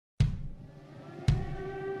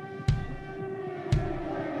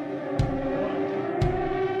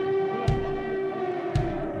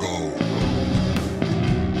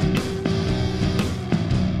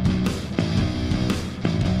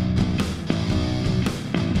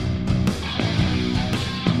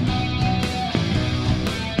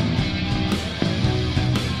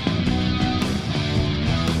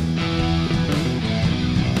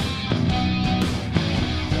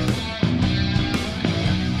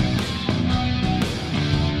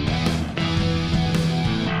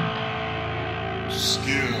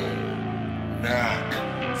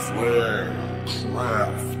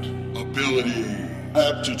ability,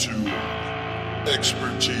 aptitude,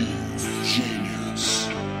 expertise, genius,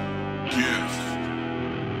 gift.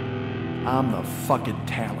 I'm the fucking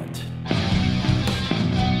talent.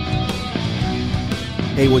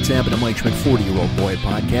 Hey, what's happening? Mike Schmidt, 40-year-old boy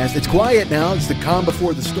podcast. It's quiet now. It's the calm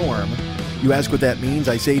before the storm. You ask what that means.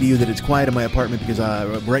 I say to you that it's quiet in my apartment because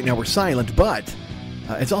right now we're silent, but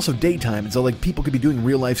it's also daytime, and so like people could be doing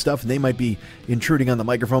real life stuff and they might be intruding on the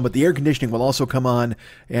microphone, but the air conditioning will also come on.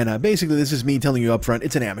 And basically this is me telling you up front,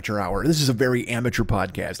 it's an amateur hour. This is a very amateur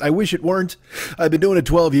podcast. I wish it weren't. I've been doing it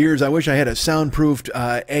 12 years. I wish I had a soundproofed,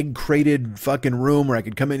 egg-crated fucking room where I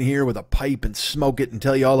could come in here with a pipe and smoke it and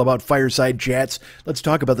tell you all about fireside chats. Let's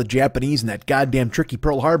talk about the Japanese and that goddamn tricky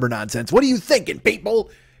Pearl Harbor nonsense. What are you thinking,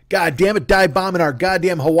 people? God damn it, dive bombing our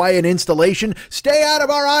goddamn Hawaiian installation. Stay out of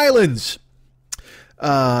our islands.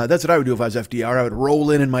 That's what I would do if I was FDR. I would roll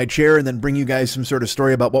in my chair and then bring you guys some sort of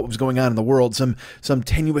story about what was going on in the world, some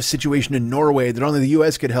tenuous situation in Norway that only the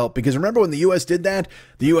U.S. could help. Because remember when the U.S. did that,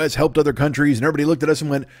 the U.S. helped other countries and everybody looked at us and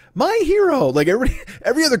went, my hero. Like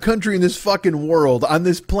every other country in this fucking world on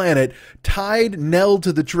this planet tied Nell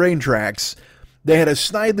to the train tracks. They had a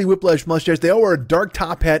snidely whiplash mustache. They all wore a dark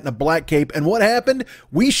top hat and a black cape. And what happened?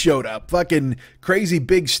 We showed up. Fucking crazy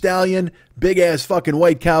big stallion, big ass fucking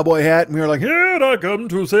white cowboy hat. And we were like, here I come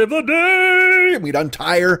to save the day. And we'd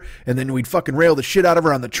untie her and then we'd fucking rail the shit out of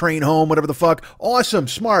her on the train home, whatever the fuck. Awesome.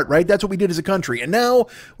 Smart, right? That's what we did as a country. And now,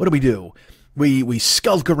 what do? We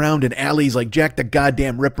skulk around in alleys like Jack the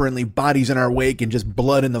goddamn Ripper and leave bodies in our wake and just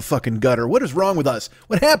blood in the fucking gutter. What is wrong with us?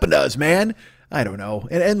 What happened to us, man? I don't know.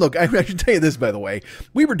 And look, I should tell you this, by the way.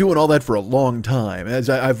 We were doing all that for a long time. As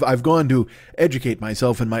I've gone to educate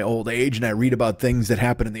myself in my old age, and I read about things that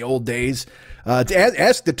happened in the old days. To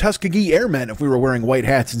ask the Tuskegee Airmen if we were wearing white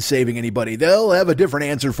hats and saving anybody. They'll have a different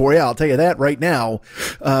answer for you. I'll tell you that right now.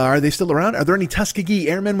 Are they still around? Are there any Tuskegee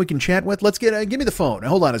Airmen we can chat with? Let's give me the phone.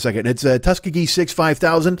 Hold on a second. It's Tuskegee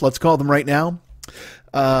 5000. Let's call them right now.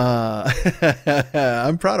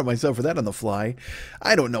 I'm proud of myself for that on the fly.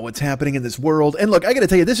 I don't know what's happening in this world. And look, I got to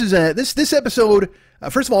tell you, this is this episode.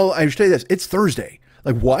 First of all, I should tell you this. It's Thursday.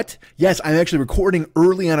 Like what? Yes, I'm actually recording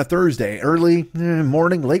early on a Thursday,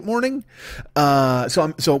 morning, late morning.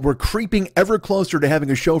 So we're creeping ever closer to having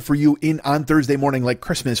a show for you on Thursday morning, like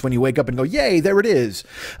Christmas, when you wake up and go, yay, there it is.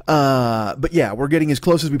 But yeah, we're getting as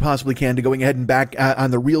close as we possibly can to going ahead and back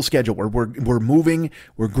on the real schedule. We're moving,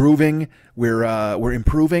 we're grooving, we're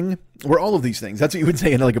improving. We're all of these things. That's what you would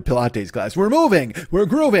say in like a Pilates class. We're moving, we're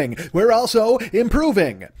grooving, we're also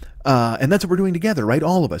improving. And that's what we're doing together, right?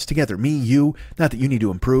 All of us together, me, you. Not that you need to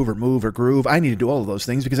improve or move or groove. I need to do all of those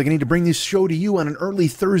things because I need to bring this show to you on an early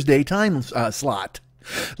Thursday time slot.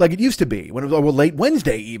 Like it used to be when it was late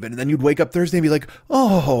Wednesday even. And then you'd wake up Thursday and be like,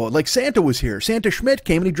 oh, like Santa was here. Santa Schmidt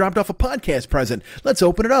came and he dropped off a podcast present. Let's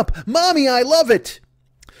open it up. Mommy, I love it.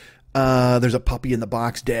 There's a puppy in the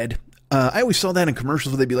box dead. I always saw that in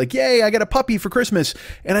commercials where they'd be like, yay, I got a puppy for Christmas.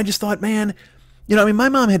 And I just thought, man, my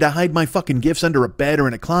mom had to hide my fucking gifts under a bed or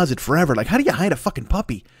in a closet forever. Like, how do you hide a fucking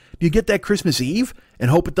puppy? Do you get that Christmas Eve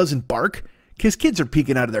and hope it doesn't bark? Because kids are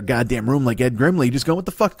peeking out of their goddamn room like Ed Grimley, just going, what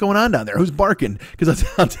the fuck's going on down there? Who's barking? Because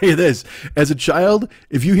I'll tell you this, as a child,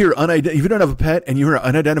 if you don't have a pet and you hear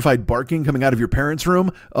unidentified barking coming out of your parents'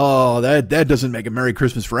 room, oh, that doesn't make a Merry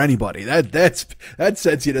Christmas for anybody. That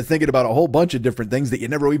sets you to thinking about a whole bunch of different things that you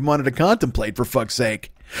never even wanted to contemplate, for fuck's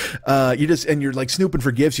sake. You're like snooping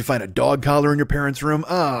for gifts. You find a dog collar in your parents' room.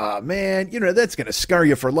 Ah, man, that's going to scar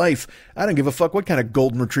you for life. I don't give a fuck what kind of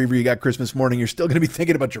golden retriever you got Christmas morning. You're still going to be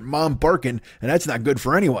thinking about your mom barking, and that's not good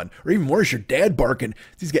for anyone. Or even worse, your dad barking.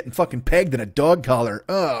 He's getting fucking pegged in a dog collar.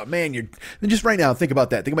 Oh, man, just right now, think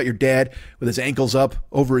about that. Think about your dad with his ankles up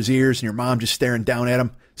over his ears and your mom just staring down at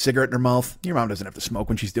him. Cigarette in her mouth. Your mom doesn't have to smoke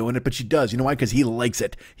when she's doing it, but she does. You know why? Because he likes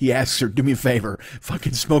it. He asks her, do me a favor,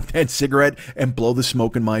 fucking smoke that cigarette and blow the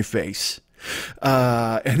smoke in my face.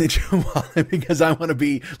 And it's because I want to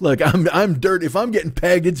be, look, I'm dirty. If I'm getting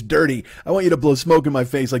pegged, it's dirty. I want you to blow smoke in my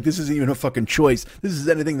face. Like, this isn't even a fucking choice. This is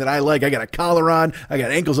anything that I like. I got a collar on. I got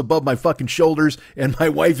ankles above my fucking shoulders. And my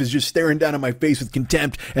wife is just staring down at my face with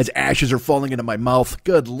contempt as ashes are falling into my mouth.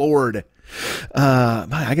 Good Lord. I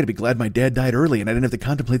gotta be glad my dad died early and I didn't have to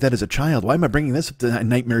contemplate that as a child. Why am I bringing this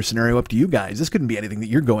nightmare scenario up to you guys? This couldn't be anything that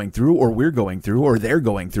you're going through or we're going through or they're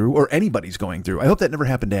going through or anybody's going through. I hope that never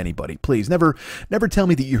happened to anybody. Please never tell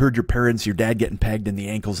me that you heard your dad getting pegged in the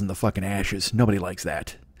ankles and the fucking ashes. Nobody likes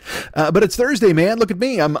that. But it's Thursday, man. Look at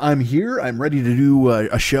me. I'm here. I'm ready to do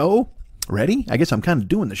a show. Ready? I guess I'm kind of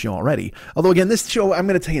doing the show already. Although again, this show, I'm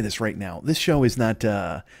going to tell you this right now. This show is not,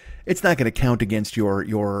 it's not going to count against your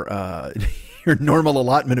your normal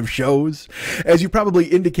allotment of shows. As you probably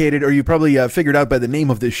indicated, or you probably figured out by the name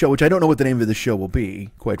of this show, which I don't know what the name of this show will be,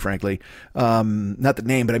 quite frankly. Not the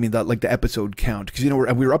name, but I mean the episode count. Because, you know,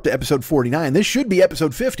 we were up to episode 49. This should be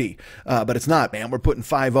episode 50, but it's not, man. We're putting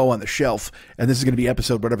 50 on the shelf, and this is going to be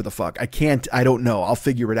episode whatever the fuck. I don't know. I'll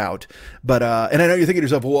figure it out. But, and I know you're thinking to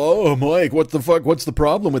yourself, whoa, Mike, what the fuck? What's the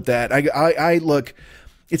problem with that? I look...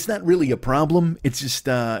 It's not really a problem. It's just,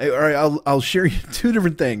 all right, I'll share you two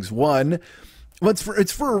different things. One, well,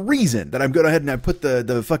 it's for a reason that I'm going ahead and I put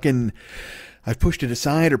the fucking, I've pushed it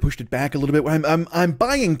aside or pushed it back a little bit. I'm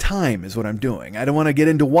buying time is what I'm doing. I don't want to get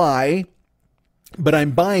into why, but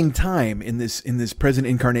I'm buying time in this present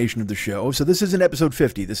incarnation of the show. So this isn't episode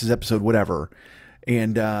 50. This is episode whatever.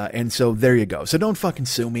 And so there you go. So don't fucking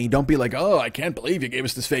sue me. Don't be like, oh, I can't believe you gave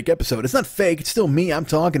us this fake episode. It's not fake. It's still me. I'm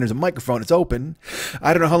talking. There's a microphone. It's open.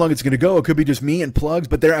 I don't know how long it's going to go. It could be just me and plugs,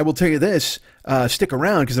 but I will tell you this, stick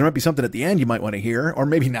around because there might be something at the end you might want to hear, or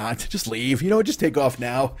maybe not. Just leave. You know, just take off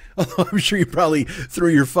now. Although I'm sure you probably threw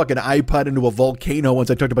your fucking iPod into a volcano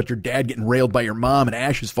once I talked about your dad getting railed by your mom and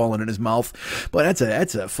ashes falling in his mouth. But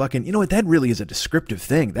that's a fucking, you know what? That really is a descriptive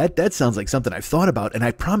thing. That sounds like something I've thought about, and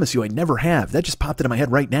I promise you I never have. That just popped into my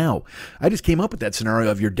head right now. I just came up with that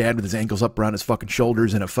scenario of your dad with his ankles up around his fucking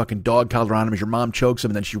shoulders and a fucking dog collar on him as your mom chokes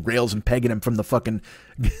him and then she rails and pegging him from the fucking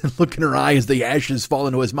look in her eye as the ashes fall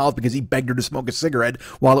into his mouth because he begged her to smoke a cigarette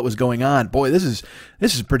while it was going on. Boy, this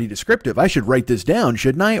is pretty descriptive. I should write this down,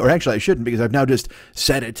 shouldn't I? Or actually I shouldn't, because I've now just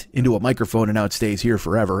set it into a microphone and now it stays here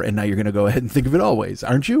forever, and now you're going to go ahead and think of it always,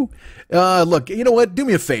 aren't you? Look, you know what? Do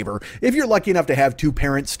me a favor. If you're lucky enough to have two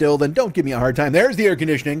parents still, then don't give me a hard time. There's the air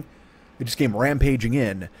conditioning. It just came rampaging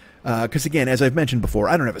in. Because again, as I've mentioned before,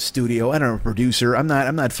 I don't have a studio. I don't have a producer. I'm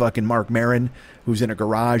not fucking Mark Maron, who's in a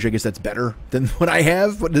garage. I guess that's better than what I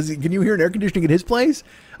have. What can you hear an air conditioning at his place?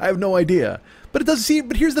 I have no idea. But it doesn't seem.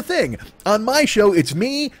 But here's the thing: on my show, it's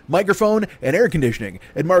me, microphone, and air conditioning.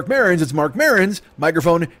 At Mark Maron's, it's Mark Maron's,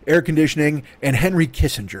 microphone, air conditioning, and Henry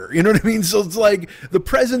Kissinger. You know what I mean? So it's like the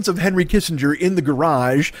presence of Henry Kissinger in the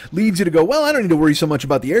garage leads you to go, well, I don't need to worry so much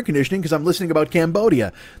about the air conditioning because I'm listening about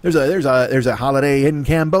Cambodia. There's a holiday in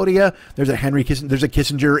Cambodia. There's a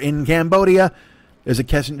Kissinger in Cambodia. There's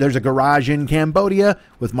a garage in Cambodia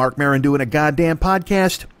with Mark Maron doing a goddamn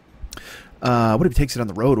podcast. What if he takes it on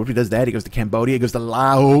the road? What if he does that? He goes to Cambodia, he goes to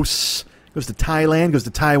Laos, goes to Thailand, goes to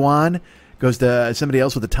Taiwan, goes to somebody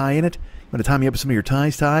else with a tie in it. You want to tie me up with some of your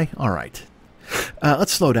ties, Ty? All right.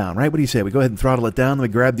 Let's slow down, right? What do you say? We go ahead and throttle it down, then we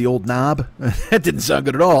grab the old knob. That didn't sound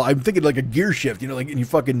good at all. I'm thinking like a gear shift, you know, like and you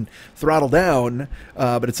fucking throttle down,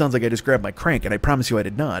 but it sounds like I just grabbed my crank, and I promise you I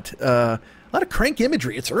did not. A lot of crank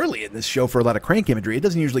imagery. It's early in this show for a lot of crank imagery. It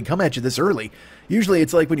doesn't usually come at you this early. Usually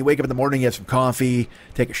it's like when you wake up in the morning, you have some coffee,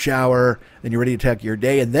 take a shower, then you're ready to attack your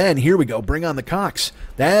day, and then here we go, bring on the cocks.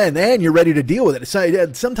 Then you're ready to deal with it.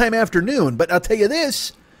 It's sometime afternoon, but I'll tell you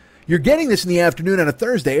this, you're getting this in the afternoon on a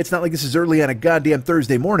Thursday. It's not like this is early on a goddamn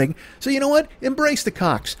Thursday morning. So you know what? Embrace the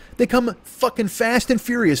cocks. They come fucking fast and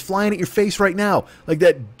furious, flying at your face right now. Like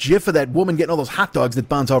that gif of that woman getting all those hot dogs that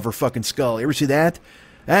bounce off her fucking skull. You ever see that?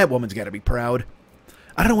 That woman's got to be proud.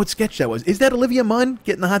 I don't know what sketch that was. Is that Olivia Munn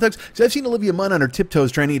getting the hot dogs? Because I've seen Olivia Munn on her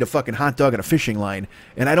tiptoes trying to eat a fucking hot dog on a fishing line.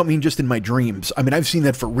 And I don't mean just in my dreams. I mean, I've seen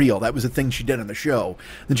that for real. That was a thing she did on the show.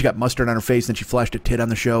 Then she got mustard on her face, then she flashed a tit on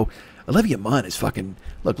the show. Olivia Munn is fucking...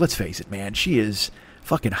 Look, let's face it, man. She is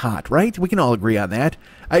fucking hot, right? We can all agree on that.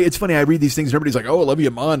 It's funny, I read these things and everybody's like, oh,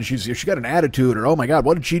 Olivia Munn, she got an attitude, or oh my God,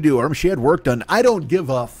 what did she do? Or she had work done. I don't give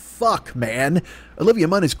a fuck, man. Olivia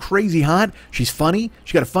Munn is crazy hot. She's funny.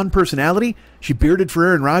 She got a fun personality. She bearded for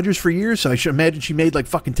Aaron Rodgers for years, so I should imagine she made like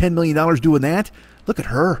fucking $10 million doing that. Look at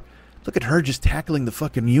her. Look at her just tackling the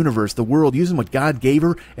fucking universe, the world, using what God gave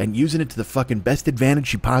her and using it to the fucking best advantage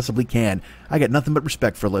she possibly can. I got nothing but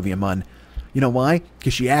respect for Olivia Munn. You know why?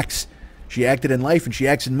 Because she acts. She acted in life and she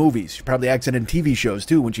acts in movies. She probably acted in TV shows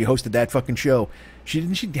too when she hosted that fucking show.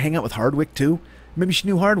 Didn't she hang out with Hardwick too? Maybe she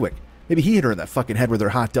knew Hardwick. Maybe he hit her in the fucking head with her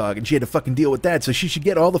hot dog and she had to fucking deal with that, so she should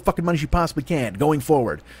get all the fucking money she possibly can going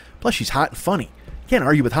forward. Plus she's hot and funny. Can't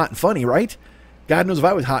argue with hot and funny, right? God knows if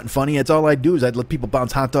I was hot and funny, that's all I'd do is I'd let people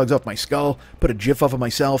bounce hot dogs off my skull, put a gif off of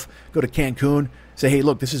myself, go to Cancun, say, hey,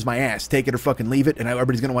 look, this is my ass. Take it or fucking leave it. And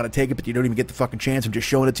everybody's going to want to take it, but you don't even get the fucking chance. I'm just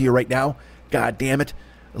showing it to you right now. God damn it.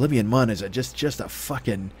 Olivia Munn is just a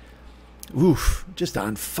fucking, oof, just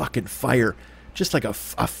on fucking fire. Just like a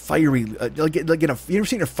fiery, like in a, you ever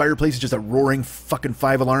seen a fireplace? It's just a roaring fucking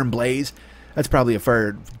 5-alarm blaze. That's probably a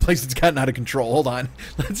fireplace that's gotten out of control. Hold on.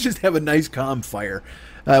 Let's just have a nice calm fire.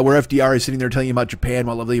 Where FDR is sitting there telling you about Japan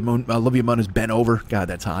while Olivia Munn is bent over. God,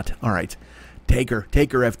 that's hot. All right. Take her,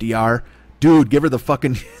 FDR. Dude, give her the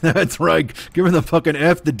fucking, that's right, give her the fucking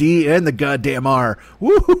F, the D, and the goddamn R.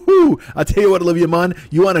 Woo-hoo-hoo. I'll tell you what, Olivia Munn,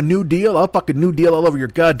 you want a New Deal? I'll fucking New Deal all over your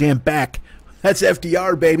goddamn back. That's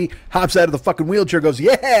FDR, baby. Hops out of the fucking wheelchair, goes,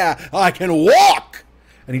 yeah, I can walk.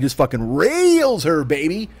 And he just fucking rails her,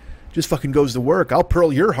 baby. Just fucking goes to work. I'll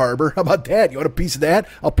pearl your harbor. How about that? You want a piece of that?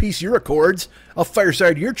 I'll piece your accords. I'll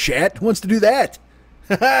fireside your chat. Who wants to do that?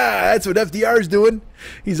 That's what FDR's doing.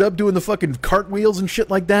 He's up doing the fucking cartwheels and shit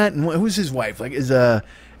like that. And who's his wife? Like, is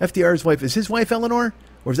FDR's wife, is his wife Eleanor?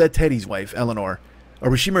 Or is that Teddy's wife, Eleanor? Or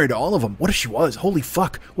was she married to all of them? What if she was? Holy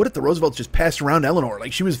fuck. What if the Roosevelts just passed around Eleanor?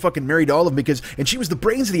 Like, she was fucking married to all of them and she was the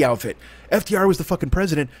brains of the outfit. FDR was the fucking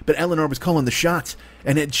president, but Eleanor was calling the shots.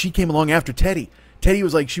 And she came along after Teddy. Teddy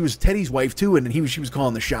was like, she was Teddy's wife too, and she was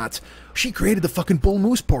calling the shots. She created the fucking Bull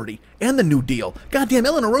Moose Party and the New Deal. Goddamn,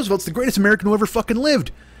 Eleanor Roosevelt's the greatest American who ever fucking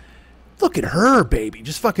lived. Look at her, baby.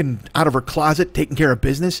 Just fucking out of her closet, taking care of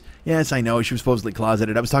business. Yes, I know, she was supposedly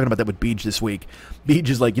closeted. I was talking about that with Beej this week. Beej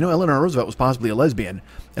is like, Eleanor Roosevelt was possibly a lesbian.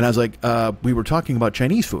 And I was like, we were talking about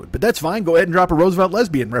Chinese food. But that's fine. Go ahead and drop a Roosevelt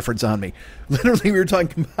lesbian reference on me. Literally, we were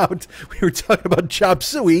talking about chop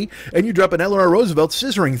suey, and you drop an Eleanor Roosevelt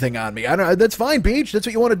scissoring thing on me. That's fine, Beej. That's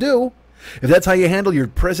what you want to do. If that's how you handle your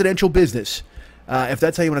presidential business, if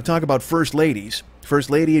that's how you want to talk about first ladies,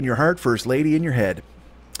 first lady in your heart, first lady in your head.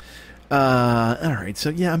 All right, so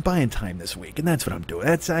yeah, I'm buying time this week, and that's what I'm doing.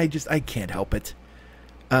 I can't help it.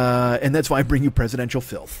 And that's why I bring you presidential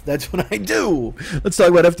filth. That's what I do. Let's talk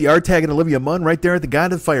about FDR tagging Olivia Munn right there at the guy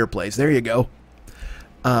to the fireplace. There you go.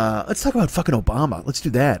 Let's talk about fucking Obama. Let's do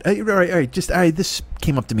that. All right. This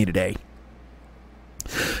came up to me today.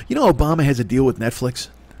 Obama has a deal with Netflix.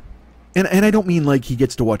 And I don't mean like he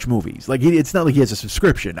gets to watch movies. Like, it's not like he has a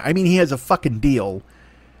subscription. I mean, he has a fucking deal.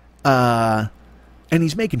 And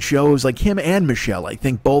he's making shows like him and Michelle, I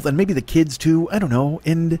think both, and maybe the kids too. I don't know.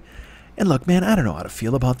 And look, man, I don't know how to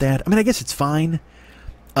feel about that. I mean, I guess it's fine.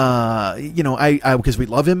 Because we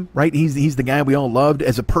love him, right? He's the guy we all loved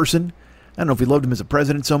as a person. I don't know if we loved him as a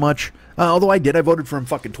president so much. Although I did. I voted for him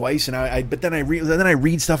fucking twice. But then I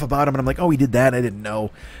read stuff about him and I'm like, oh, he did that. I didn't know.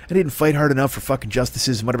 I didn't fight hard enough for fucking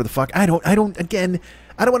justices and whatever the fuck. I don't want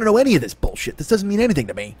to know any of this bullshit. This doesn't mean anything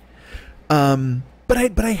to me.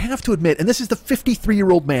 But I have to admit, and this is the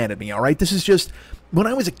 53-year-old man in me, all right? This is just, when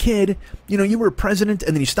I was a kid, you were a president,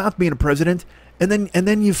 and then you stopped being a president, and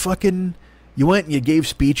then you went and you gave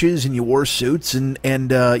speeches, and you wore suits, and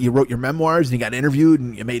you wrote your memoirs, and you got interviewed,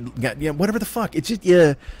 and whatever the fuck. It's just,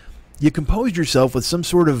 you composed yourself with some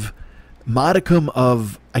sort of modicum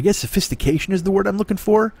of, I guess sophistication is the word I'm looking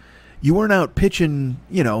for. You weren't out pitching,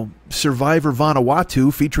 Survivor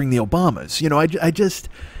Vanuatu featuring the Obamas. I just...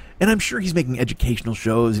 And I'm sure he's making educational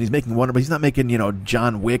shows, and he's making but he's not making,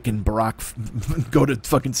 John Wick and Barack go to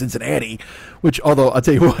fucking Cincinnati. Which, although, I'll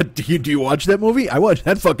tell you what, do you watch that movie? I watched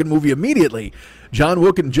that fucking movie immediately. John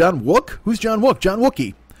Wick and John Wook? Who's John Wook? John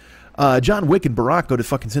Wookie. John Wick and Barack go to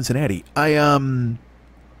fucking Cincinnati. I don't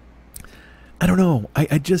know.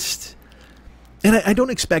 I just... And I don't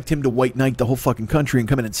expect him to white knight the whole fucking country and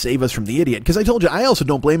come in and save us from the idiot. Because I told you, I also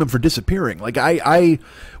don't blame him for disappearing. Like,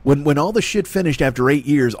 when all the shit finished after 8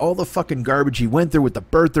 years, all the fucking garbage he went through with the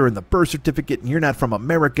birther and the birth certificate, and you're not from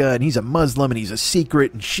America, and he's a Muslim, and he's a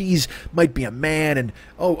secret, and she's might be a man, and,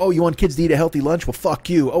 oh, you want kids to eat a healthy lunch? Well, fuck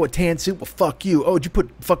you. Oh, a tan suit? Well, fuck you. Oh, did you put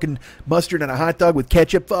fucking mustard on a hot dog with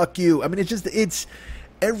ketchup? Fuck you. I mean, it's...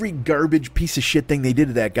 Every garbage piece of shit thing they did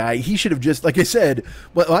to that guy, he should have just, like I said,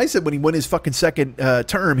 I said when he won his fucking second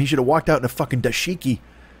term, he should have walked out in a fucking dashiki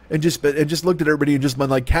and just looked at everybody and just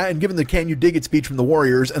been like, and given the "Can you dig it" speech from the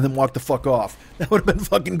Warriors, and then walked the fuck off. That would have been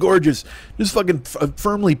fucking gorgeous. Just fucking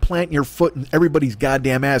firmly plant your foot in everybody's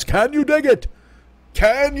goddamn ass. Can you dig it?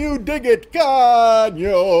 Can you dig it? Can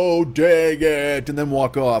you dig it? And then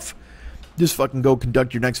walk off. Just fucking go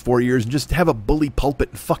conduct your next 4 years and just have a bully pulpit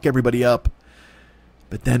and fuck everybody up.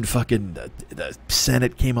 But then fucking the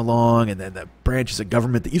Senate came along, and then the branches of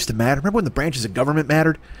government that used to matter. Remember when the branches of government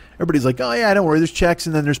mattered? Everybody's like, oh yeah, don't worry, there's checks,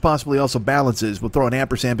 and then there's possibly also balances. We'll throw an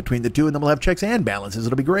ampersand between the two, and then we'll have checks and balances.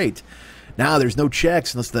 It'll be great. Now there's no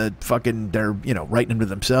checks unless they're writing them to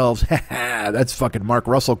themselves. That's fucking Mark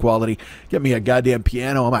Russell quality. Get me a goddamn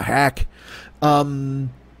piano. I'm a hack. No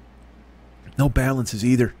balances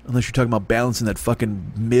either, unless you're talking about balancing that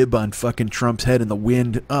fucking mib on fucking Trump's head in the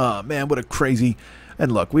wind. Oh man, what a crazy...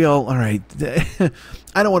 And look, all right,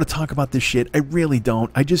 I don't want to talk about this shit. I really don't.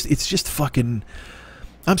 It's just fucking,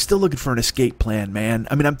 I'm still looking for an escape plan, man.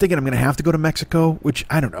 I mean, I'm thinking I'm going to have to go to Mexico, which,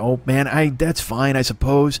 I don't know, man. That's fine, I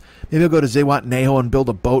suppose. Maybe I'll go to Zihuatanejo and build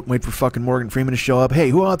a boat and wait for fucking Morgan Freeman to show up. Hey,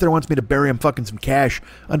 who out there wants me to bury him fucking some cash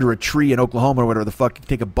under a tree in Oklahoma or whatever the fuck?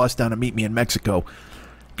 Take a bus down and meet me in Mexico.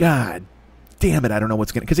 God damn it, I don't know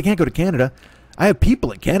what's going to... Because I can't go to Canada. I have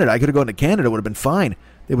people in Canada. I could have gone to Canada. It would have been fine.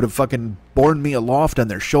 They would have fucking borne me aloft on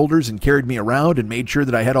their shoulders and carried me around and made sure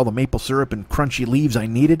that I had all the maple syrup and crunchy leaves I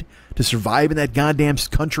needed to survive in that goddamn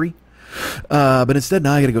country. But instead,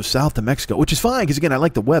 now I got to go south to Mexico, which is fine because, again, I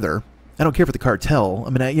like the weather. I don't care for the cartel. I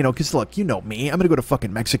mean, because, look, you know me. I'm going to go to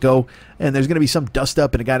fucking Mexico, and there's going to be some dust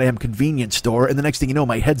up in a goddamn convenience store, and the next thing you know,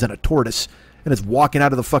 my head's on a tortoise, and it's walking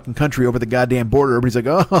out of the fucking country over the goddamn border. Everybody's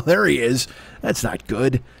like, oh, there he is. That's not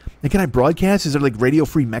good. And can I broadcast? Is there, like, Radio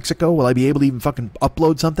Free Mexico? Will I be able to even fucking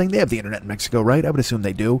upload something? They have the internet in Mexico, right? I would assume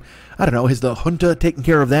they do. I don't know. Has the junta taken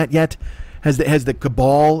care of that yet? Has the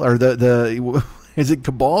cabal, or the is it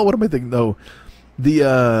cabal? What am I thinking, though?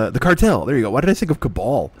 The cartel. There you go. Why did I think of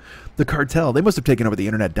cabal? The cartel. They must have taken over the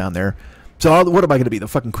internet down there. So what am I going to be, the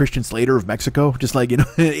fucking Christian Slater of Mexico? Just like,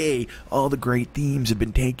 hey, all the great themes have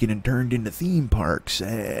been taken and turned into theme parks.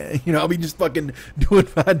 I'll be just fucking doing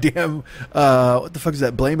goddamn, what the fuck is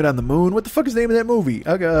that? Blame It on the Moon? What the fuck is the name of that movie?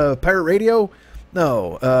 Pirate Radio?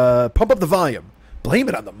 No. Pump Up the Volume. Blame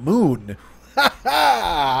It on the Moon. Ha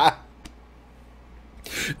ha!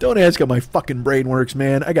 Don't ask how my fucking brain works,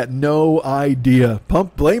 man. I got no idea.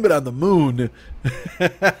 Blame It on the Moon.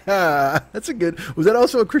 That's a good... Was that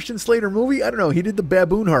also a Christian Slater movie? I don't know. He did the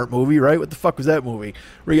Baboon Heart movie, right? What the fuck was that movie?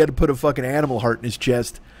 Where he had to put a fucking animal heart in his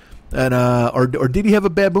chest. And or did he have a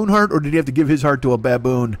baboon heart, or did he have to give his heart to a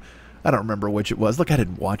baboon? I don't remember which it was. Look, I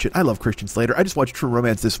didn't watch it. I love Christian Slater. I just watched True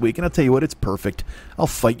Romance this week, and I'll tell you what, it's perfect. I'll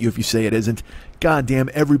fight you if you say it isn't. God damn,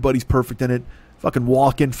 everybody's perfect in it. Fucking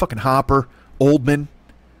Walken, fucking Hopper, Oldman.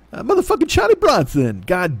 Motherfucking Charlie Bronson.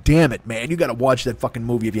 God damn it, man. You got to watch that fucking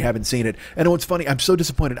movie if you haven't seen it. And what's funny, I'm so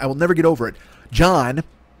disappointed. I will never get over it. John,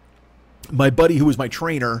 my buddy who was my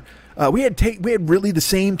trainer, we had really the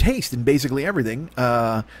same taste in basically everything.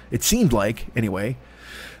 It seemed like, anyway.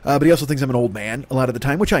 But he also thinks I'm an old man a lot of the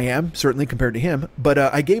time, which I am, certainly, compared to him. But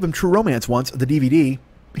I gave him True Romance once, the DVD.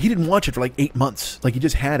 He didn't watch it for like 8 months. Like, he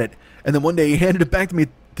just had it. And then one day he handed it back to me at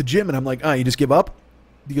the gym, and I'm like, you just give up?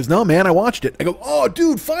 He goes, no, man, I watched it. I go, oh,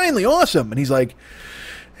 dude, finally, awesome. And he's like,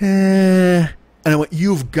 And I went,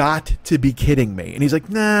 you've got to be kidding me. And he's like,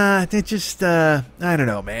 nah, it just, I don't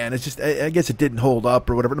know, man. It's just, I guess it didn't hold up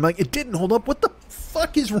or whatever. And I'm like, it didn't hold up? What the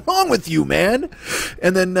fuck is wrong with you, man?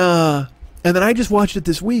 And then I just watched it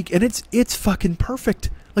this week, and it's fucking perfect.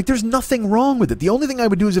 Like, there's nothing wrong with it. The only thing I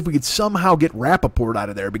would do is if we could somehow get Rappaport out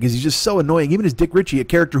of there, because he's just so annoying. Even as Dick Ritchie, a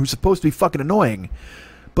character who's supposed to be fucking annoying.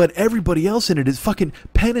 But everybody else in it is fucking...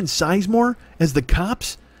 Penn and Sizemore as the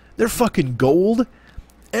cops, they're fucking gold.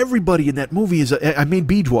 Everybody in that movie is... I made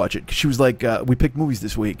Beej watch it, because she was like... we picked movies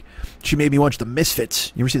this week. She made me watch The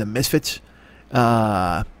Misfits. You ever see The Misfits?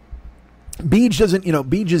 Beej doesn't...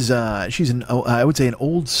 Beej is... she's I would say an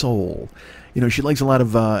old soul. She likes a lot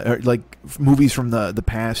of... movies from the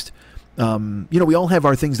past. We all have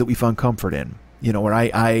our things that we found comfort in. Where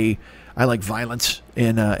I like violence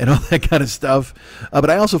and all that kind of stuff. But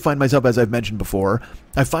I also find myself, as I've mentioned before,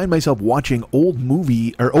 I find myself watching old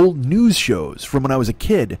news shows from when I was a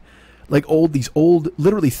kid. Like these old,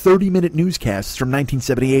 literally 30-minute newscasts from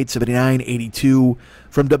 1978, 79, 82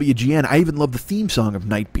 from WGN. I even love the theme song of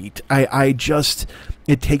Nightbeat.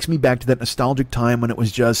 It takes me back to that nostalgic time when it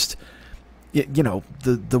was just,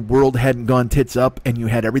 the world hadn't gone tits up and you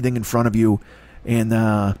had everything in front of you. And,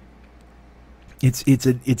 It's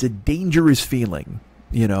a dangerous feeling,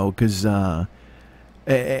 because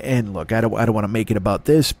and look, I don't want to make it about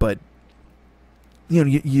this, but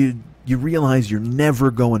you realize you're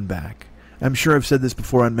never going back. I'm sure I've said this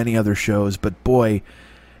before on many other shows, but boy,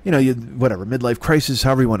 whatever, midlife crisis,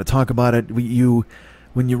 however you want to talk about it, when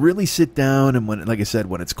you really sit down and when, like I said,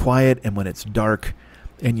 when it's quiet and when it's dark,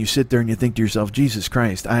 and you sit there and you think to yourself, Jesus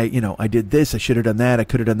Christ, I did this, I should have done that, I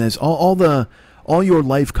could have done this. All your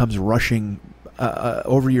life comes rushing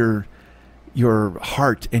over your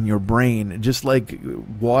heart and your brain, just like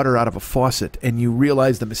water out of a faucet, and you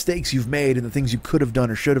realize the mistakes you've made and the things you could have done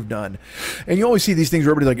or should have done. And you always see these things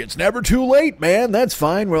where everybody's like, it's never too late, man. That's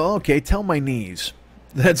fine. Well, okay, tell my knees.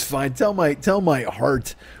 That's fine. Tell my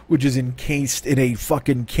heart, which is encased in a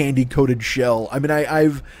fucking candy-coated shell. I mean,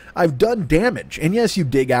 I've done damage. And yes, you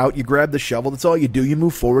dig out, you grab the shovel, that's all you do. You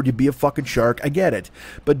move forward, you be a fucking shark. I get it.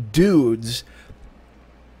 But dudes,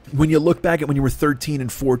 when you look back at when you were 13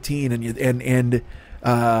 and 14 and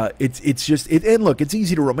it's just and look, it's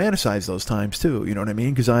easy to romanticize those times too, you know what I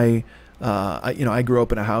mean? Because I grew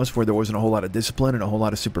up in a house where there wasn't a whole lot of discipline and a whole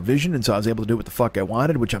lot of supervision, and so I was able to do what the fuck I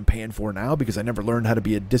wanted, which I'm paying for now because I never learned how to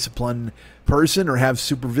be a disciplined person or have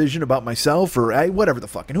supervision about myself or whatever the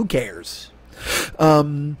fucking, who cares?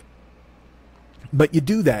 But you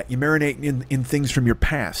do that. You marinate in things from your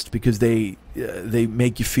past because they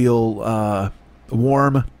make you feel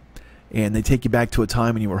warm, and they take you back to a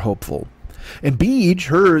time when you were hopeful. And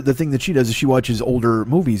Beej, the thing that she does is she watches older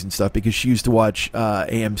movies and stuff because she used to watch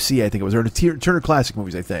AMC, I think it was, or Turner Classic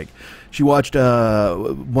Movies, I think. She watched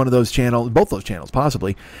one of those channels, both those channels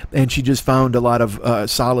possibly, and she just found a lot of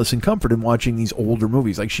solace and comfort in watching these older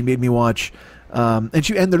movies. Like she made me watch,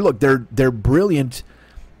 they're brilliant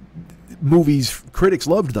movies. Critics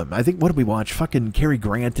loved them. I think, what did we watch? Fucking Cary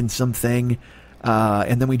Grant in something,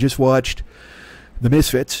 and then we just watched The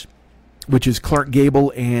Misfits, which is Clark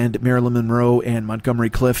Gable and Marilyn Monroe and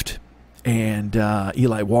Montgomery Clift and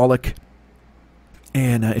Eli Wallach,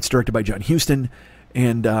 and it's directed by John Huston,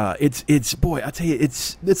 and it's boy, I tell you,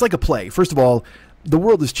 it's like a play. First of all, the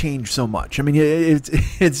world has changed so much. I mean,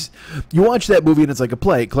 it's you watch that movie and it's like a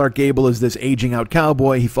play. Clark Gable is this aging out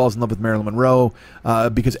cowboy. He falls in love with Marilyn Monroe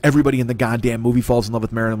because everybody in the goddamn movie falls in love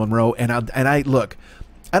with Marilyn Monroe. And I look,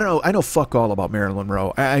 I don't know. I know fuck all about Marilyn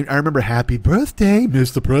Monroe. I remember Happy Birthday,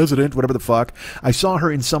 Mr. President, whatever the fuck. I saw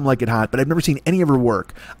her in Some Like It Hot, but I've never seen any of her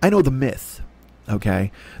work. I know the myth.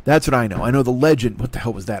 Okay, that's what I know. I know the legend. What the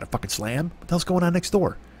hell was that? A fucking slam? What the hell's going on next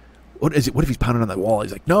door? What is it? What if he's pounding on that wall?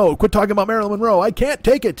 He's like, no, quit talking about Marilyn Monroe. I can't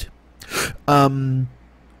take it. I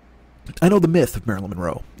know the myth of Marilyn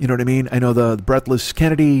Monroe. You know what I mean? I know the breathless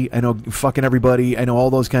Kennedy. I know fucking everybody. I know all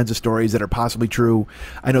those kinds of stories that are possibly true.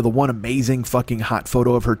 I know the one amazing fucking hot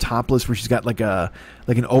photo of her topless where she's got like an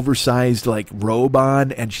oversized like robe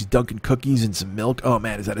on and she's dunking cookies and some milk. Oh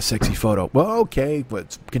man, is that a sexy photo? Well, okay, but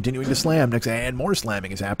it's continuing to slam next, and more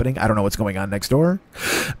slamming is happening. I don't know what's going on next door.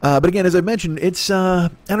 But again, as I mentioned, it's I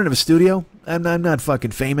don't have a studio. I'm not fucking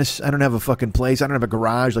famous. I don't have a fucking place. I don't have a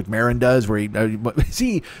garage like Marin does. Where is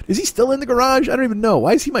he still in the garage? I don't even know.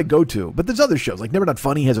 Why is he my go-to? But there's other shows like Never Not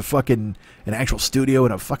Funny has an actual studio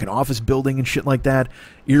and a fucking office building and shit like that.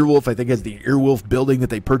 Earwolf, I think, has the Earwolf building that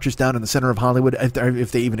they purchased down in the center of Hollywood.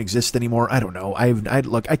 If they even exist anymore, I don't know. I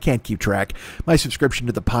can't keep track. My subscription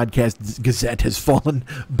to the Podcast Gazette has fallen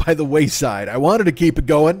by the wayside. I wanted to keep it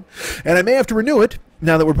going, and I may have to renew it.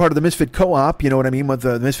 Now that we're part of the Misfit Co-op, you know what I mean, with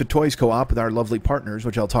the Misfit Toys Co-op with our lovely partners,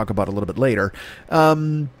 which I'll talk about a little bit later.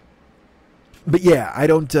 But yeah, I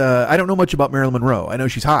don't know much about Marilyn Monroe. I know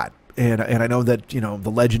she's hot, and I know that, you know, the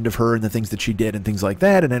legend of her and the things that she did and things like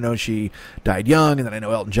that. And I know she died young, and then I know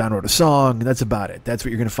Elton John wrote a song, and that's about it. That's what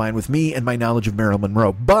you're going to find with me and my knowledge of Marilyn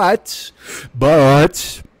Monroe. But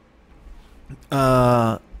you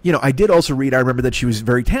know, I did also read. I remember that she was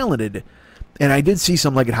very talented, and I did see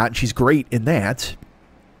Some Like It Hot, and she's great in that.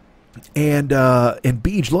 And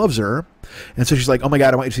Beej loves her, and so she's like, "Oh my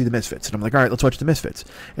god, I want you to see The Misfits." And I'm like, "All right, let's watch The Misfits."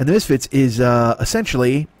 And The Misfits is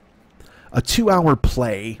essentially a 2-hour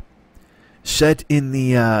play set in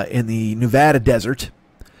the Nevada desert,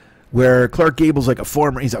 where Clark Gable's like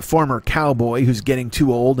he's a former cowboy who's getting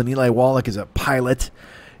too old, and Eli Wallach is a pilot,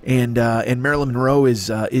 and Marilyn Monroe is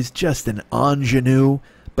just an ingenue,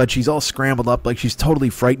 but she's all scrambled up, like she's totally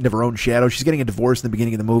frightened of her own shadow. She's getting a divorce in the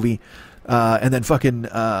beginning of the movie. And then fucking,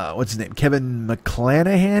 what's his name? Kevin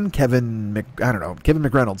McClanahan? Kevin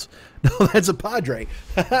McReynolds. No, that's a Padre.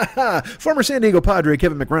 Former San Diego Padre,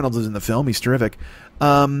 Kevin McReynolds is in the film. He's terrific.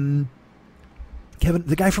 Kevin,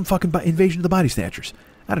 the guy from fucking Invasion of the Body Snatchers.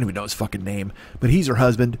 I don't even know his fucking name, but he's her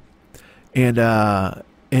husband.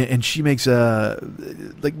 And she makes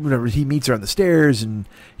whatever, he meets her on the stairs and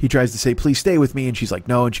he tries to say, "Please stay with me," and she's like,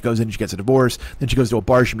 "No," and she goes in and she gets a divorce. Then she goes to a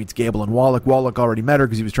bar, she meets Gable and Wallach. Wallach already met her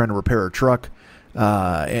because he was trying to repair her truck.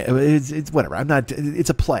 It's whatever. It's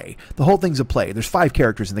a play. The whole thing's a play. There's 5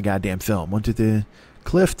 characters in the goddamn film.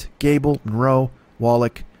 Clift, Gable, Monroe,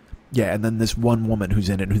 Wallach. Yeah, and then this one woman who's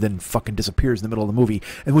in it who then fucking disappears in the middle of the movie.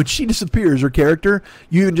 And when she disappears, her character,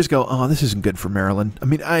 you even just go, "Oh, this isn't good for Marilyn." I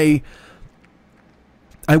mean, I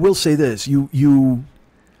will say this, you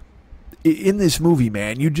in this movie,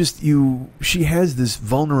 man, she has this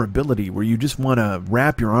vulnerability where you just want to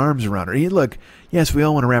wrap your arms around her. Look, yes, we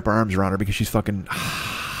all want to wrap our arms around her because she's fucking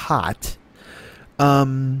hot.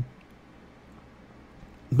 But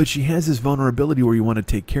she has this vulnerability where you want to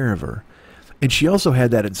take care of her. And she also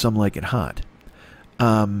had that in Some Like It Hot.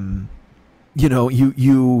 You know,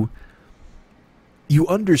 you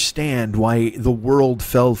understand why the world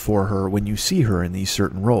fell for her when you see her in these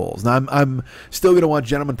certain roles. Now, I'm still going to watch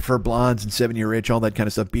Gentlemen Prefer Blondes and 7 Year Itch, all that kind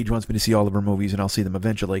of stuff. Beej wants me to see all of her movies, and I'll see them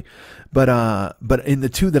eventually. But in the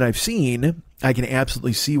 2 that I've seen, I can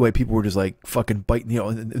absolutely see why people were just like fucking biting, you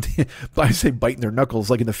know, I say biting their knuckles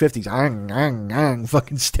like in the 50s,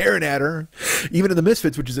 fucking staring at her. Even in The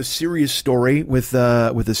Misfits, which is a serious story with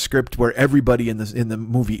a script where everybody in the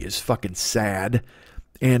movie is fucking sad.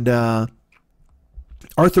 And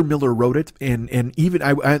Arthur Miller wrote it, and even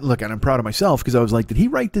I look, and I'm proud of myself because I was like, did he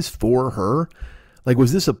write this for her? Like,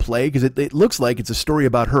 was this a play? Because it looks like it's a story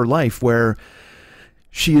about her life where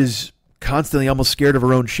she is constantly almost scared of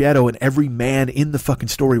her own shadow, and every man in the fucking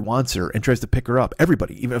story wants her and tries to pick her up.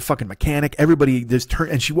 Everybody, even a fucking mechanic, everybody.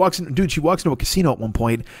 And she walks in, dude. She walks into a casino at one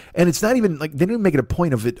point, and it's not even like they didn't make it a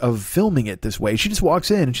point of filming it this way. She just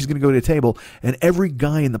walks in and she's going to go to a table, and every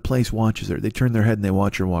guy in the place watches her. They turn their head and they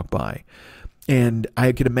watch her walk by. And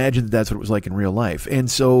I could imagine that that's what it was like in real life.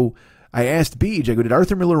 And so I asked Beej, I go, did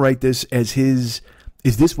Arthur Miller write this as his,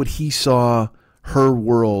 is this what he saw her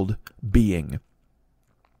world being?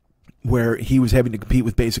 Where he was having to compete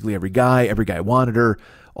with basically every guy wanted her,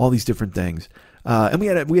 all these different things. And we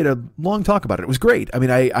had a long talk about it. It was great. I mean,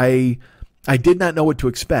 I did not know what to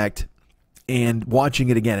expect, and watching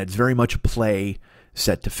it again, it's very much a play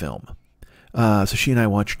set to film. So she and I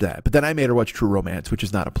watched that. But then I made her watch True Romance, which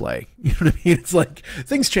is not a play. You know what I mean? It's like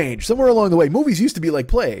things change. Somewhere along the way, movies used to be like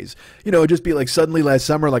plays. You know, it'd just be like suddenly last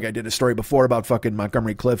summer, like I did a story before about fucking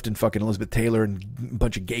Montgomery Clift and fucking Elizabeth Taylor and a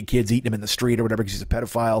bunch of gay kids eating him in the street or whatever because he's a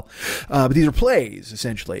pedophile. But these are plays,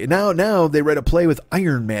 essentially. And now they read a play with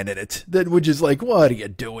Iron Man in it, which is like, what are you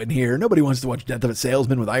doing here? Nobody wants to watch Death of a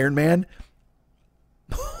Salesman with Iron Man.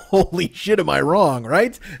 Holy shit, am I wrong,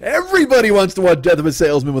 right? Everybody wants to watch Death of a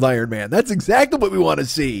Salesman with Iron Man. That's exactly what we want to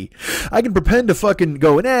see. I can pretend to fucking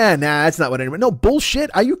go, nah, that's not what anyone... No,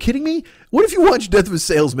 bullshit. Are you kidding me? What if you watched Death of a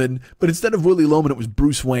Salesman, but instead of Willie Loman, it was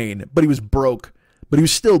Bruce Wayne, but he was broke, but he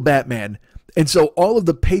was still Batman. And so all of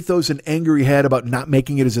the pathos and anger he had about not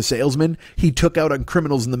making it as a salesman, he took out on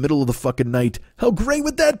criminals in the middle of the fucking night. How great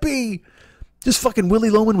would that be? Just fucking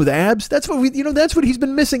Willie Loman with abs? That's what that's what he's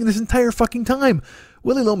been missing this entire fucking time.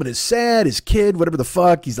 Willie Loman is sad, his kid, whatever the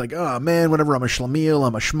fuck. He's like, oh man, whatever, I'm a schlemiel,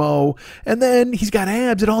 I'm a schmo. And then he's got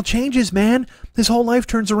abs. It all changes, man. His whole life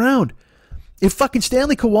turns around. If fucking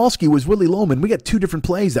Stanley Kowalski was Willie Loman, we got two different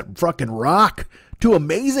plays that fucking rock. Two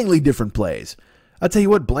amazingly different plays. I'll tell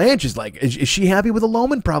you what, Blanche is like. Is she happy with a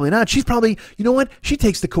Loman? Probably not. She's probably, you know what? She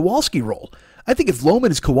takes the Kowalski role. I think if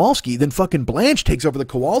Loman is Kowalski, then fucking Blanche takes over the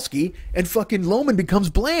Kowalski and fucking Loman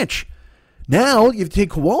becomes Blanche. Now, you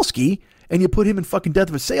take Kowalski and you put him in fucking Death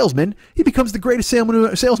of a Salesman, he becomes the greatest salesman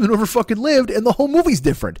who ever fucking lived, and the whole movie's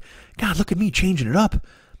different. God, look at me changing it up.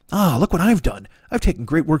 Ah, look what I've done. I've taken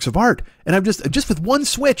great works of art, and I've just with one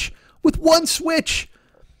switch.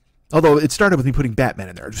 Although it started with me putting Batman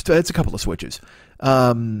in there. It's a couple of switches.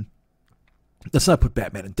 Let's not put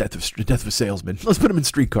Batman in Death of a Salesman. Let's put him in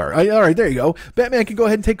Streetcar. All right, there you go. Batman can go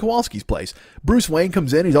ahead and take Kowalski's place. Bruce Wayne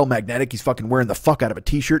comes in. He's all magnetic. He's fucking wearing the fuck out of a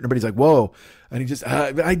T-shirt. And everybody's like, whoa. And he just,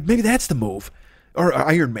 maybe that's the move. Or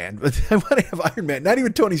Iron Man. I want to have Iron Man. Not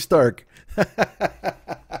even Tony Stark.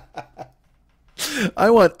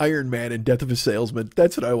 I want Iron Man in Death of a Salesman.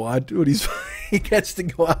 That's what I want. When he gets to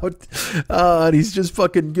go out and he's just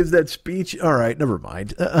fucking gives that speech. All right, never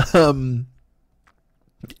mind.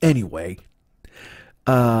 Anyway.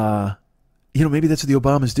 Maybe that's what the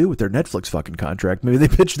Obamas do with their Netflix fucking contract. Maybe they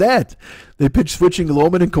pitch that. They pitch switching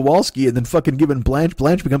Loman and Kowalski and then fucking giving Blanche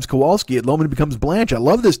becomes Kowalski and Loman becomes Blanche. I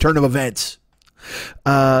love this turn of events.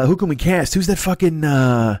 Who can we cast? Who's that fucking,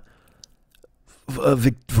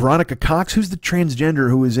 Veronica Cox? Who's the transgender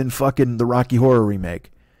who is in fucking the Rocky Horror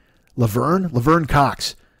remake? Laverne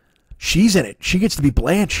Cox. She's in it. She gets to be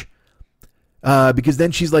Blanche. Because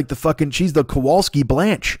then she's like she's the Kowalski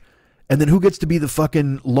Blanche. And then who gets to be the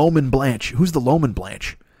fucking Loman Blanche? Who's the Loman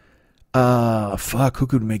Blanche? Who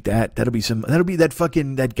could make that? That'll be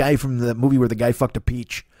that guy from the movie where the guy fucked a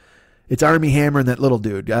peach. It's Armie Hammer and that little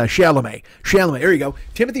dude. Chalamet. There you go.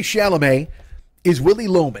 Timothy Chalamet is Willie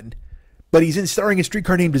Loman, but he's starring in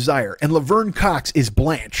Streetcar Named Desire. And Laverne Cox is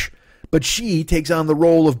Blanche, but she takes on the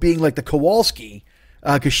role of being like the Kowalski,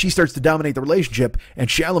 because she starts to dominate the relationship, and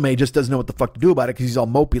Chalamet just doesn't know what the fuck to do about it because he's all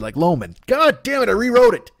mopey like Loman. God damn it, I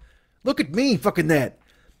rewrote it. Look at me, fucking that.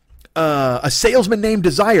 A Salesman Named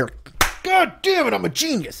Desire. God damn it, I'm a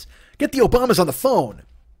genius. Get the Obamas on the phone.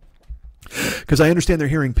 Because I understand they're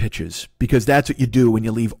hearing pitches. Because that's what you do when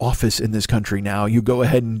you leave office in this country now. You go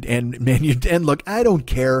ahead and look, I don't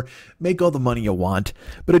care. Make all the money you want.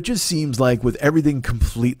 But it just seems like with everything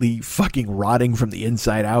completely fucking rotting from the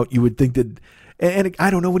inside out, you would think that... And I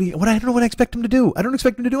don't know I don't know what I expect him to do. I don't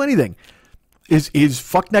expect him to do anything. Is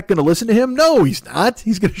Fuckneck going to listen to him? No, he's not.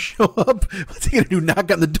 He's going to show up. What's he going to do, knock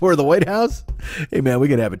on the door of the White House? Hey, man, we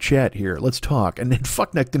got to have a chat here. Let's talk. And then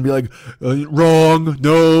Fuckneck can be like, wrong,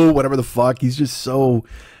 no, whatever the fuck. He's just so...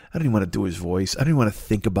 I don't even want to do his voice. I don't even want to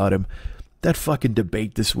think about him. That fucking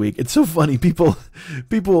debate this week. It's so funny. People,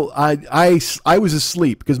 I was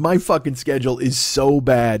asleep because my fucking schedule is so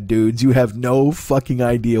bad, dudes. You have no fucking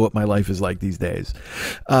idea what my life is like these days.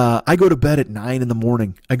 I go to bed at 9 in the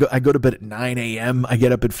morning. I go to bed at 9 a.m. I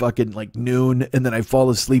get up at fucking like noon, and then I fall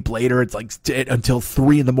asleep later. It's like until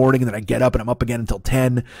 3 in the morning, and then I get up and I'm up again until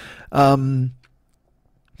 10. When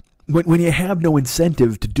you have no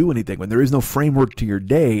incentive to do anything, when there is no framework to your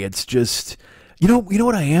day, it's just, you know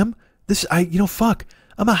what I am? Fuck,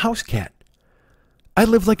 I'm a house cat. I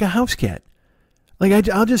live like a house cat. Like I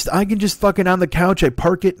can just fucking on the couch, I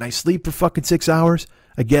park it and I sleep for fucking 6 hours.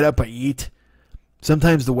 I get up, I eat.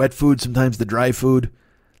 Sometimes the wet food, sometimes the dry food.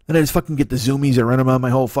 Then I just fucking get the zoomies. I run around my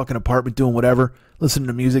whole fucking apartment doing whatever, listening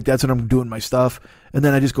to music. That's when I'm doing my stuff. And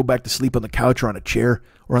then I just go back to sleep on the couch or on a chair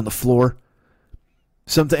or on the floor.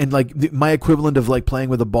 And like my equivalent of like playing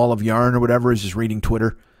with a ball of yarn or whatever is just reading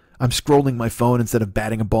Twitter. I'm scrolling my phone instead of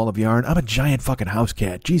batting a ball of yarn. I'm a giant fucking house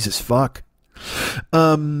cat. Jesus fuck.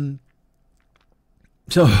 So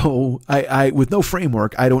I with no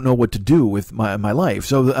framework, I don't know what to do with my life.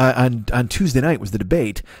 So on Tuesday night was the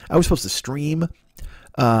debate. I was supposed to stream.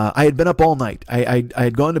 I had been up all night. I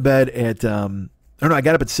had gone to bed at I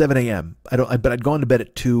got up at 7 a.m. But I'd gone to bed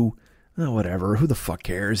at 2. Oh, whatever. Who the fuck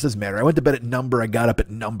cares? Doesn't matter. I went to bed at number. I got up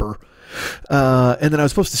at number. And then I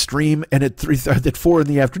was supposed to stream and at 4 in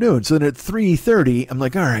the afternoon. So then at 3:30, I'm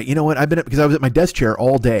like, all right, you know what? I've been up because I was at my desk chair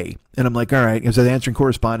all day. And I'm like, all right, because I was answering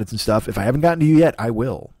correspondence and stuff. If I haven't gotten to you yet, I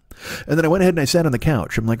will. And then I went ahead and I sat on the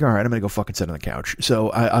couch. I'm like, all right, I'm going to go fucking sit on the couch. So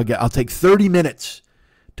I'll take 30 minutes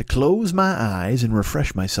to close my eyes and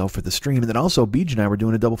refresh myself for the stream. And then also, Beej and I were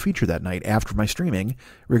doing a double feature that night after my streaming.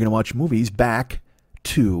 We were going to watch movies back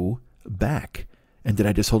to back. And did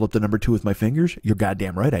I just hold up the number 2 with my fingers? You're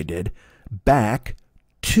goddamn right I did. Back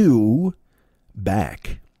to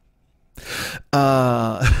back.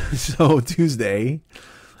 So Tuesday,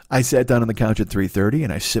 I sat down on the couch at 3:30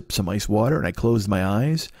 and I sipped some ice water and I closed my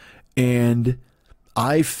eyes and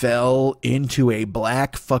I fell into a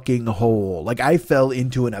black fucking hole. Like I fell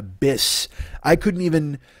into an abyss. I couldn't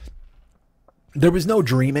even, there was no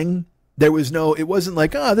dreaming. There was no, it wasn't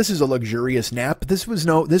like, this is a luxurious nap. This was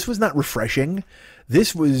not refreshing.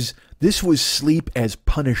 This was sleep as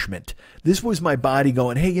punishment. This was my body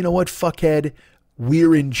going, hey, you know what, fuckhead?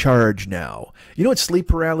 We're in charge now. You know what sleep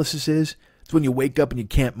paralysis is? It's when you wake up and you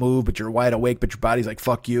can't move, but you're wide awake, but your body's like,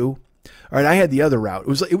 fuck you. All right, I had the other route.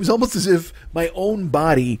 It was almost as if my own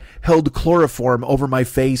body held chloroform over my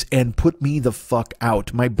face and put me the fuck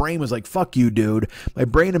out. My brain was like, fuck you, dude. My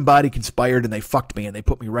brain and body conspired and they fucked me and they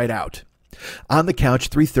put me right out. On the couch,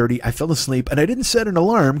 3:30, I fell asleep and I didn't set an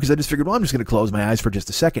alarm because I just figured, well, I'm just going to close my eyes for just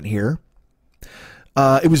a second here.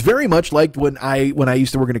 It was very much like when I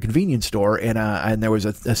used to work in a convenience store and there was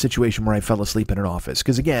a situation where I fell asleep in an office.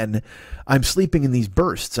 Because again, I'm sleeping in these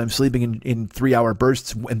bursts. I'm sleeping in 3-hour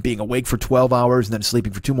bursts and being awake for 12 hours and then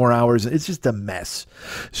sleeping for 2 more hours. It's just a mess.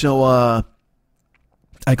 So I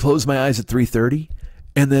closed my eyes at 3:30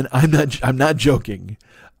 and then I'm not joking.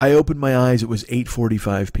 I opened my eyes. It was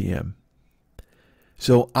 8:45 p.m.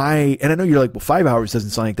 So and I know you're like, well, 5 hours doesn't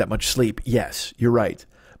sound like that much sleep. Yes, you're right.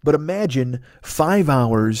 But imagine 5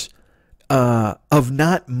 hours of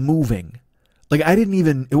not moving. Like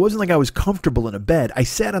it wasn't like I was comfortable in a bed. I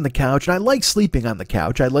sat on the couch and I like sleeping on the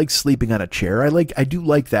couch. I like sleeping on a chair. I do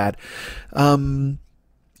like that.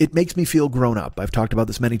 It makes me feel grown up. I've talked about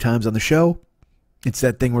this many times on the show. It's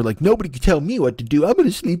that thing where like, nobody can tell me what to do. I'm going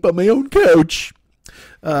to sleep on my own couch.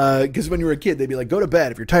 Because when you were a kid, they'd be like, go to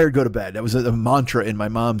bed. If you're tired, go to bed. That was a mantra in my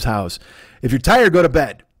mom's house. If you're tired, go to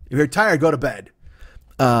bed. If you're tired, go to bed.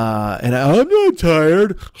 And I'm not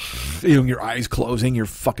tired. You know, your eyes closing, you're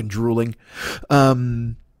fucking drooling.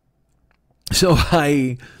 So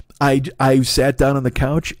I sat down on the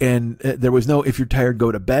couch and there was no, if you're tired,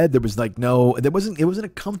 go to bed. There was like it wasn't a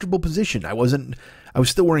comfortable position. I was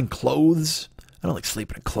still wearing clothes. I don't like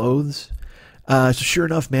sleeping in clothes. So sure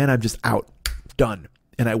enough, man, I'm just out. Done.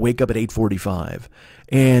 And I wake up at 8:45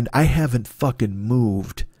 and I haven't fucking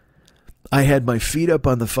moved. I had my feet up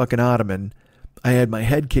on the fucking ottoman. I had my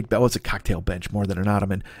head kicked back. Well, it's a cocktail bench more than an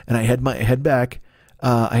ottoman. And I had my head back.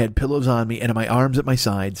 I had pillows on me and my arms at my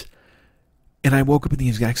sides. And I woke up in the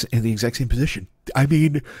exact same position. I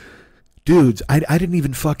mean, dudes, I didn't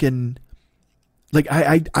even fucking, like,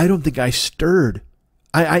 I don't think I stirred.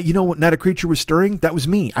 You know what? Not a creature was stirring. That was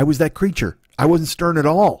me. I was that creature. I wasn't stirring at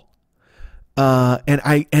all.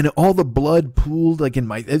 And all the blood pooled like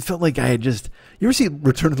it felt like I had just, you ever see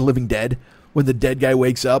Return of the Living Dead when the dead guy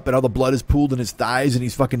wakes up and all the blood is pooled in his thighs and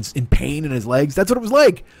he's fucking in pain in his legs? That's what it was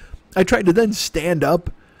like. I tried to then stand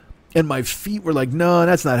up And my feet were like, no,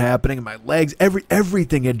 that's not happening. And my legs,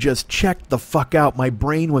 everything had just checked the fuck out. My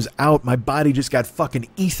brain was out. My body just got fucking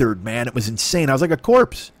ethered, man. It was insane. I was like a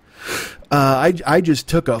corpse. I just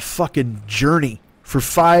took a fucking journey for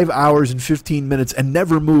 5 hours and 15 minutes and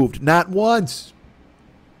never moved. Not once.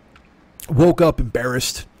 Woke up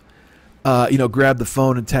embarrassed. Grabbed the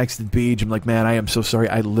phone and texted Beej. I'm like, man, I am so sorry.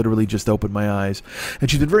 I literally just opened my eyes. And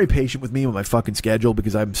she's been very patient with me with my fucking schedule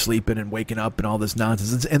because I'm sleeping and waking up and all this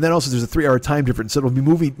nonsense. And then also there's a 3-hour time difference. So it'll be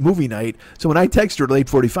movie night. So when I text her at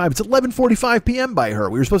 8:45, it's 11:45 p.m. by her.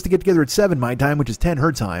 We were supposed to get together at 7 my time, which is 10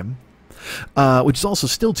 her time. Which is also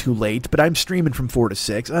still too late, but I'm streaming from 4 to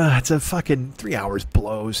 6. It's a fucking 3 hours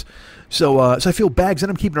blows. So I feel bad because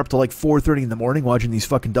then I'm keeping her up to like 4:30 in the morning watching these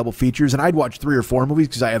fucking double features, and I'd watch 3 or 4 movies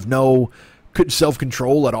because I have no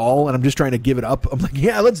self-control at all, and I'm just trying to give it up. I'm like,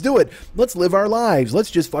 yeah, let's do it. Let's live our lives.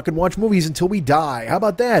 Let's just fucking watch movies until we die. How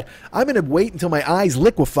about that? I'm going to wait until my eyes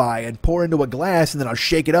liquefy and pour into a glass, and then I'll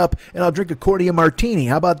shake it up, and I'll drink a Cordia martini.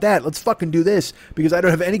 How about that? Let's fucking do this, because I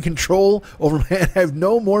don't have any control over my... I have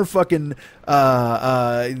no more fucking...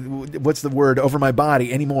 what's the word? Over my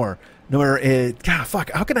body anymore. God,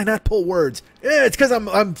 fuck, how can I not pull words? It's because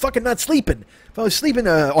I'm fucking not sleeping. If I was sleeping,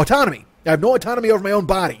 autonomy. I have no autonomy over my own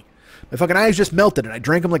body. My fucking eyes just melted, and I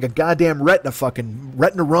drank them like a goddamn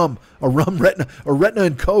retina rum, or retina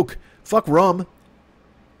and Coke. Fuck rum.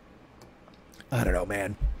 I don't know,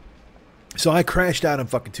 man. So I crashed out on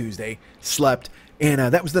fucking Tuesday, slept, and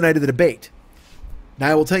that was the night of the debate. Now,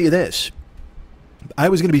 I will tell you this. I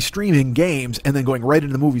was going to be streaming games and then going right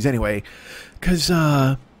into the movies anyway, because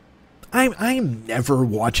I'm never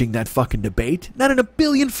watching that fucking debate. Not in a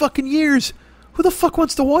billion fucking years. Who the fuck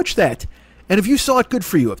wants to watch that? And if you saw it, good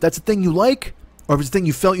for you. If that's a thing you like, or if it's a thing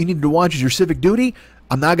you felt you needed to watch as your civic duty,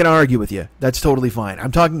 I'm not going to argue with you. That's totally fine.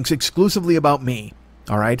 I'm talking exclusively about me,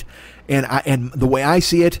 all right? And the way I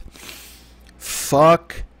see it,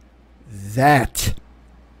 fuck that.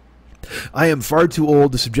 I am far too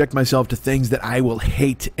old to subject myself to things that I will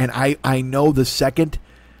hate, and I know the second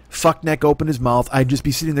fuckneck opened his mouth, I'd just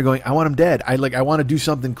be sitting there going, I want him dead. I want to do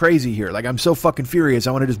something crazy here. Like, I'm so fucking furious.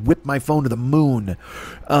 I want to just whip my phone to the moon.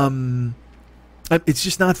 It's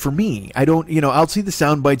just not for me. I don't, I'll see the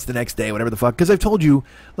sound bites the next day, whatever the fuck. Because I've told you,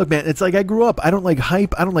 look, man, it's like I grew up. I don't like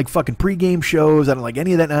hype. I don't like fucking pregame shows. I don't like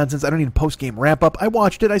any of that nonsense. I don't need a postgame wrap up. I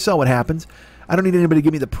watched it. I saw what happens. I don't need anybody to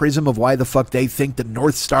give me the prism of why the fuck they think the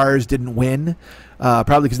North Stars didn't win.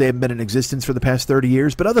 Probably because they haven't been in existence for the past 30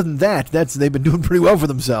 years. But other than that, they've been doing pretty well for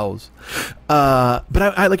themselves. But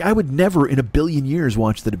I would never in a billion years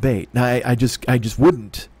watch the debate. I just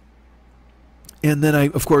wouldn't. And then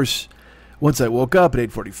of course, once I woke up at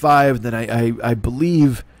 8:45, then I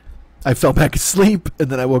believe I fell back asleep, and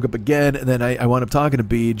then I woke up again, and then I wound up talking to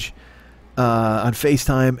Beej on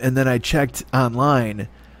FaceTime, and then I checked online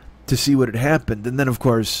to see what had happened, and then of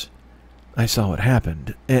course I saw what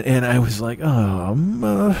happened, and I was like,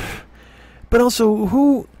 but also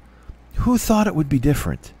who thought it would be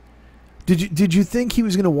different? Did you think he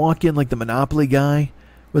was going to walk in like the Monopoly guy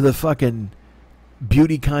with a fucking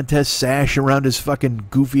beauty contest sash around his fucking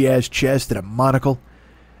goofy ass chest and a monocle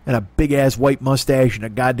and a big ass white mustache and a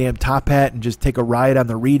goddamn top hat and just take a ride on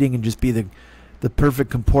the reading and just be the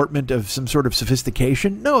perfect comportment of some sort of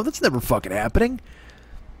sophistication? No, that's never fucking happening.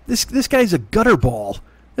 This guy's a gutter ball.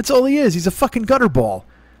 That's all he is. He's a fucking gutter ball.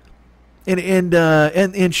 And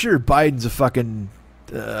sure, Biden's a fucking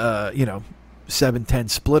 7-10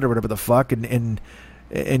 split or whatever the fuck, and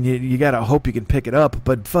you gotta hope you can pick it up.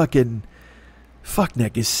 But fucking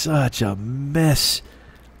fuckneck is such a mess.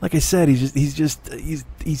 Like I said, he's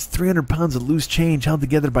 300 pounds of loose change held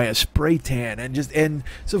together by a spray tan, and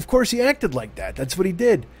so of course he acted like that. That's what he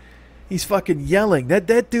did. He's fucking yelling.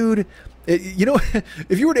 That dude.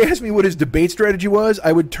 If you were to ask me what his debate strategy was,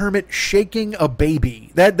 I would term it shaking a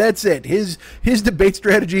baby. That's it. His debate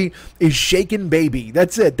strategy is shaking baby.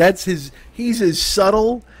 That's it. He's as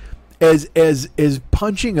subtle as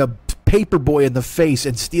punching a paper boy in the face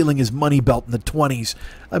and stealing his money belt in the 20s.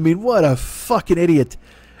 I mean, what a fucking idiot.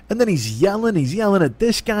 And then he's yelling at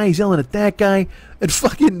this guy, he's yelling at that guy, and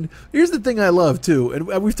fucking, here's the thing I love too, and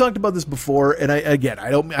we've talked about this before, and I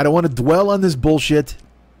don't want to dwell on this bullshit.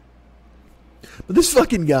 But this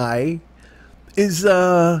fucking guy is he's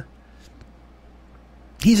a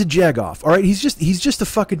jagoff, all right? He's just a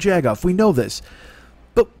fucking jagoff. We know this.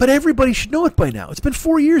 But everybody should know it by now. It's been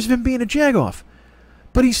 4 years of him being a jagoff.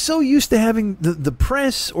 But he's so used to having the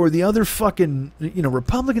press or the other fucking,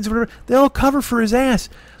 Republicans or whatever, they all cover for his ass.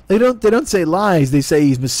 They don't say lies. They say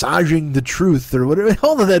he's massaging the truth or whatever,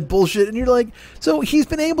 all of that bullshit. And you're like, so he's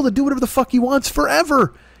been able to do whatever the fuck he wants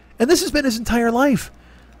forever. And this has been his entire life.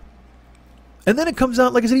 And then it comes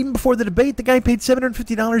out, like I said, even before the debate, the guy paid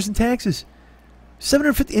 $750 in taxes.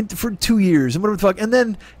 $750 for 2 years and whatever the fuck. And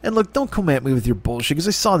then, and look, don't come at me with your bullshit, because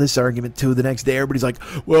I saw this argument too the next day. Everybody's like,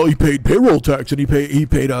 well, he paid payroll tax and he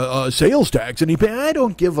paid sales tax and he paid. I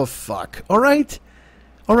don't give a fuck. All right?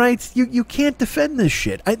 All right? You can't defend this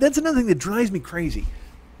shit. That's another thing that drives me crazy.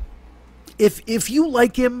 If you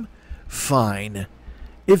like him, fine.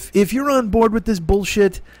 If you're on board with this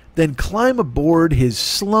bullshit, then climb aboard his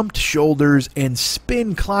slumped shoulders and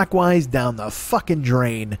spin clockwise down the fucking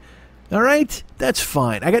drain. All right? That's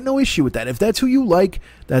fine. I got no issue with that. If that's who you like,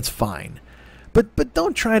 that's fine. But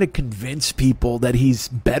don't try to convince people that he's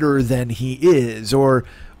better than he is, or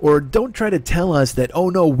don't try to tell us that, oh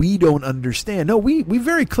no, we don't understand. No, we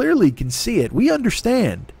very clearly can see it. We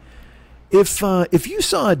understand. If you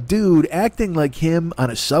saw a dude acting like him on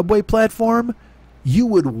a subway platform, you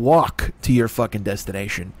would walk to your fucking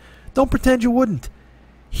destination. Don't pretend you wouldn't.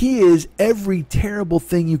 He is every terrible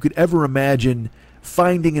thing you could ever imagine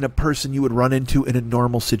finding in a person you would run into in a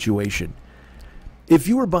normal situation. If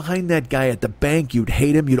you were behind that guy at the bank, you'd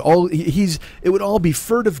hate him. It would all be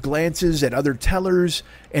furtive glances at other tellers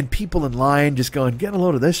and people in line just going, get a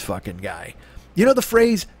load of this fucking guy. You know the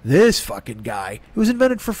phrase, this fucking guy? It was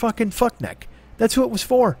invented for fucking fuckneck. That's who it was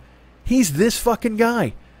for. He's this fucking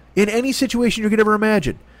guy. In any situation you could ever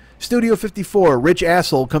imagine. Studio 54, rich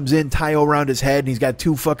asshole comes in, tie around his head, and he's got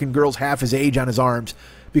 2 fucking girls half his age on his arms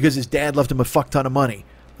because his dad left him a fuck ton of money.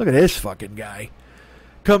 Look at this fucking guy.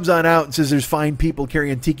 Comes on out and says there's fine people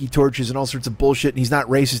carrying tiki torches and all sorts of bullshit, and he's not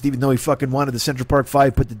racist even though he fucking wanted the Central Park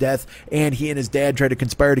 5 put to death, and he and his dad tried to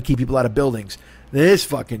conspire to keep people out of buildings. This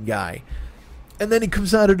fucking guy. And then he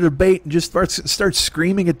comes out of the debate and just starts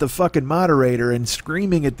screaming at the fucking moderator and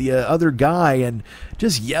screaming at the other guy and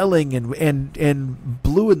just yelling and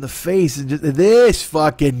blue in the face. And just, this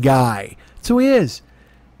fucking guy. That's who he is.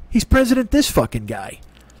 He's President this fucking guy.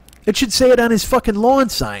 It should say it on his fucking lawn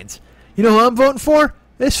signs. You know who I'm voting for?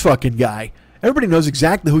 This fucking guy. Everybody knows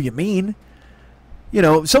exactly who you mean. You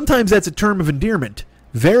know, sometimes that's a term of endearment.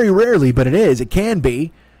 Very rarely, but it is. It can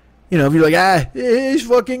be. You know, if you're like, this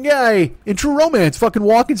fucking guy. In True Romance, fucking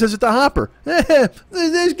Walken says it to Hopper.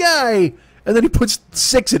 This guy. And then he puts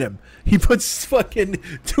 6 in him. He puts fucking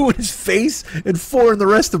 2 in his face and 4 in the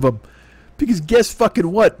rest of them. Because guess fucking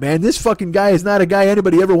what, man? This fucking guy is not a guy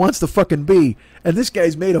anybody ever wants to fucking be. And this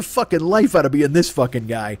guy's made a fucking life out of being this fucking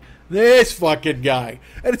guy. This fucking guy.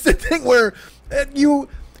 And it's the thing where you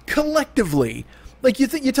collectively... Like,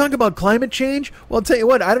 you talk about climate change? Well, I'll tell you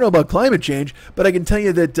what, I don't know about climate change, but I can tell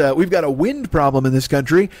you that we've got a wind problem in this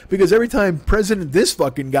country because every time President this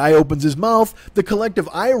fucking guy opens his mouth, the collective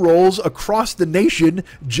eye rolls across the nation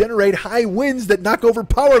generate high winds that knock over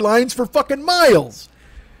power lines for fucking miles.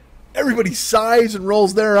 Everybody sighs and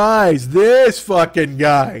rolls their eyes. This fucking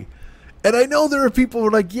guy. And I know there are people who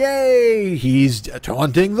are like, yay, he's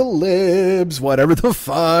taunting the libs, whatever the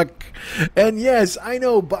fuck. And yes, I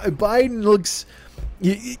know Biden looks...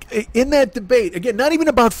 In that debate, again, not even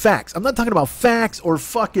about facts. I'm not talking about facts or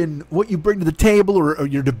fucking what you bring to the table or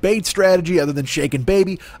your debate strategy other than shaking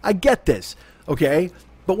baby. I get this, okay?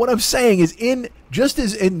 But what I'm saying is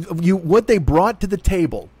what they brought to the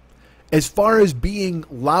table as far as being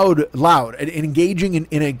loud and engaging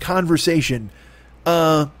in a conversation,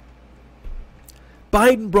 Biden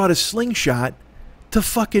brought a slingshot to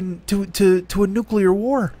fucking to a nuclear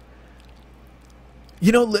war.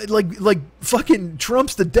 You know, like fucking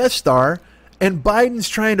Trump's the Death Star, and Biden's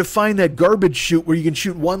trying to find that garbage chute where you can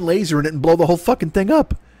shoot one laser in it and blow the whole fucking thing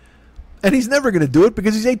up. And he's never going to do it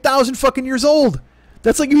because he's 8,000 fucking years old.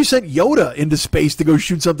 That's like if you sent Yoda into space to go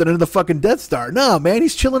shoot something into the fucking Death Star. No, man,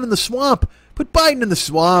 he's chilling in the swamp. Put Biden in the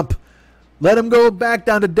swamp. Let him go back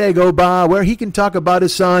down to Dagobah where he can talk about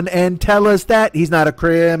his son and tell us that he's not a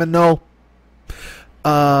criminal.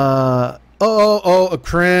 A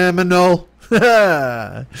criminal.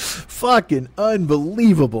 Fucking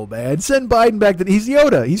unbelievable, man. Send Biden back to... He's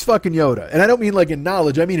Yoda. He's fucking Yoda. And I don't mean like in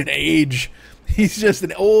knowledge. I mean in age. He's just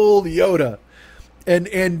an old Yoda.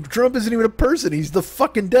 And Trump isn't even a person. He's the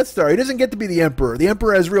fucking Death Star. He doesn't get to be the emperor. The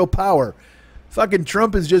emperor has real power. Fucking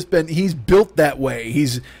Trump has just been... He's built that way.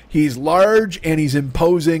 He's large and he's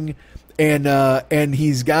imposing and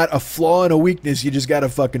he's got a flaw and a weakness. You just got to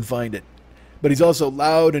fucking find it. But he's also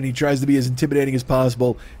loud, and he tries to be as intimidating as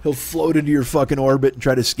possible. He'll float into your fucking orbit and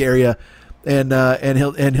try to scare you, and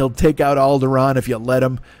he'll take out Alderaan if you let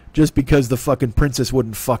him, just because the fucking princess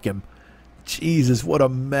wouldn't fuck him. Jesus, what a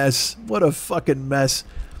mess! What a fucking mess!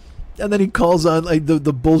 And then he calls on like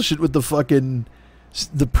the bullshit with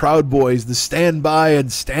the Proud Boys, the stand by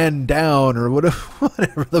and stand down, or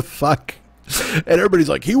whatever the fuck. And everybody's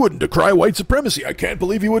like, he wouldn't decry white supremacy. I can't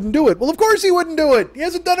believe he wouldn't do it. Well, of course he wouldn't do it. He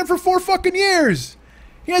hasn't done it for 4 fucking years.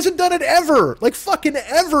 He hasn't done it ever. Like, fucking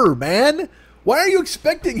ever, man. Why are you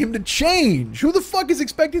expecting him to change? Who the fuck is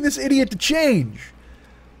expecting this idiot to change?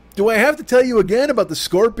 Do I have to tell you again about the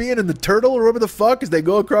scorpion and the turtle or whatever the fuck as they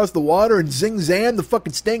go across the water and zing zam, the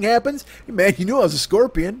fucking sting happens? Hey, man, you knew I was a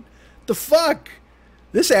scorpion. The fuck?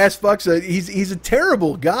 This ass fuck's he's a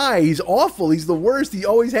terrible guy. He's awful. He's the worst. He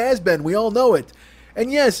always has been. We all know it.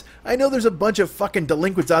 And yes, I know there's a bunch of fucking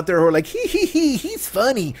delinquents out there who are like, he's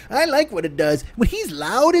funny. I like what it does. When he's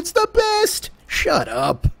loud, it's the best. Shut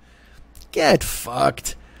up. Get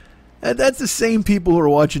fucked. And that's the same people who are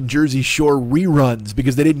watching Jersey Shore reruns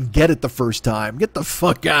because they didn't get it the first time. Get the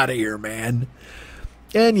fuck out of here, man.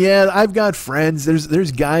 And yeah, I've got friends.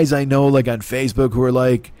 There's guys I know like on Facebook who are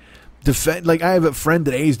like, I have a friend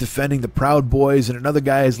today who's defending the Proud Boys, and another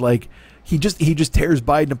guy is like, he just tears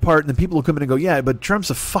Biden apart, and then people will come in and go, yeah, but Trump's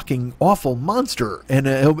a fucking awful monster, and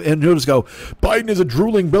he'll just go, Biden is a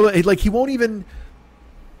drooling bill. Like, he won't even,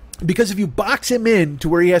 because if you box him in to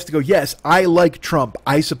where he has to go, yes, I like Trump,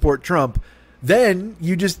 I support Trump, then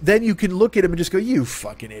you can look at him and just go, you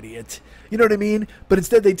fucking idiot. You know what I mean? But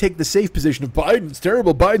instead they take the safe position of Biden's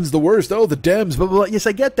terrible, Biden's the worst, oh, the Dems, blah, blah, blah. Yes,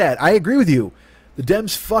 I get that. I agree with you. The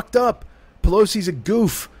Dems fucked up. Pelosi's a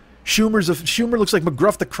goof. Schumer looks like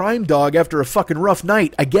McGruff the crime dog after a fucking rough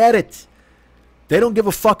night. I get it. They don't give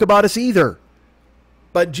a fuck about us either.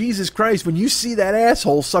 But Jesus Christ, when you see that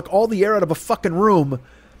asshole suck all the air out of a fucking room,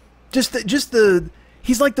 he's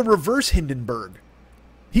like the reverse Hindenburg.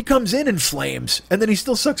 He comes in flames, and then he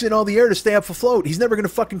still sucks in all the air to stay up afloat. He's never going to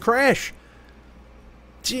fucking crash.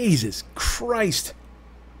 Jesus Christ.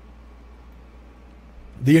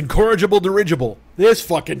 The incorrigible dirigible. This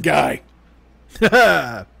fucking guy.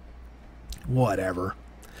 Whatever.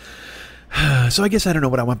 So I guess I don't know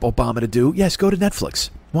what I want Obama to do. Yes, go to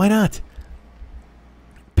Netflix. Why not?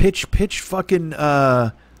 Pitch fucking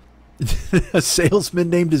a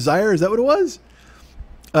salesman named Desire. Is that what it was?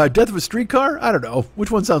 Death of a Streetcar? I don't know.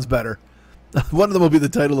 Which one sounds better? One of them will be the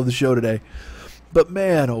title of the show today. But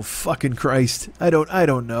man, oh fucking Christ. I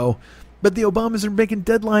don't know. But the Obamas are making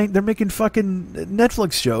they're making fucking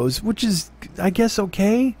Netflix shows, which is, I guess,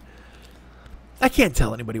 okay. I can't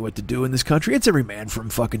tell anybody what to do in this country. It's every man for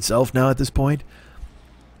him fucking self now at this point.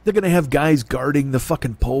 They're going to have guys guarding the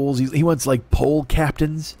fucking polls. He wants, like, poll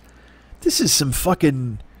captains. This is some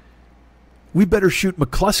fucking, we better shoot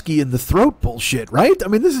McCluskey in the throat bullshit, right? I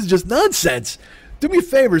mean, this is just nonsense. Do me a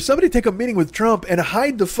favor. Somebody take a meeting with Trump and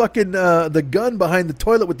hide the fucking, the gun behind the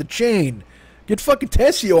toilet with the chain. Get fucking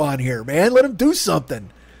Tessio on here, man. Let him do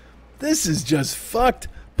something. This is just fucked.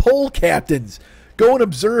 Poll captains. Go and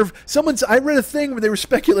observe. I read a thing where they were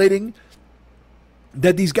speculating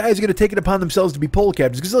that these guys are going to take it upon themselves to be poll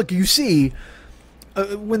captains. Because look, you see,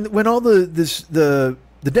 when all the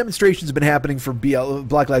demonstrations have been happening for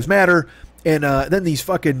Black Lives Matter, and then these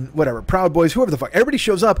fucking, whatever, Proud Boys, whoever the fuck, everybody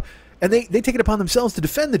shows up, and they take it upon themselves to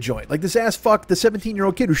defend the joint. Like this ass fuck, the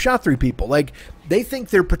 17-year-old kid who shot 3 people. Like, they think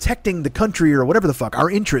they're protecting the country or whatever the fuck, our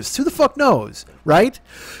interests. Who the fuck knows, right?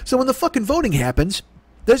 So when the fucking voting happens,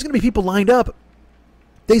 there's going to be people lined up.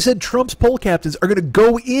 They said Trump's poll captains are going to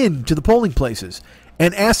go into the polling places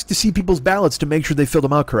and ask to see people's ballots to make sure they fill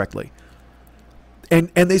them out correctly. And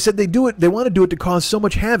they said they want to do it to cause so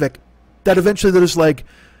much havoc that eventually they're just like,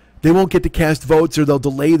 they won't get to cast votes, or they'll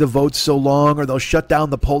delay the votes so long, or they'll shut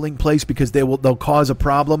down the polling place because they'll cause a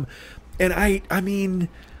problem. And I mean,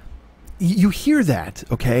 you hear that,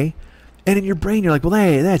 okay? And in your brain you're like, well,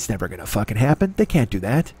 hey, that's never going to fucking happen. They can't do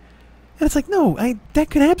that. And it's like, no,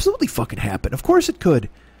 that could absolutely fucking happen. Of course it could.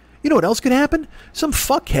 You know what else could happen? Some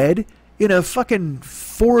fuckhead in a fucking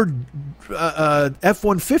Ford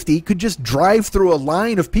F-150 could just drive through a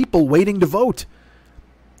line of people waiting to vote.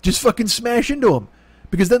 Just fucking smash into them.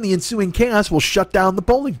 Because then the ensuing chaos will shut down the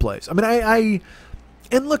polling place. I mean,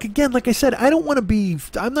 and look, again, like I said, I don't want to be,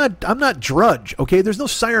 I'm not Drudge, okay? There's no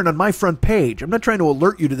siren on my front page. I'm not trying to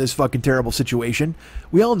alert you to this fucking terrible situation.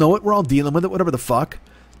 We all know it. We're all dealing with it, whatever the fuck.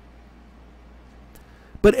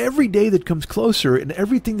 But every day that comes closer and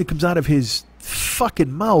everything that comes out of his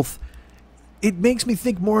fucking mouth, it makes me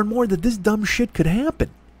think more and more that this dumb shit could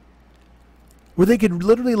happen. Where they could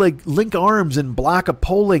literally like link arms and block a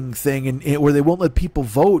polling thing and where they won't let people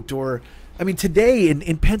vote. Or, I mean, today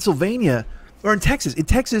in Pennsylvania or in Texas,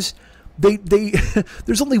 they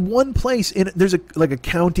there's only one place there's a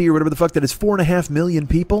county or whatever the fuck that has 4.5 million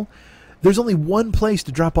people. There's only one place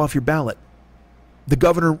to drop off your ballot. The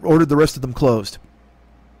governor ordered the rest of them closed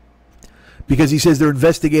because he says they're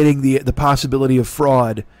investigating the possibility of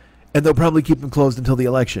fraud, and they'll probably keep them closed until the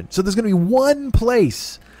election. So there's going to be one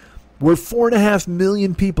place where 4.5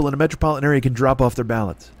 million people in a metropolitan area can drop off their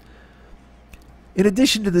ballots. In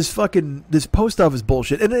addition to this post office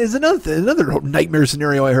bullshit, and there's another nightmare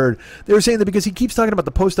scenario I heard. They were saying that because he keeps talking about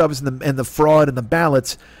the post office and the fraud and the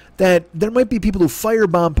ballots, that there might be people who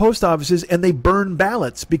firebomb post offices and they burn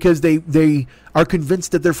ballots because they are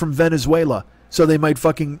convinced that they're from Venezuela. So they might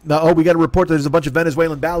we got to report that there's a bunch of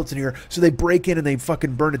Venezuelan ballots in here. So they break in and they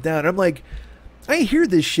fucking burn it down. And I'm like, I hear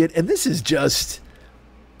this shit, and this is just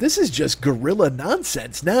guerrilla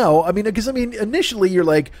nonsense now. Because initially you're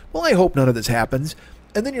like, well, I hope none of this happens.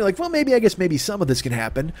 And then you're like, well, maybe some of this can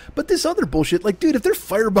happen. But this other bullshit, like, dude, if they're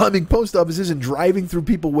firebombing post offices and driving through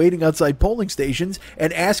people waiting outside polling stations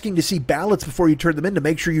and asking to see ballots before you turn them in to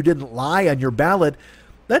make sure you didn't lie on your ballot,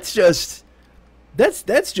 that's just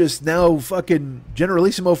now fucking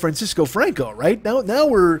Generalissimo Francisco Franco, right? Now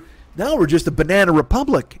we're just a banana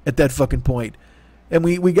republic at that fucking point. And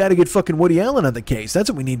we got to get fucking Woody Allen on the case. That's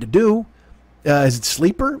what we need to do. Is it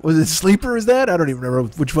Sleeper? Was it Sleeper? Is that? I don't even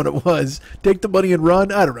remember which one it was. Take the money and run?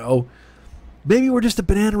 I don't know. Maybe we're just a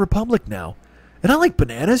banana republic now. And I like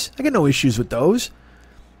bananas. I got no issues with those.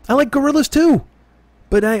 I like gorillas too.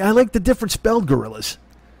 But I like the different spelled gorillas.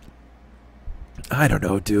 I don't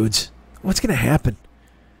know, dudes. What's going to happen?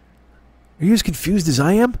 Are you as confused as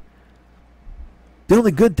I am? The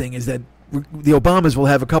only good thing is that the Obamas will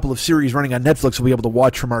have a couple of series running on Netflix we'll be able to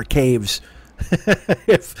watch from our caves.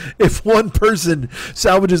 if one person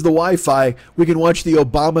salvages the Wi-Fi, we can watch the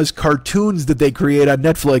Obamas cartoons that they create on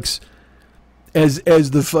Netflix as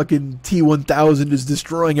the fucking T-1000 is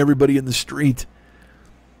destroying everybody in the street.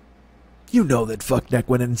 You know that fuckneck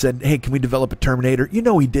went in and said, hey, can we develop a Terminator? You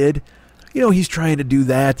know he did. You know he's trying to do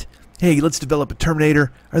that. Hey, let's develop a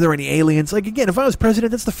Terminator. Are there any aliens? Like, again, if I was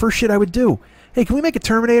president, that's the first shit I would do. Hey, can we make a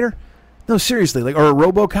Terminator? No, seriously, or a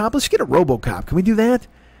RoboCop? Let's get a RoboCop. Can we do that?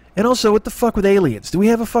 And also, what the fuck with aliens? Do we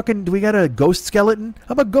got a ghost skeleton?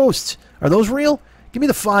 How about ghosts? Are those real? Give me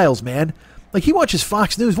the files, man. Like, he watches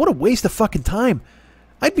Fox News. What a waste of fucking time.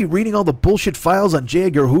 I'd be reading all the bullshit files on J.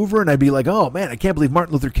 Edgar Hoover, and I'd be like, oh, man, I can't believe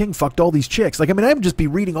Martin Luther King fucked all these chicks. Like, I would just be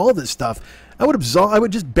reading all this stuff. I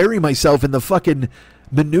would just bury myself in the fucking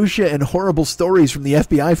minutia and horrible stories from the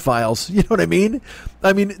FBI files. You know what I mean?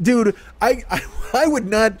 Dude, I would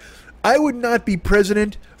not be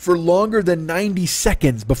president for longer than 90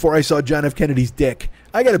 seconds before I saw John F. Kennedy's dick.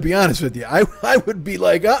 I got to be honest with you. I would be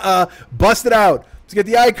like, bust it out. Let's get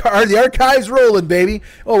the archives rolling, baby.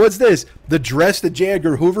 Oh, what's this? The dress that J.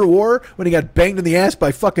 Edgar Hoover wore when he got banged in the ass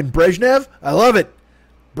by fucking Brezhnev? I love it.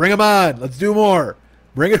 Bring him on. Let's do more.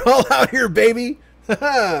 Bring it all out here, baby.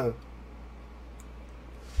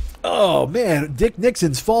 Oh, man. Dick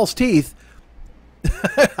Nixon's false teeth.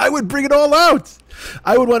 I would bring it all out.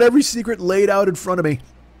 I would want every secret laid out in front of me.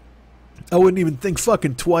 I wouldn't even think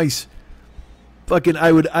fucking twice. Fucking,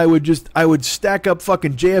 I would stack up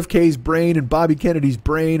fucking JFK's brain and Bobby Kennedy's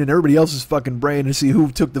brain and everybody else's fucking brain and see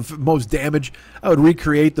who took the most damage. I would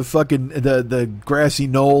recreate the fucking, the grassy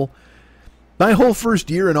knoll. My whole first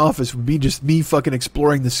year in office would be just me fucking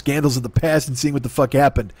exploring the scandals of the past and seeing what the fuck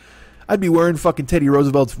happened. I'd be wearing fucking Teddy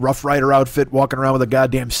Roosevelt's Rough Rider outfit, walking around with a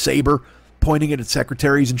goddamn saber, pointing it at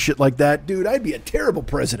secretaries and shit like that. Dude, I'd be a terrible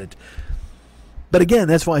president. But again,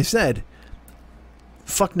 that's why I said,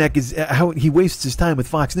 fuckneck is how he wastes his time with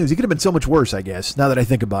Fox News. He could have been so much worse, I guess, now that I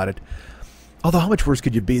think about it. Although, how much worse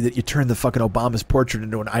could you be that you turned the fucking Obama's portrait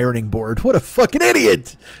into an ironing board? What a fucking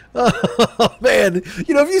idiot! Oh, man.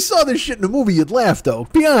 You know, if you saw this shit in a movie, you'd laugh, though.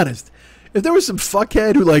 Be honest. If there was some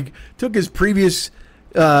fuckhead who, like, took his previous...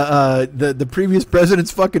 the previous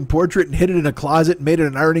president's fucking portrait and hid it in a closet and made it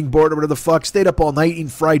an ironing board or whatever the fuck, stayed up all night eating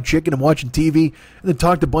fried chicken and watching TV, and then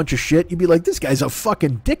talked a bunch of shit, you'd be like, this guy's a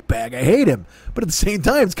fucking dickbag. I hate him. But at the same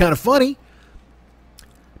time, it's kind of funny.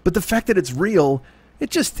 But the fact that it's real,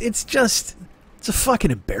 it's a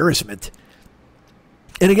fucking embarrassment.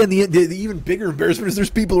 And again, the even bigger embarrassment is there's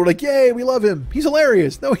people who are like, yay, we love him. He's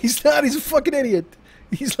hilarious. No, he's not. He's a fucking idiot.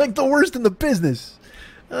 He's like the worst in the business.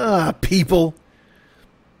 People.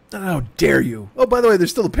 How dare you? Oh, by the way,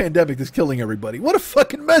 there's still a pandemic that's killing everybody. What a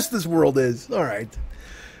fucking mess this world is. All right.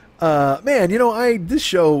 Man, you know, this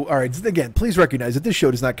show, all right, again, please recognize that this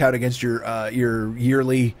show does not count against your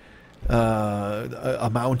yearly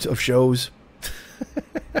amount of shows.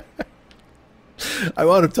 I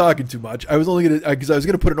wound up talking too much. I was only going to, because I was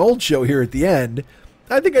going to put an old show here at the end.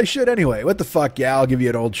 I think I should anyway. What the fuck? Yeah, I'll give you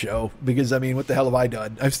an old show. Because, I mean, what the hell have I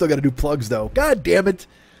done? I've still got to do plugs, though. God damn it.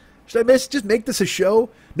 Should I just make this a show?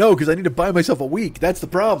 No, because I need to buy myself a week. That's the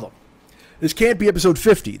problem. This can't be episode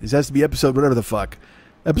 50. This has to be episode whatever the fuck.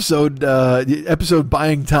 Episode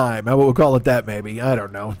buying time. How we'll call it that, maybe. I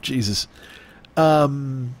don't know. Jesus.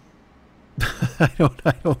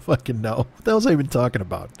 I don't fucking know. What the hell's I even talking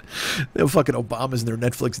about? They have fucking Obama's in their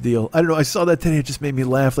Netflix deal. I don't know. I saw that today. It just made me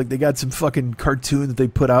laugh. Like they got some fucking cartoon that they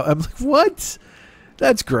put out. I'm like, what?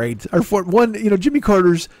 That's great. Jimmy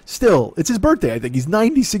Carter's still, it's his birthday, I think. He's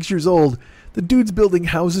 96 years old. The dude's building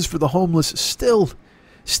houses for the homeless.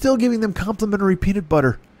 Still giving them complimentary peanut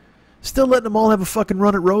butter. Still letting them all have a fucking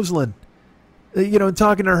run at Rosalind. And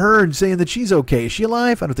talking to her and saying that she's okay. Is she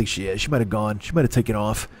alive? I don't think she is. She might have gone. She might have taken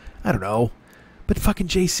off. I don't know. But fucking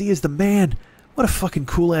JC is the man. What a fucking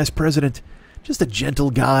cool-ass president. Just a gentle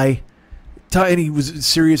guy. And he was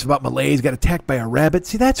serious about Malays. Got attacked by a rabbit.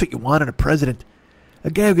 See, that's what you want in a president. A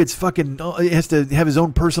guy who gets fucking... has to have his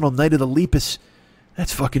own personal night of the Lepus.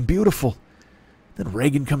 That's fucking beautiful. Then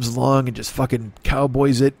Reagan comes along and just fucking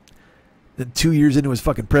cowboys it. Then 2 years into his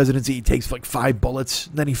fucking presidency, he takes like 5 bullets.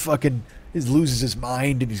 And then he fucking loses his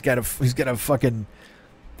mind, and he's got a fucking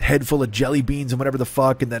head full of jelly beans and whatever the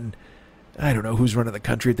fuck. And then I don't know who's running the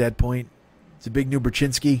country at that point. It's a big new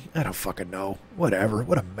Brzezinski. I don't fucking know. Whatever.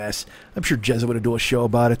 What a mess. I'm sure Jezza would do a show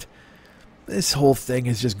about it. This whole thing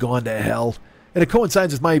has just gone to hell. And it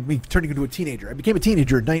coincides with me turning into a teenager. I became a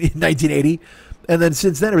teenager in 1980, and then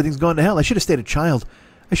since then everything's gone to hell. I should have stayed a child.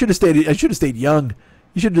 I should have stayed young.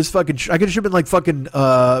 You should have just fucking... I could have been like fucking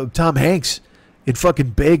Tom Hanks in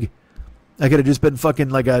fucking Big. I could have just been fucking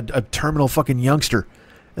like a terminal fucking youngster,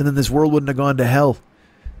 and then this world wouldn't have gone to hell.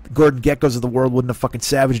 The Gordon Geckos of the world wouldn't have fucking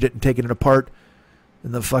savaged it and taken it apart.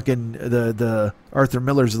 And the fucking the Arthur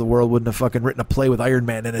Millers of the world wouldn't have fucking written a play with Iron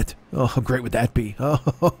Man in it. Oh, how great would that be?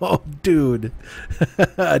 Oh, dude.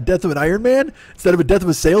 Death of an Iron Man? Instead of a death of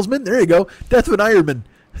a salesman? There you go. Death of an Iron Man.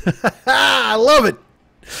 I love it.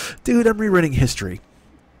 Dude, I'm rewriting history.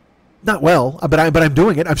 Not well, but I'm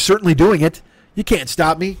doing it. I'm certainly doing it. You can't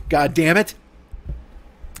stop me. God damn it.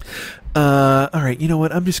 All right, you know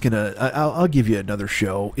what? I'm just gonna... I'll give you another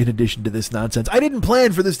show in addition to this nonsense. I didn't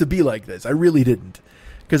plan for this to be like this. I really didn't.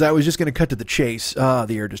 Because I was just gonna cut to the chase. The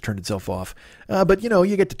air just turned itself off. But,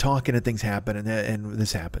 you get to talking and things happen, and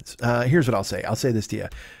this happens. Here's what I'll say. I'll say this to you.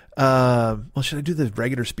 Well, should I do the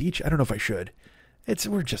regular speech? I don't know if I should.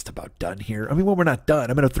 We're just about done here. I mean, when we're not done,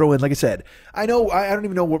 I'm going to throw in, like I said, I don't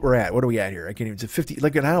even know what we're at. What are we at here? I can't even say 50,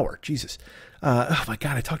 like an hour. Jesus. Oh my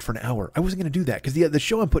God, I talked for an hour. I wasn't going to do that because the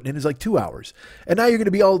show I'm putting in is like 2 hours. And now you're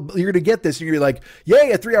going to get this and you're going to be like,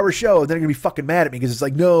 yay, a 3-hour show. And then you're going to be fucking mad at me because it's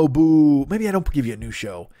like, no, boo. Maybe I don't give you a new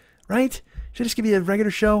show, right? Should I just give you a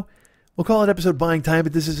regular show? We'll call it episode buying time,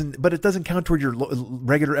 but it doesn't count toward your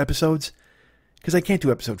regular episodes. Because I can't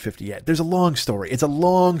do episode 50 yet. There's a long story. It's a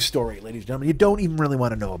long story, ladies and gentlemen. You don't even really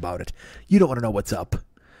want to know about it. You don't want to know what's up.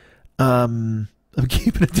 I'm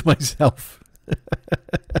keeping it to myself.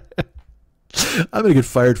 I'm going to get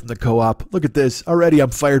fired from the co-op. Look at this. Already I'm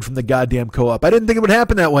fired from the goddamn co-op. I didn't think it would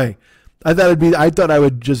happen that way. I thought I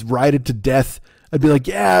would just ride it to death. I'd be like,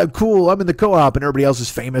 yeah, cool, I'm in the co-op, and everybody else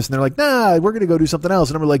is famous, and they're like, nah, we're going to go do something else.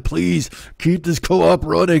 And I'm like, please, keep this co-op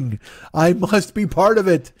running. I must be part of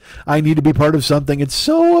it. I need to be part of something. It's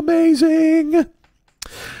so amazing.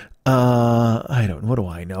 What do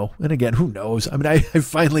I know? And again, who knows? I mean, I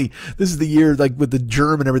finally, this is the year, like, with the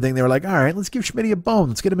germ and everything, they were like, all right, let's give Schmitty a bone.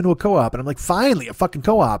 Let's get him into a co-op. And I'm like, finally, a fucking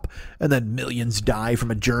co-op. And then millions die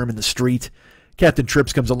from a germ in the street. Captain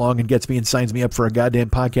Trips comes along and gets me and signs me up for a goddamn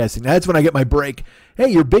podcasting. That's when I get my break. Hey,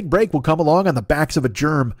 your big break will come along on the backs of a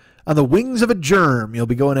germ. On the wings of a germ. You'll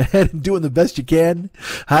be going ahead and doing the best you can.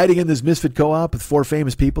 Hiding in this misfit co-op with 4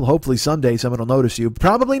 famous people. Hopefully someday someone will notice you.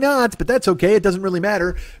 Probably not, but that's okay. It doesn't really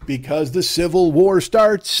matter because the Civil War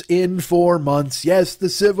starts in 4 months. Yes, the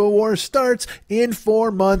Civil War starts in 4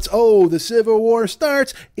 months. Oh, the Civil War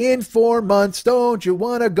starts in 4 months. Don't you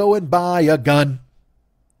want to go and buy a gun?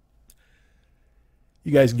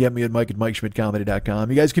 You guys can get me at Mike at MikeSchmidtComedy.com.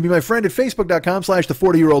 You guys can be my friend at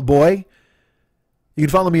Facebook.com/the40-year-old-boy. You can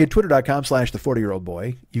follow me at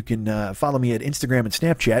Twitter.com/the40-year-old-boy. You can follow me at Instagram and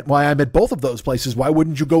Snapchat. Why, I'm at both of those places. Why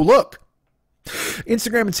wouldn't you go look?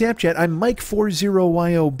 Instagram and Snapchat, I'm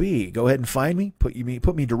Mike40YOB. Go ahead and find me. Put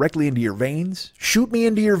me directly into your veins. Shoot me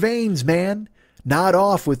into your veins, man. Nod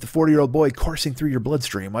off with the 40-year-old-boy coursing through your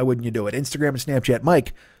bloodstream. Why wouldn't you do it? Instagram and Snapchat,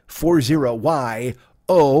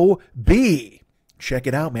 Mike40YOB. Check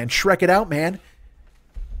it out, man. Shrek it out, man.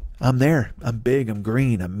 I'm there. I'm big. I'm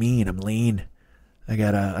green. I'm mean. I'm lean. I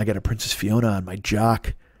got a Princess Fiona on my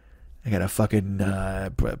jock. I got a fucking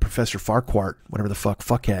Professor Farquhar, whatever the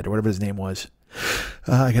fuckhead, or whatever his name was.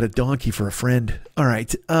 I got a donkey for a friend. All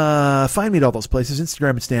right. Find me at all those places.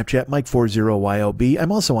 Instagram and Snapchat, Mike40YOB.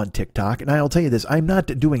 I'm also on TikTok, and I'll tell you this. I'm not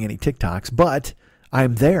doing any TikToks, but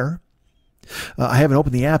I'm there. I haven't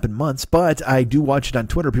opened the app in months, but I do watch it on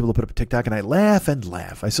Twitter. People put up a TikTok, and I laugh and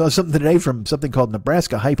laugh. I saw something today from something called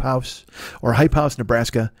Nebraska Hype House, or Hype House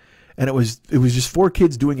Nebraska, and it was just 4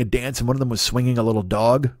 kids doing a dance, and one of them was swinging a little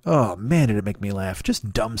dog. Oh, man, did it make me laugh.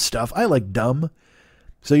 Just dumb stuff. I like dumb.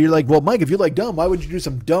 So you're like, well, Mike, if you like dumb, why would you do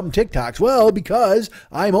some dumb TikToks? Well, because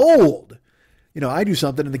I'm old. I do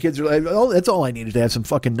something and the kids are like, oh, that's all I needed to have some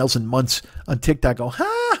fucking Nelson Muntz on TikTok go,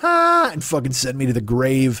 ha ha, and fucking send me to the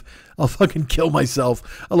grave. I'll fucking kill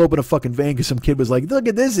myself. I'll open a fucking vein because some kid was like, look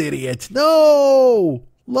at this idiot. No,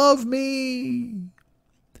 love me.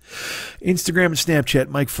 Instagram and Snapchat,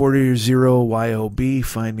 Mike400YOB.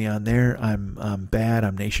 Find me on there. I'm bad.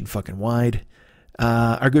 I'm nation fucking wide.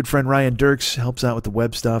 Our good friend Ryan Dirks helps out with the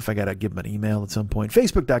web stuff. I got to give him an email at some point.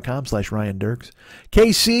 Facebook.com/Ryan Dirks.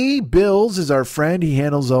 KC Bills is our friend. He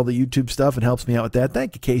handles all the YouTube stuff and helps me out with that.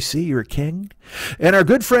 Thank you, KC. You're a king. And our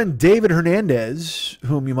good friend David Hernandez,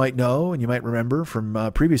 whom you might know and you might remember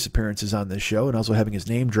from previous appearances on this show and also having his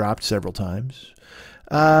name dropped several times.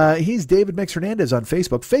 He's David Mex Hernandez on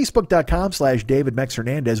Facebook. Facebook.com/David Mex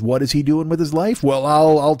Hernandez. What is he doing with his life? Well,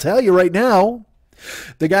 I'll tell you right now.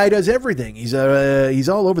 The guy does everything. He's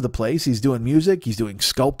all over the place. He's doing music. He's doing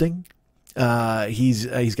sculpting.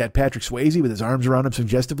 He's got Patrick Swayze with his arms around him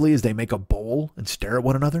suggestively as they make a bowl and stare at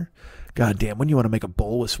one another. God damn, when you want to make a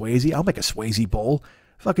bowl with Swayze, I'll make a Swayze bowl.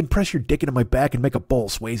 Fucking press your dick into my back and make a bowl,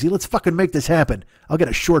 Swayze. Let's fucking make this happen. I'll get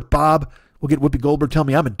a short bob. We'll get Whoopi Goldberg tell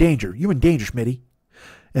me I'm in danger. You're in danger, Schmitty.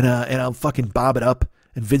 And I'll fucking bob it up.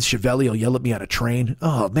 And Vince Chiavelli will yell at me on a train.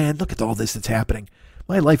 Oh man, look at all this that's happening.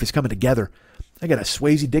 My life is coming together. I got a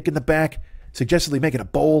Swayze dick in the back, suggestively making a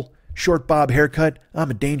bowl, short bob haircut. I'm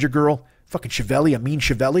a danger girl. Fucking Chiavelli, a mean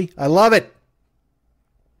Chiavelli. I love it.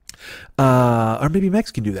 Or maybe Mex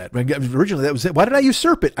can do that. Originally, that was it. Why did I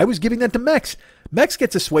usurp it? I was giving that to Mex. Mex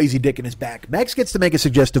gets a Swayze dick in his back. Mex gets to make a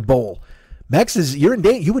suggestive bowl. Mex is, you in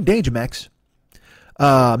danger, Mex.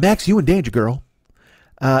 Mex, you in danger, girl.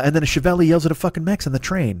 And then a Chiavelli yells at a fucking Mex on the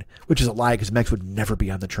train, which is a lie because Mex would never be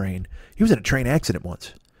on the train. He was in a train accident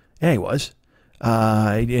once. Yeah, he was.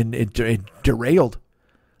 And it derailed.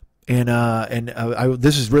 And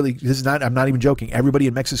this is not, I'm not even joking. Everybody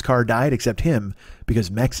in Mex's car died except him because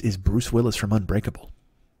Mex is Bruce Willis from Unbreakable.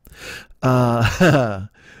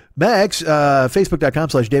 Mex,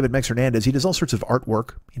 Facebook.com/David Mex Hernandez. He does all sorts of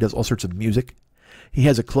artwork. He does all sorts of music. He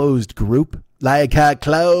has a closed group. Like a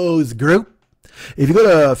closed group. If you go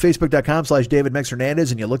to Facebook.com/David Mex Hernandez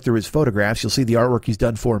and you look through his photographs, you'll see the artwork he's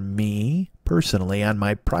done for me personally on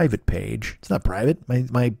my private page. It's not private,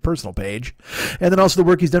 my personal page. And then also the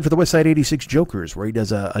work he's done for the Westside 86 Jokers, where he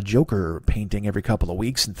does a Joker painting every couple of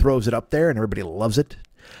weeks and throws it up there and everybody loves it.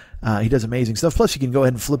 He does amazing stuff. Plus, you can go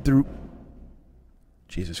ahead and flip through.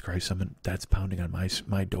 Jesus Christ, that's pounding on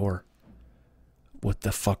my door. What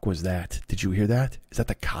the fuck was that? Did you hear that? Is that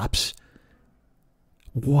the cops?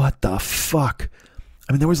 What the fuck?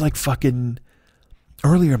 I mean, there was like fucking...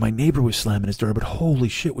 Earlier, my neighbor was slamming his door, but holy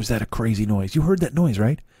shit, was that a crazy noise. You heard that noise,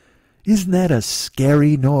 right? Isn't that a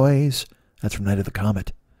scary noise? That's from Night of the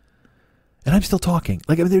Comet. And I'm still talking.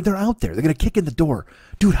 Like, I mean, they're out there. They're going to kick in the door.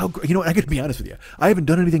 Dude, I got to be honest with you. I haven't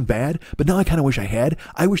done anything bad, but now I kind of wish I had.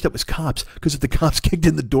 I wish that was cops, because if the cops kicked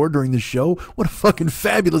in the door during the show, what a fucking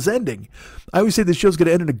fabulous ending. I always say this show's going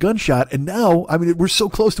to end in a gunshot, and now, I mean, we're so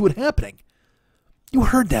close to it happening. You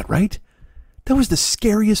heard that, right? That was the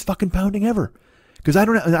scariest fucking pounding ever. Because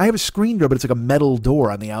I have a screen door, but it's like a metal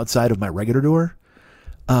door on the outside of my regular door.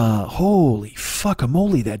 Holy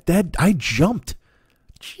fuck-a-moly, that I jumped.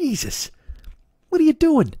 Jesus. What are you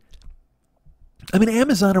doing? I mean,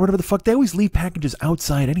 Amazon or whatever the fuck, they always leave packages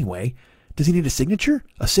outside anyway. Does he need a signature?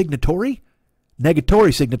 A signatory?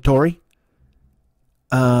 Negatory signatory?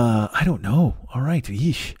 I don't know. All right,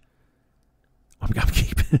 yeesh. I'm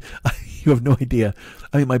keeping... You have no idea.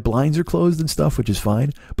 I mean, my blinds are closed and stuff, which is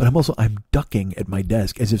fine. But I'm ducking at my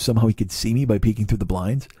desk as if somehow he could see me by peeking through the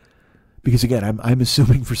blinds. Because again, I'm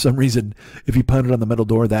assuming for some reason, if he pounded on the metal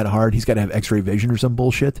door that hard, he's got to have X-ray vision or some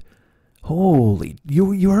bullshit. Holy,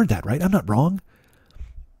 you heard that, right? I'm not wrong.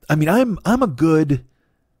 I mean, I'm about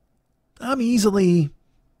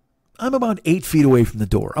 8 feet away from the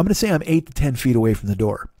door. I'm going to say I'm 8 to 10 feet away from the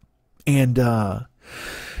door. And, oh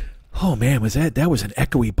man, that was an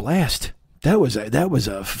echoey blast. That was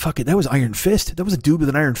Iron Fist. That was a dude with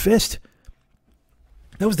an iron fist.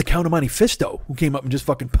 That was the Count of Monte Fisto who came up and just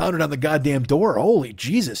fucking pounded on the goddamn door. Holy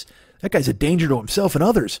Jesus. That guy's a danger to himself and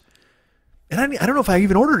others. And I don't know if I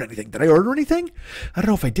even ordered anything. Did I order anything? I don't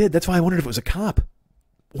know if I did. That's why I wondered if it was a cop.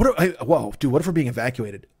 Whoa, dude, what if we're being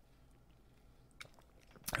evacuated?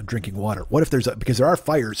 I'm drinking water. What if because there are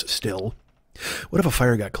fires still. What if a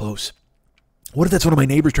fire got close? What if that's one of my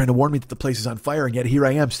neighbors trying to warn me that the place is on fire, and yet here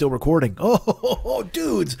I am still recording? Oh,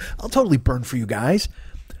 dudes, I'll totally burn for you guys.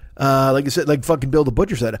 Like I said, like fucking Bill the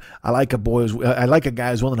Butcher said, I like a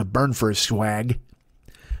guy who's willing to burn for his swag.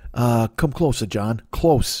 Come closer, John.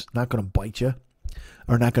 Close. Not gonna bite you,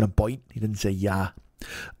 or not gonna bite. He didn't say yeah.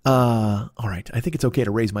 All right. I think it's okay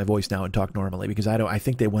to raise my voice now and talk normally because I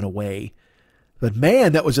think they went away. But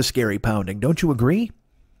man, that was a scary pounding. Don't you agree?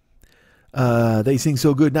 They sing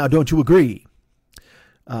so good now. Don't you agree?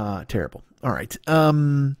 Terrible. All right.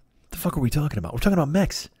 The fuck are we talking about? We're talking about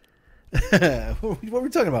mechs. What are we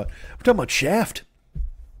talking about? We're talking about Shaft.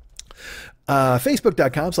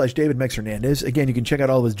 Facebook.com/David Mex Hernandez. Again, you can check out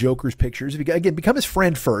all of his Joker's pictures. Again, become his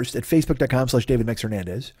friend first at Facebook.com/David Mex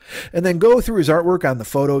Hernandez. And then go through his artwork on the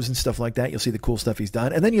photos and stuff like that. You'll see the cool stuff he's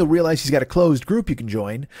done. And then you'll realize he's got a closed group you can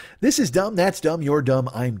join. This is dumb, that's dumb, you're dumb,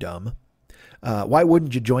 I'm dumb. Why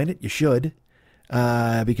wouldn't you join it? You should.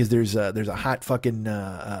 Because there's a hot fucking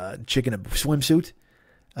chick in a swimsuit.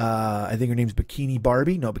 I think her name's Bikini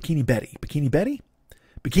Barbie. No, Bikini Betty. Bikini Betty?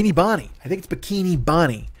 Bikini Bonnie. I think it's Bikini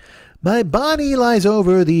Bonnie. My Bonnie lies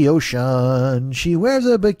over the ocean. She wears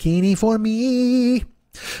a bikini for me.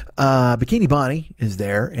 Bikini Bonnie is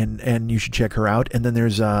there, and you should check her out. And then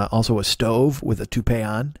there's also a stove with a toupee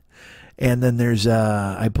on. And then there's,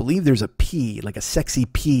 I believe there's a pea, like a sexy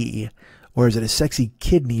pea. Or is it a sexy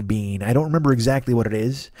kidney bean? I don't remember exactly what it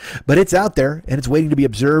is. But it's out there, and it's waiting to be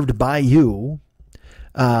observed by you.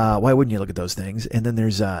 Why wouldn't you look at those things? And then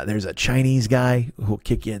there's a Chinese guy who will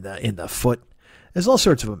kick you in the foot. There's all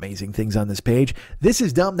sorts of amazing things on this page. This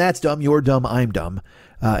is dumb, that's dumb, you're dumb, I'm dumb.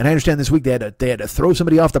 And I understand this week they had to throw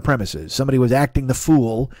somebody off the premises. Somebody was acting the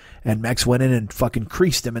fool, and Mex went in and fucking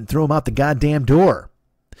creased him and threw him out the goddamn door.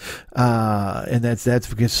 And that's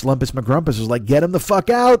because Slumpus McGrumpus was like, get him the fuck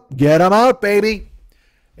out. Get him out, baby.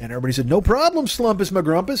 And everybody said, no problem, Slumpus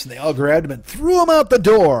McGrumpus. And they all grabbed him and threw him out the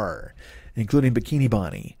door, including Bikini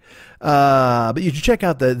Bonnie. But you should check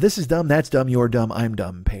out the This is Dumb, That's Dumb, You're Dumb, I'm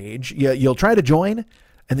Dumb page. You'll try to join,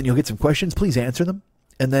 and then you'll get some questions. Please answer them.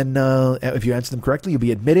 And then if you answer them correctly, you'll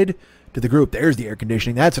be admitted to the group. There's the air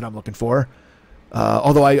conditioning. That's what I'm looking for.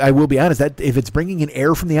 Although I will be honest, that if it's bringing in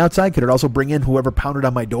air from the outside, could it also bring in whoever pounded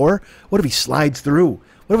on my door? What if he slides through?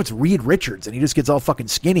 What if it's Reed Richards and he just gets all fucking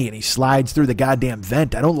skinny and he slides through the goddamn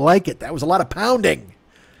vent? I don't like it. That was a lot of pounding.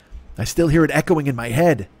 I still hear it echoing in my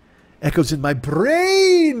head. Echoes in my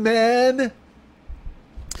brain, man.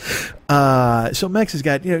 So Mex has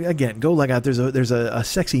got, again, go leg out. There's a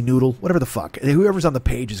sexy noodle, whatever the fuck. Whoever's on the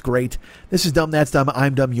page is great. This is dumb, that's dumb,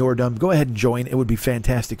 I'm dumb, you're dumb. Go ahead and join. It would be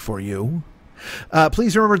fantastic for you.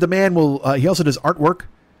 Please remember the man he also does artwork.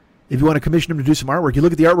 If you want to commission him to do some artwork, you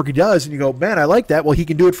look at the artwork he does and you go, man, I like that. Well, he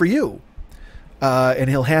can do it for you. And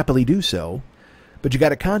he'll happily do so. But you got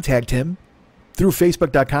to contact him through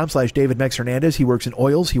Facebook.com/David Mex Hernandez. He works in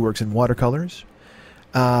oils. He works in watercolors.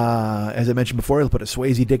 As I mentioned before, he'll put a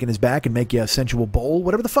Swayze dick in his back and make you a sensual bowl.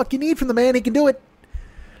 Whatever the fuck you need from the man, he can do it.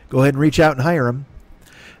 Go ahead and reach out and hire him.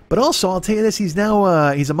 But also, I'll tell you this, he's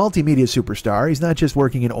now he's a multimedia superstar. He's not just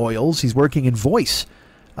working in oils, he's working in voice.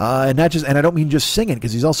 And I don't mean just singing,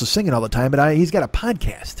 because he's also singing all the time, but he's got a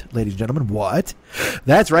podcast, ladies and gentlemen. What?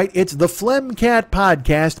 That's right, it's the Phlegmcat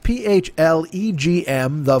Podcast,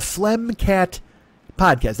 P-H-L-E-G-M, the Phlegmcat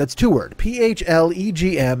Podcast. That's two-word, P-H-L-E-G-M-C-A-T.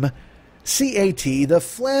 The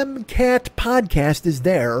Phlegmcat Podcast is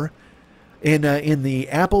there in the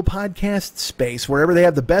Apple podcast space, wherever they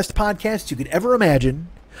have the best podcasts you could ever imagine.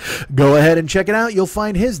 Go ahead and check it out. You'll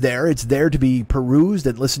find his there. It's there to be perused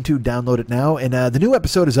and listened to. Download it now. And the new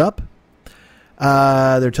episode is up.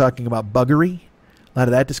 They're talking about buggery. A lot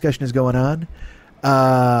of that discussion is going on.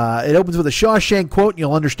 It opens with a Shawshank quote, and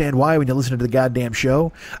you'll understand why when you listen to the goddamn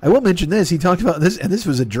show. I will mention this. He talked about this, and this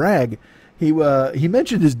was a drag. He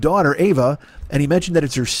mentioned his daughter, Ava, and he mentioned that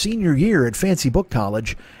it's her senior year at Fancy Book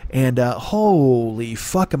College. And holy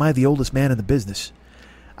fuck, am I the oldest man in the business.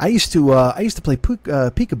 I used to play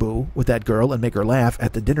peekaboo with that girl and make her laugh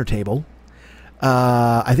at the dinner table.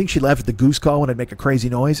 I think she laughed at the goose call when I'd make a crazy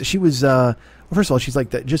noise. She was, well, first of all, she's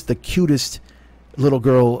like just the cutest little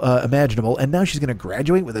girl imaginable. And now she's going to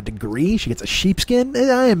graduate with a degree. She gets a sheepskin.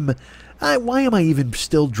 Why am I even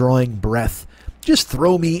still drawing breath? Just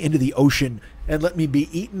throw me into the ocean and let me be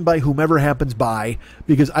eaten by whomever happens by,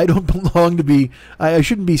 because I don't belong to be, I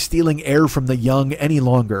shouldn't be stealing air from the young any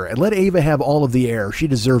longer. And let Ava have all of the air. She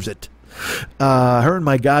deserves it. Her and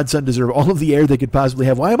my godson deserve all of the air they could possibly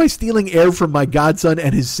have. Why am I stealing air from my godson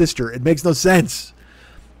and his sister? It makes no sense.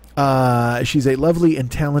 She's a lovely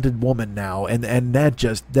and talented woman now, and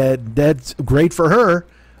that's great for her.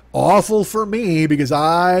 Awful for me, because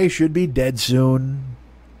I should be dead soon.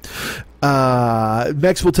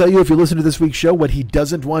 Mex will tell you, if you listen to this week's show, what he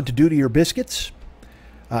doesn't want to do to your biscuits.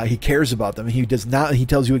 He cares about them. He does not. He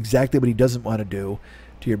tells you exactly what he doesn't want to do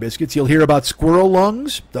to your biscuits. You'll hear about squirrel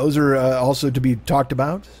lungs. Those are also to be talked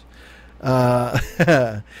about.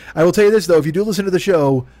 I will tell you this, though. If you do listen to the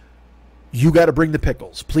show, you got to bring the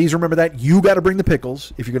pickles. Please remember that. You got to bring the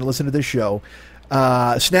pickles if you're going to listen to this show.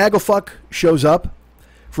 Snagglefuck shows up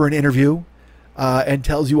for an interview and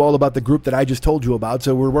tells you all about the group that I just told you about.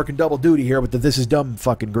 So we're working double duty here with the This Is Dumb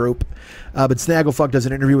fucking group. But Snagglefuck does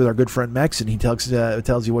an interview with our good friend Mex, and he tells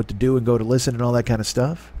you what to do and go to listen and all that kind of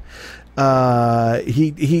stuff.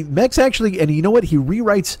 Mex actually, and you know what? He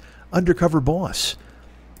rewrites Undercover Boss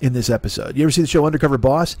in this episode. You ever see the show Undercover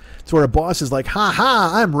Boss? It's where a boss is like, ha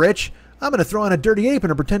ha, I'm rich. I'm going to throw on a dirty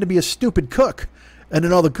apron and pretend to be a stupid cook. And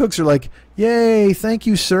then all the cooks are like, yay, thank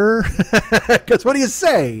you, sir. Because what do you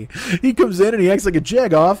say? He comes in and he acts like a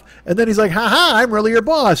jagoff. And then he's like, ha, I'm really your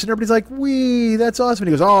boss. And everybody's like, wee, that's awesome.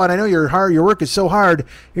 And he goes, oh, and I know your work is so hard.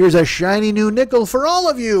 Here's a shiny new nickel for all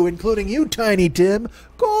of you, including you, Tiny Tim.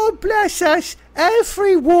 God bless us,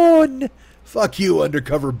 everyone. Fuck you,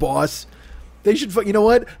 Undercover Boss. They should, you know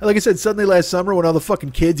what? Like I said, suddenly last summer when all the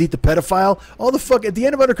fucking kids eat the pedophile, at the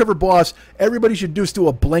end of Undercover Boss, everybody should just do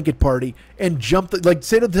a blanket party and jump, tell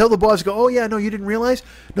the boss, go, oh yeah, no, you didn't realize?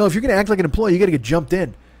 No, if you're going to act like an employee, you got to get jumped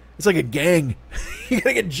in. It's like a gang. You got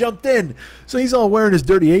to get jumped in. So he's all wearing his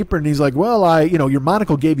dirty apron and he's like, well, your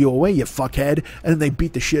monocle gave you away, you fuckhead. And then they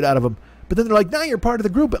beat the shit out of him. But then they're like, now you're part of the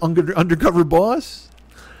group, Undercover Boss.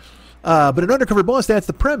 But an Undercover Boss, that's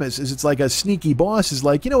the premise, is it's like a sneaky boss is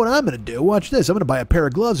like, you know what I'm going to do? Watch this. I'm going to buy a pair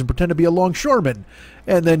of gloves and pretend to be a longshoreman.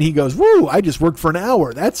 And then he goes, woo, I just worked for an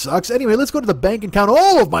hour. That sucks. Anyway, let's go to the bank and count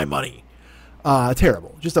all of my money.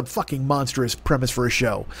 Terrible. Just a fucking monstrous premise for a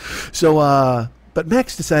show. So, but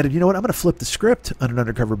Max decided, you know what? I'm going to flip the script on an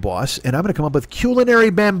Undercover Boss, and I'm going to come up with Culinary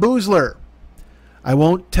Bamboozler. I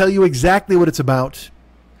won't tell you exactly what it's about,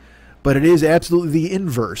 but it is absolutely the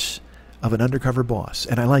inverse of an Undercover Boss,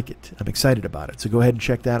 and I like it. I'm excited about it, so go ahead and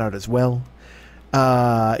check that out as well.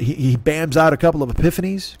 He bams out a couple of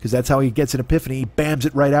epiphanies, because that's how he gets an epiphany. He bams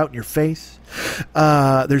it right out in your face.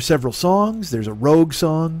 There's several songs. There's a rogue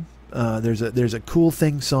song. There's a cool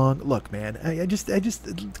thing song. Look, man, I just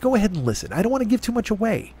go ahead and listen. I don't want to give too much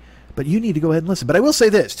away, but you need to go ahead and listen. But I will say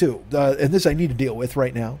this, too, and this I need to deal with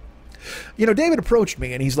right now. You know, David approached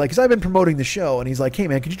me and he's like, because I've been promoting the show, and he's like, hey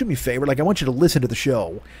man, could you do me a favor? Like, I want you to listen to the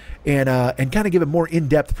show and kind of give it more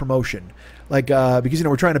in-depth promotion. Like, because,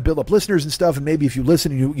 we're trying to build up listeners and stuff. And maybe if you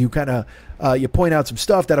listen, you kind of, you point out some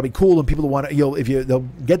stuff that'll be cool. And people want to, they'll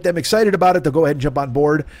get them excited about it. They'll go ahead and jump on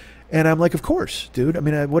board. And I'm like, of course, dude. I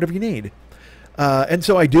mean, whatever you need. And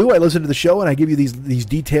so I do. I listen to the show and I give you these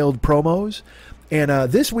detailed promos.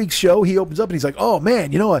 And this week's show, he opens up and he's like, "Oh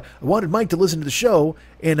man, I wanted Mike to listen to the show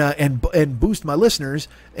and boost my listeners.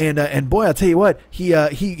 And boy, I'll tell you what, he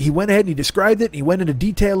went ahead and he described it and he went into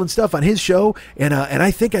detail and stuff on his show. And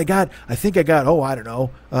I think I got oh, I don't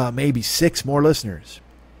know, maybe 6 more listeners."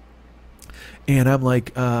 And I'm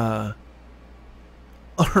like, all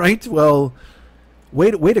right, well,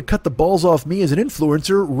 way to cut the balls off me as an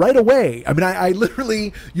influencer right away. I mean, I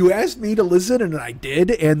literally, you asked me to listen and I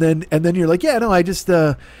did. And then you're like, yeah, no, I just,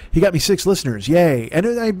 he got me 6 listeners. Yay. And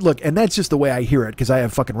I look, and that's just the way I hear it, because I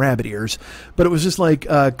have fucking rabbit ears. But it was just like,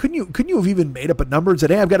 couldn't you have even made up a number and said,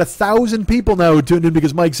 hey, I've got 1,000 people now who tuned in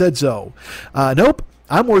because Mike said so. Nope.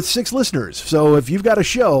 I'm worth 6 listeners. So if you've got a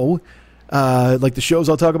show, like the shows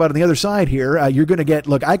I'll talk about on the other side here, you're going to get,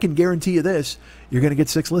 look, I can guarantee you this, you're going to get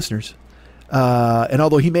 6 listeners. And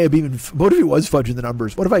although he may have even, what if he was fudging the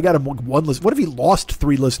numbers? What if I got him 1 list? What if he lost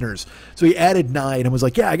 3 listeners? So he added 9 and was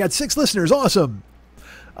like, yeah, I got 6 listeners. Awesome.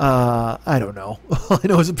 I don't know. All I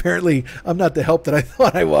know is apparently I'm not the help that I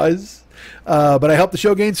thought I was. But I helped the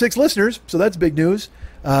show gain 6 listeners. So that's big news.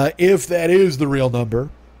 If that is the real number.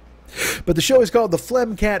 But the show is called the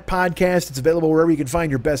Phlegmcat Podcast. It's available wherever you can find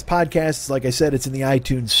your best podcasts. Like I said, it's in the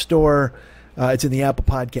iTunes store. It's in the Apple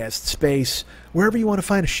Podcast space. Wherever you want to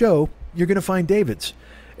find a show, you're going to find David's.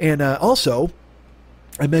 And also,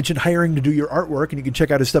 I mentioned hiring to do your artwork, and you can check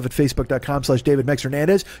out his stuff at facebook.com/David Mex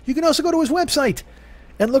Hernandez. You can also go to his website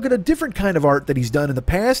and look at a different kind of art that he's done in the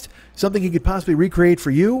past, something he could possibly recreate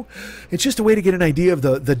for you. It's just a way to get an idea of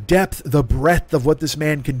the depth, the breadth of what this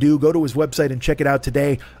man can do. Go to his website and check it out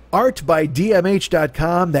today.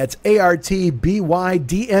 artbydmh.com. That's artbydmh.com.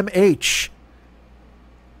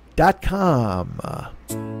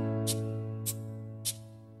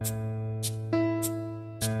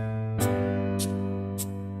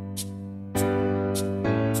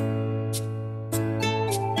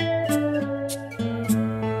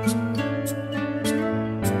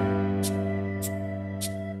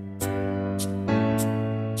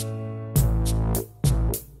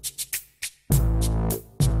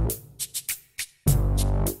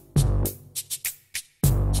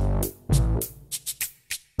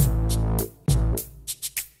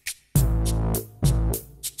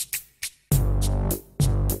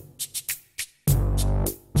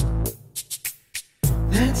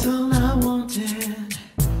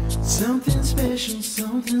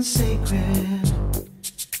 sacred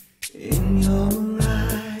in your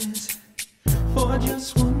eyes for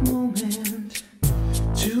just one moment,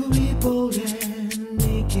 to be bold and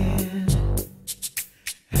naked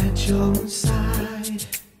at your side.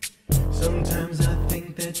 Sometimes I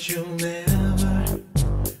think that you'll never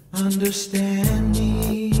understand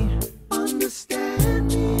me, understand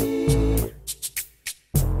me.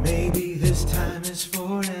 Maybe this time is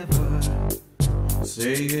forever,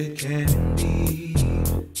 say it can be.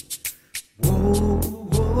 Whoa,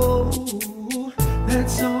 whoa,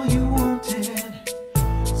 that's all you wanted.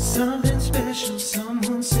 Something special,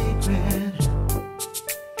 someone sacred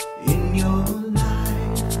in your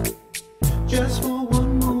life. Just for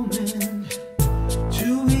one moment,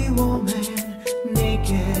 to be warm and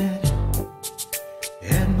naked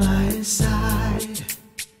at my side.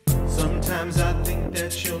 Sometimes I think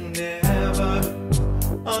that you'll never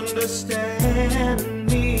understand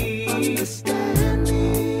me, understand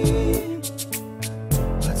me.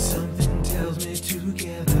 But something tells me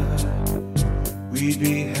together we'd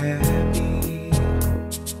be happy.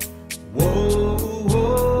 Whoa,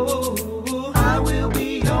 whoa, I will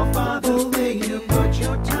be your father. Will you put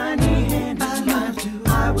your tiny hand in mine?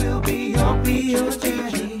 I will be your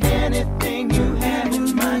teacher. Anything you have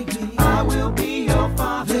in mind, I will be your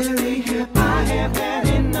father. Very happy. I have had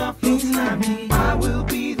enough of time. I will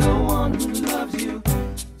be the one who loves you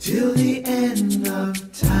till the end of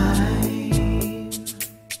time.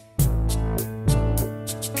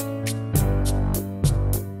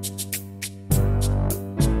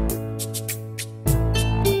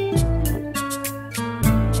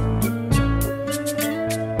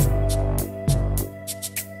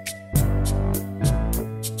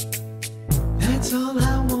 That's all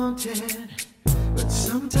I wanted, but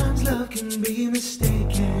sometimes love can be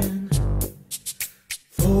mistaken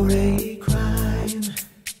for a crime.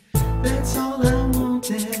 That's all I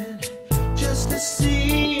wanted, just to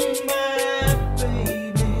see my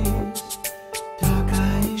baby's dark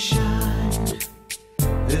eyes shine.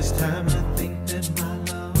 This time I think that my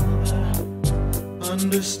lover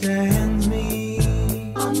understands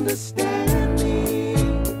me, understand me.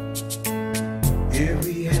 If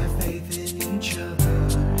we have faith in each other,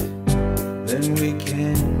 then we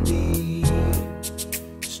can be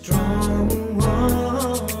strong.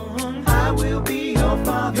 I will be your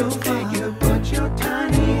father figure. Put your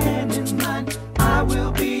tiny hand in mine. I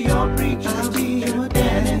will be your preacher, teacher.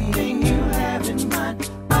 Anything you have in mind,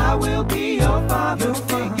 I will be your father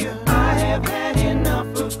figure. I have had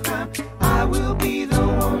enough of crime. I will be the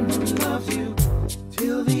one who loves you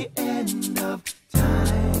till the end of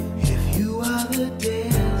time. If you are the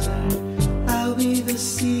desert, I'll be the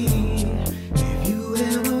sea. If you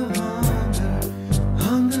ever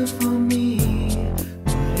hunger for me,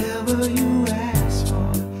 whatever you ask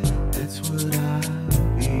for, that's what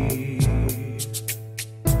I'll be.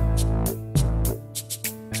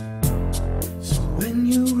 So when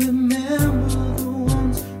you remember the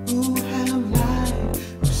ones who have lied,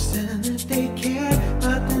 who said that they cared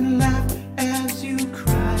but then laughed as you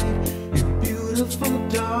cried, you're beautiful,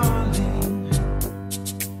 darling.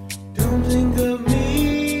 Don't think of me,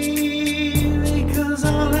 because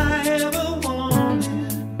all I ever wanted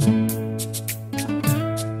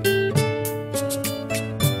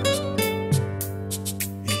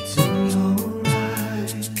it's in your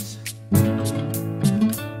eyes.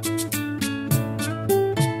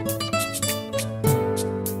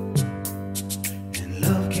 And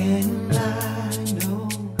love can lie, no.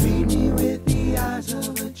 Read me with the eyes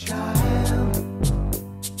of a child.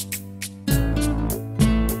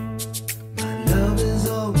 My love is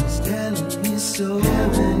always telling me so.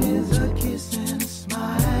 Heaven is a kiss and a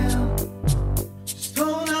smile. Just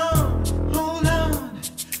hold on,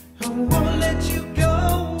 I won't let you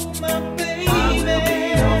go, my baby. I will be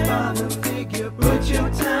your father figure. Put your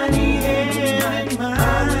tiny hand in mine. I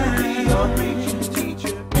will be your preacher,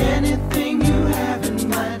 teacher. Anything you have in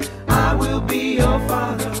mind, I will be your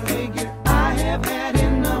father figure. I have had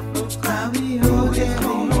enough of crime. Who is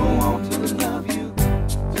gonna want to love you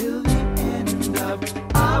till the end of?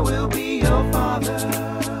 I will be your father.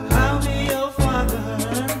 I'll be your father.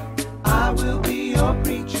 I will be your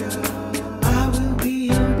preacher. I will be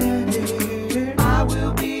your daddy. I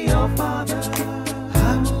will be your father.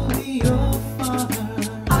 I will be your father.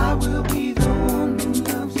 I will be the one who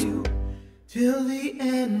loves you till the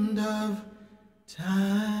end of time.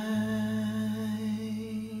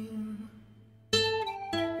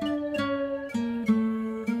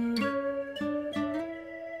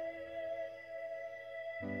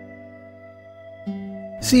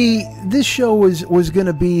 See, this show was going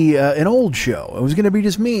to be an old show. It was going to be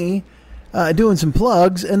just me doing some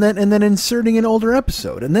plugs, and then inserting an older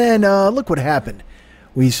episode. And then look what happened.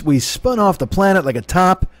 We spun off the planet like a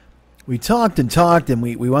top. We talked, and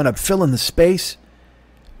we wound up filling the space.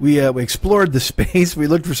 We explored the space. We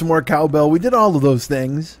looked for some more cowbell. We did all of those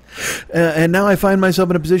things, and now I find myself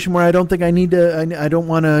in a position where I don't think I need to. I don't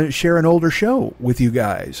want to share an older show with you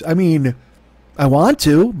guys. I mean, I want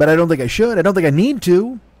to, but I don't think I should. I don't think I need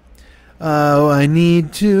to. I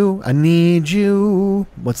need to. I need you.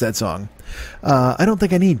 What's that song? I don't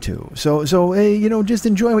think I need to. So just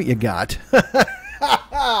enjoy what you got.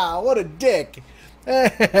 What a dick.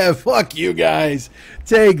 Fuck you guys.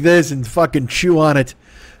 Take this and fucking chew on it.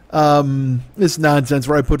 This nonsense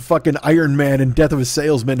where I put fucking Iron Man in Death of a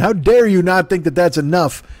Salesman. How dare you not think that that's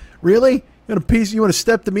enough? Really? You want to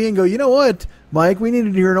step to me and go, you know what, Mike, we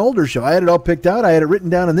needed to hear an older show. I had it all picked out. I had it written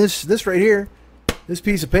down on this right here. This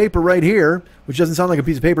piece of paper right here, which doesn't sound like a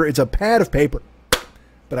piece of paper. It's a pad of paper.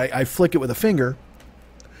 But I flick it with a finger.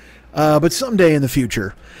 But someday in the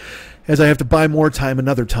future, as I have to buy more time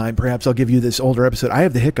another time, perhaps I'll give you this older episode. I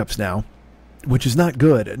have the hiccups now, which is not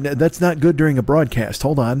good. That's not good during a broadcast.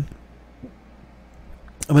 Hold on.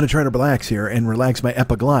 I'm going to try to relax here and relax my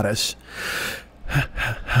epiglottis.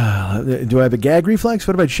 Do I have a gag reflex?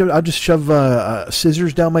 What if I shove? I'll just shove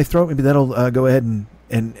scissors down my throat. Maybe that'll go ahead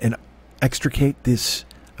and extricate this.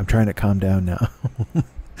 I'm trying to calm down now.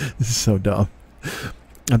 This is so dumb.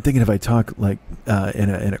 I'm thinking if I talk like in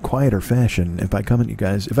a quieter fashion, if I come at you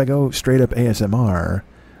guys, if I go straight up ASMR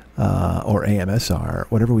or AMSR,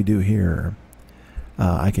 whatever we do here,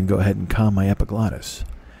 I can go ahead and calm my epiglottis.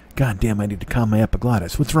 God damn, I need to calm my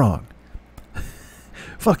epiglottis. What's wrong?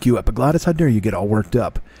 Fuck you, epiglottis. How dare you get all worked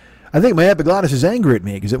up? I think my epiglottis is angry at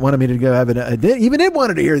me because it wanted me to go have even it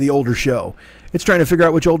wanted to hear the older show. It's trying to figure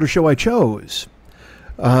out which older show I chose.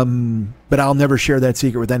 But I'll never share that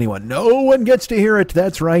secret with anyone. No one gets to hear it.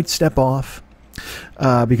 That's right. Step off.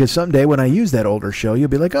 Because someday when I use that older show, you'll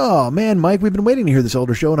be like, oh, man, Mike, we've been waiting to hear this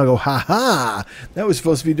older show. And I'll go, ha-ha, that was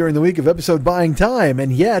supposed to be during the week of episode buying time.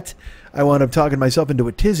 And yet I wound up talking myself into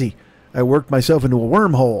a tizzy. I worked myself into a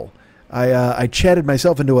wormhole. I chatted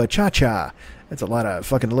myself into a cha-cha. That's a lot of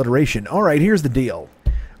fucking alliteration. All right, here's the deal.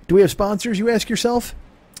 Do we have sponsors, you ask yourself?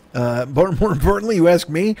 More importantly, you ask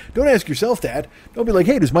me. Don't ask yourself that. Don't be like,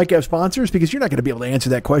 hey, does Mike have sponsors? Because you're not going to be able to answer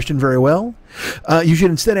that question very well. You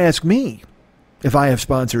should instead ask me if I have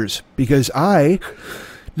sponsors. Because I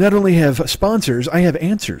not only have sponsors, I have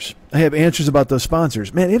answers. I have answers about those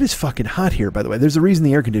sponsors. Man, it is fucking hot here, by the way. There's a reason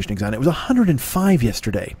the air conditioning's on. It was 105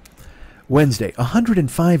 yesterday. Wednesday.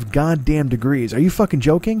 105 goddamn degrees. Are you fucking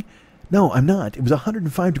joking? No, I'm not. It was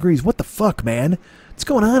 105 degrees. What the fuck, man? What's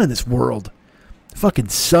going on in this world? Fucking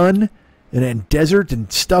sun and then desert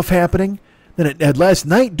and stuff happening. Then at last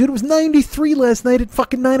night, dude, it was 93 last night at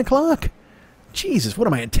fucking 9 o'clock. Jesus, what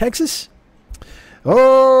am I, in Texas?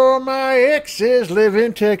 Oh, my exes live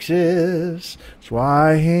in Texas. That's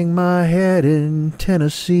why I hang my head in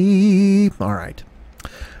Tennessee. All right.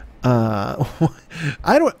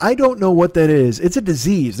 I don't know what that is. It's a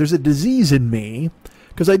disease. There's a disease in me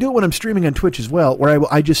because I do it when I'm streaming on Twitch as well, where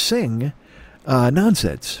I just sing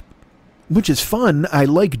nonsense, which is fun. I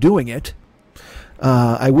like doing it.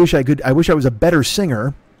 I wish I was a better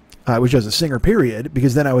singer. I wish I was a singer, period,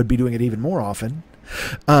 because then I would be doing it even more often.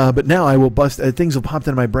 But now I will bust. Things will pop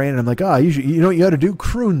into my brain, and I'm like, you know what you ought to do?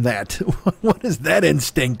 Croon that. What is that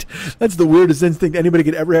instinct? That's the weirdest instinct anybody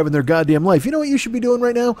could ever have in their goddamn life. You know what you should be doing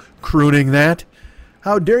right now? Crooning that.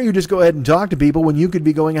 How dare you just go ahead and talk to people when you could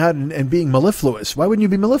be going out and being mellifluous? Why wouldn't you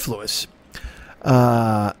be mellifluous?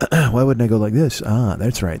 Why wouldn't I go like this?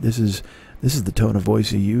 That's right. This is the tone of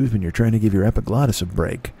voice you use when you're trying to give your epiglottis a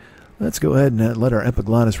break. Let's go ahead and let our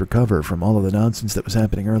epiglottis recover from all of the nonsense that was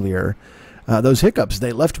happening earlier. Those hiccups,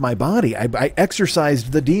 they left my body. I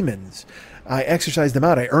exorcised the demons. I exorcised them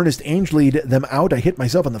out. I earnest angelied them out. I hit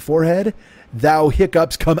myself on the forehead. Thou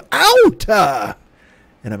hiccups, come out!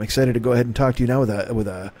 And I'm excited to go ahead and talk to you now with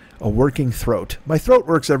a working throat. My throat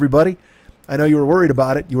works, everybody. I know you were worried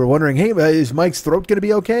about it. You were wondering, hey, is Mike's throat going to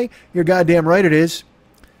be okay? You're goddamn right it is.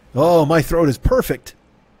 Oh, my throat is perfect.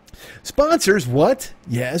 Sponsors, what?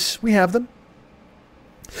 Yes, we have them.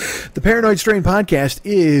 The Paranoid Strain Podcast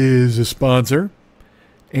is a sponsor.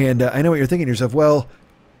 And I know what you're thinking to yourself. Well,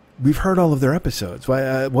 we've heard all of their episodes.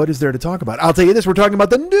 Why? What is there to talk about? I'll tell you this. We're talking about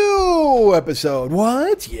the new episode.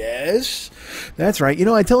 What? Yes. That's right. You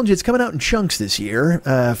know, I told you it's coming out in chunks this year.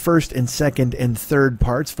 First and second and third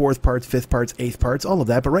parts. Fourth parts, fifth parts, eighth parts. All of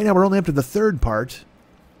that. But right now we're only up to the third part.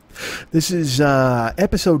 This is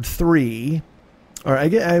episode 3. Or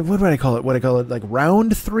what do I call it? What do I call it? Like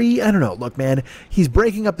round 3? I don't know. Look, man, he's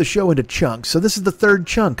breaking up the show into chunks. So this is the third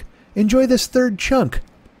chunk. Enjoy this third chunk.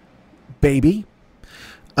 baby.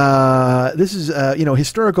 This is,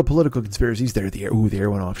 historical political conspiracies. There, the air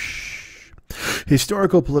went off. Shh.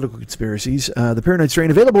 Historical political conspiracies. The Paranoid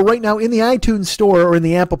Strain, available right now in the iTunes store or in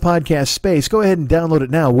the Apple Podcast space. Go ahead and download it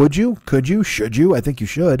now. Would you? Could you? Should you? I think you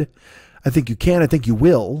should. I think you can. I think you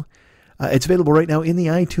will. It's available right now in the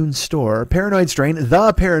iTunes store. Paranoid Strain,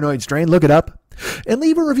 The Paranoid Strain. Look it up. And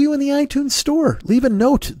leave a review in the iTunes store. Leave a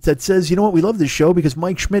note that says, you know what, we love this show because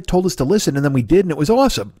Mike Schmidt told us to listen, and then we did, and it was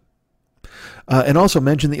awesome. And also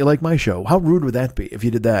mention that you like my show. How rude would that be if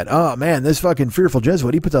you did that? Oh, man, this fucking Fearful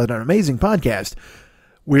Jesuit, he puts out an amazing podcast.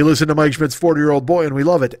 We listen to Mike Schmidt's 40-year-old boy, and we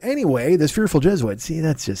love it. Anyway, this Fearful Jesuit, see,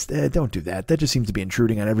 that's just, don't do that. That just seems to be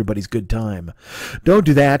intruding on everybody's good time. Don't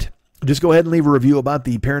do that. Just go ahead and leave a review about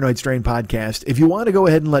the Paranoid Strain podcast. If you want to go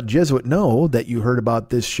ahead and let Jesuit know that you heard about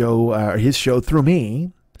this show, his show through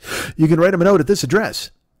me, you can write him a note at this address,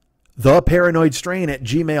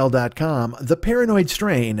 theparanoidstrain@gmail.com.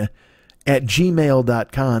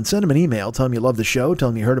 theparanoidstrain@gmail.com. Send him an email. Tell him you love the show. Tell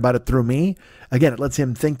him you heard about it through me. Again, it lets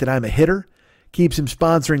him think that I'm a hitter. Keeps him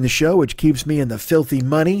sponsoring the show, which keeps me in the filthy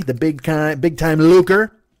money, the big time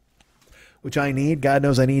lucre, which I need. God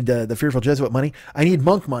knows I need the Fearful Jesuit money. I need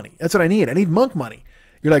monk money. That's what I need. I need monk money.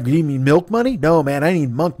 You're like, you mean milk money? No, man, I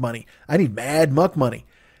need monk money. I need mad monk money.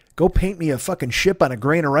 Go paint me a fucking ship on a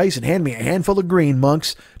grain of rice and hand me a handful of green,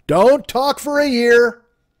 monks. Don't talk for a year.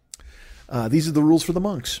 These are the rules for the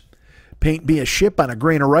monks. Paint me a ship on a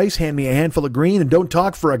grain of rice, hand me a handful of green, and don't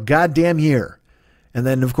talk for a goddamn year. And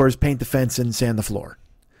then, of course, paint the fence and sand the floor.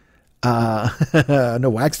 No,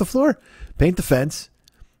 wax the floor? Paint the fence.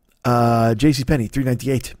 JCPenney,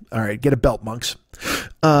 $3.98. All right, get a belt, monks.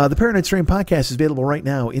 The Paranoid Strain podcast is available right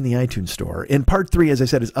now in the iTunes store. In part 3, as I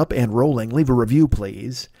said, is up and rolling. Leave a review,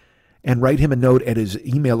 please. And write him a note at his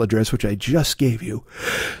email address, which I just gave you.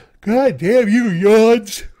 God damn you,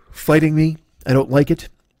 yawns. Fighting me. I don't like it.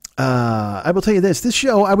 I will tell you this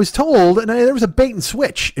show, I was told, and there was a bait and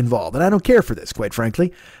switch involved, and I don't care for this, quite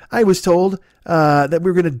frankly. I was told that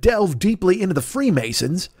we were going to delve deeply into the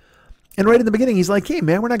Freemasons, and right in the beginning, he's like, hey,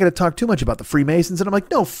 man, we're not going to talk too much about the Freemasons, and I'm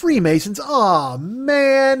like, no, Freemasons? Oh,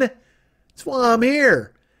 man, that's why I'm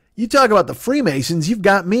here. You talk about the Freemasons, you've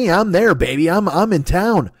got me, I'm there, baby, I'm in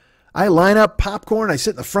town. I line up popcorn, I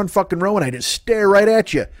sit in the front fucking row, and I just stare right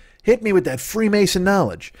at you. Hit me with that Freemason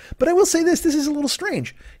knowledge. But I will say this is a little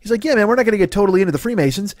strange. He's like, yeah, man, we're not going to get totally into the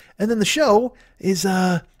Freemasons. And then the show is,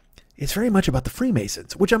 it's very much about the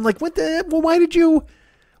Freemasons, which I'm like, why'd you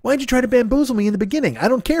try to bamboozle me in the beginning? I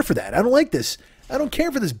don't care for that. I don't like this. I don't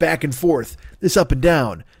care for this back and forth, this up and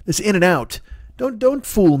down, this in and out. Don't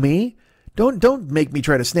fool me. Don't make me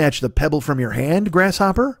try to snatch the pebble from your hand,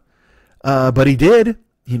 grasshopper. But he did.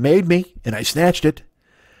 He made me, and I snatched it.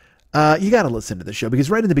 You got to listen to the show because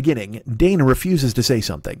right in the beginning, Dana refuses to say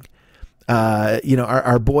something.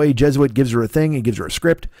 Our boy Jesuit gives her a thing. He gives her a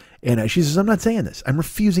script. And she says, I'm not saying this. I'm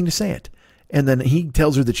refusing to say it. And then he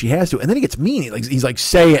tells her that she has to. And then he gets mean. He's like,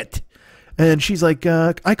 say it. And she's like,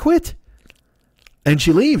 I quit. And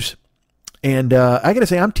she leaves. And I got to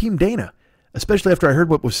say, I'm Team Dana. Especially after I heard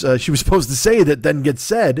what she was supposed to say that then gets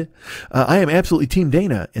said. I am absolutely Team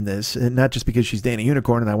Dana in this, and not just because she's Dana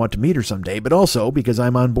Unicorn and I want to meet her someday, but also because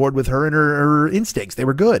I'm on board with her and her instincts. They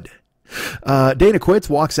were good. Dana quits,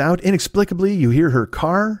 walks out. Inexplicably, you hear her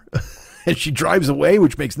car, and she drives away,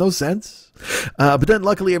 which makes no sense. But then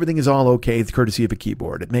luckily everything is all okay, courtesy of a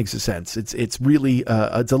keyboard. It makes a sense. It's really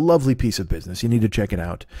it's a lovely piece of business. You need to check it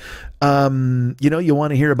out. You want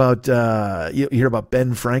to hear about you hear about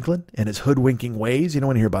Ben Franklin and his hoodwinking ways. You don't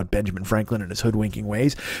want to hear about Benjamin Franklin and his hoodwinking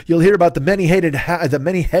ways. You'll hear about the many-headed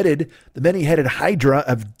hydra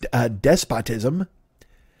of despotism,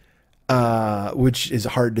 which is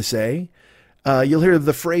hard to say. You'll hear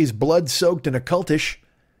the phrase blood-soaked and occultish.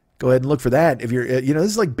 Go ahead and look for that. If you're, this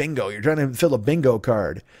is like bingo. You're trying to fill a bingo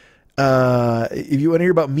card. If you want to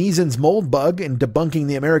hear about Meason's mold bug and debunking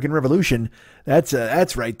the American Revolution, that's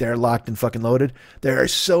right there, locked and fucking loaded. There are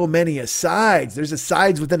so many asides. There's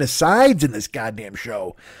asides within asides in this goddamn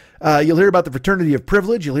show. You'll hear about the Fraternity of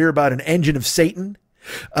Privilege. You'll hear about an engine of Satan.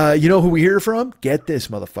 You know who we hear from? Get this,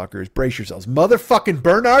 motherfuckers. Brace yourselves. Motherfucking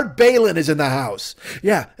Bernard Balin is in the house.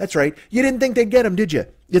 Yeah, that's right. You didn't think they'd get him, did you?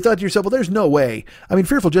 You thought to yourself, well, there's no way. I mean,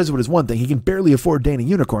 Fearful Jesuit is one thing. He can barely afford Dana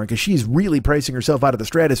Unicorn because she's really pricing herself out of the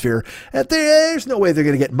stratosphere. And there's no way they're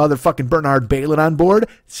going to get motherfucking Bernard Balin on board.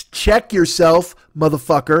 Check yourself,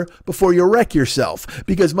 motherfucker, before you wreck yourself.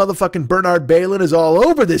 Because motherfucking Bernard Balin is all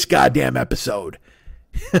over this goddamn episode.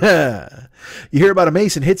 You hear about a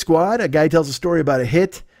Mason hit squad. A guy tells a story about a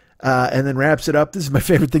hit and then wraps it up. This is my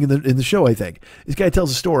favorite thing in the show, I think. This guy tells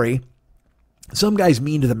a story. Some guy's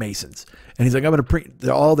mean to the Masons. And he's like, I'm going to print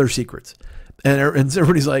all their secrets. And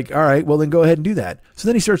everybody's like, all right, well, then go ahead and do that. So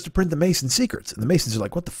then he starts to print the Mason secrets. And the Masons are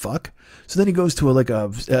like, what the fuck? So then he goes to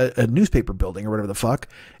a newspaper building or whatever the fuck.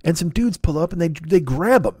 And some dudes pull up and they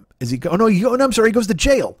grab him. He goes to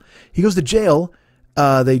jail. He goes to jail.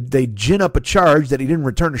 They gin up a charge that he didn't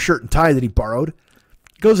return a shirt and tie that he borrowed.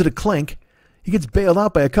 Goes to the clink. He gets bailed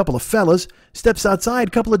out by a couple of fellas. Steps outside.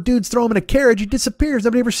 A couple of dudes throw him in a carriage. He disappears.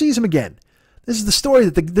 Nobody ever sees him again. This is the story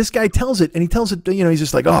that this guy tells it, and he tells it. He's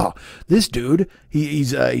just like, oh, this dude,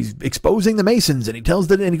 he's exposing the Masons, and he tells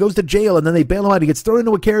that, and he goes to jail, and then they bail him out. He gets thrown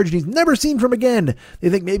into a carriage, and he's never seen from again.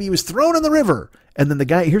 They think maybe he was thrown in the river, and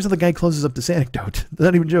then here's how the guy closes up this anecdote.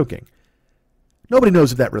 Not even joking. Nobody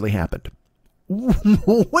knows if that really happened.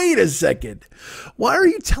 Wait a second. Why are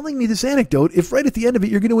you telling me this anecdote if right at the end of it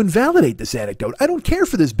you're going to invalidate this anecdote? I don't care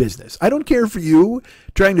for this business. I don't care for you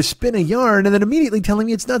trying to spin a yarn and then immediately telling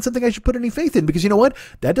me it's not something I should put any faith in, because you know what?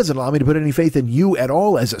 That doesn't allow me to put any faith in you at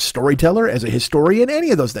all as a storyteller, as a historian,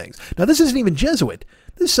 any of those things. Now, this isn't even Jesuit.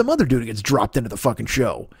 This is some other dude who gets dropped into the fucking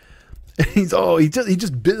show. This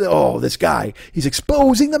guy, he's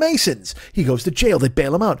exposing the Masons. He goes to jail. They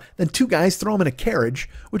bail him out. Then two guys throw him in a carriage,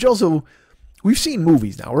 which also... We've seen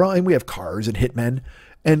movies now, and we have cars and hitmen,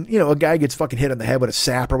 and, a guy gets fucking hit on the head with a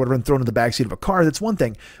sap or whatever and thrown in the backseat of a car. That's one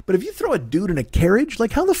thing. But if you throw a dude in a carriage,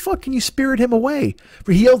 like, how the fuck can you spirit him away?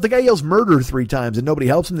 The guy yells murder 3 times and nobody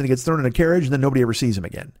helps him, then he gets thrown in a carriage and then nobody ever sees him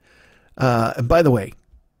again. And by the way,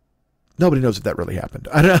 nobody knows if that really happened.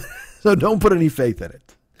 So don't put any faith in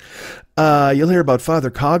it. You'll hear about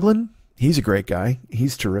Father Coughlin. He's a great guy.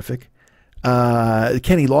 He's terrific.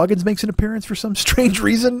 Kenny Loggins makes an appearance for some strange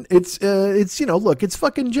reason. It's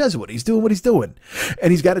fucking Jesuit. He's doing what he's doing, and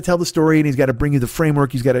he's got to tell the story, and he's got to bring you the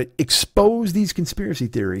framework. He's got to expose these conspiracy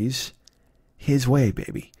theories his way,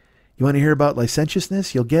 baby. You want to hear about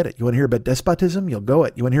licentiousness? You'll get it. You want to hear about despotism? You'll go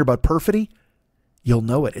it. You want to hear about perfidy? You'll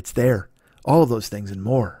know it. It's there. All of those things and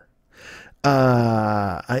more.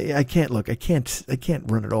 I can't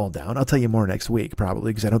run it all down. I'll tell you more next week,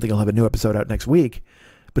 probably, because I don't think I'll have a new episode out next week.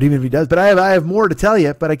 But even if he does, but I have more to tell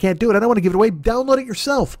you, but I can't do it. I don't want to give it away. Download it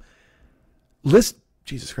yourself. Listen,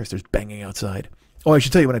 Jesus Christ, there's banging outside. Oh, I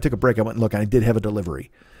should tell you, when I took a break, I went and looked, and I did have a delivery.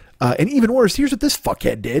 And even worse, here's what this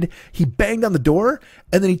fuckhead did. He banged on the door,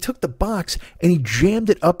 and then he took the box, and he jammed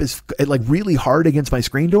it up really hard against my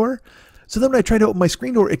screen door. So then when I tried to open my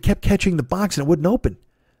screen door, it kept catching the box, and it wouldn't open.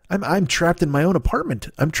 I'm trapped in my own apartment.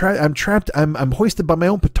 I'm trapped. I'm hoisted by my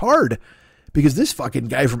own petard. Because this fucking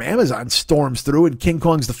guy from Amazon storms through and King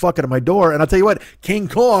Kong's the fuck out of my door. And I'll tell you what, King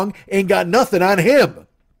Kong ain't got nothing on him.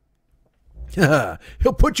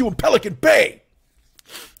 He'll put you in Pelican Bay.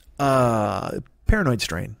 Paranoid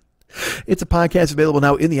Strain. It's a podcast available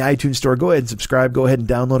now in the iTunes store. Go ahead and subscribe. Go ahead and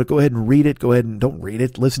download it. Go ahead and read it. Go ahead and don't read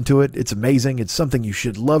it. Listen to it. It's amazing. It's something you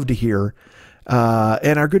should love to hear.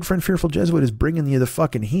 And our good friend Fearful Jesuit is bringing you the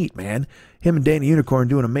fucking heat, man. Him and Danny Unicorn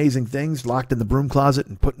doing amazing things, locked in the broom closet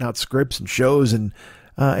and putting out scripts and shows, and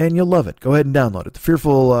you'll love it. Go ahead and download it. The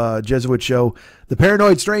Fearful Jesuit Show, the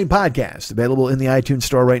Paranoid Strain podcast, available in the iTunes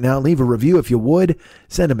store right now. Leave a review if you would.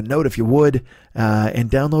 Send him a note if you would, and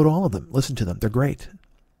download all of them. Listen to them. They're great.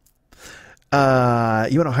 You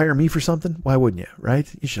want to hire me for something? Why wouldn't you, right?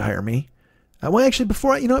 You should hire me. Well, actually,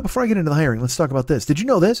 before I get into the hiring, let's talk about this. Did you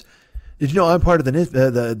know this? Did you know I'm part of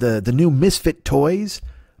the new Misfit Toys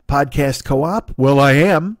podcast co-op? Well, I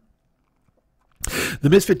am. The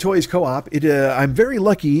Misfit Toys co-op. I'm very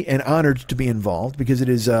lucky and honored to be involved because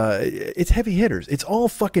it's heavy hitters. It's all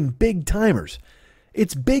fucking big timers.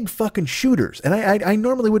 It's big fucking shooters. And I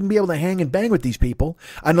normally wouldn't be able to hang and bang with these people.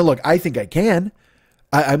 I know, look, I think I can.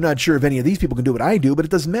 I'm not sure if any of these people can do what I do, but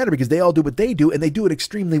it doesn't matter because they all do what they do, and they do it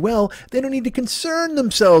extremely well. They don't need to concern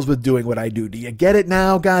themselves with doing what I do. Do you get it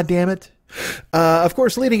now? God damn it. Of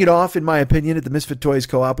course, leading it off, in my opinion, at the Misfit Toys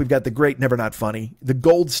Co-op, we've got the great Never Not Funny, the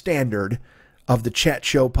gold standard of the Chat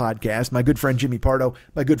Show podcast. My good friend Jimmy Pardo,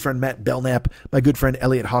 my good friend Matt Belknap, my good friend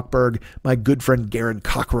Elliot Hochberg, my good friend Garen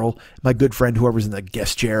Cockrell, my good friend whoever's in the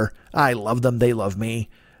guest chair. I love them. They love me.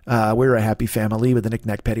 We're a happy family with the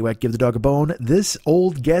knick-knack paddywhack, give the dog a bone. This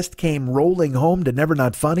old guest came rolling home to Never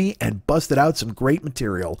Not Funny and busted out some great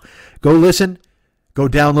material. Go listen. Go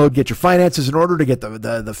download, get your finances in order to get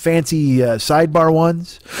the fancy sidebar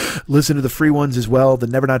ones. Listen to the free ones as well. The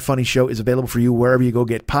Never Not Funny show is available for you wherever you go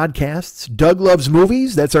get podcasts. Doug Loves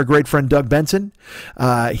Movies. That's our great friend Doug Benson.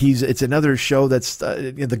 It's another show that's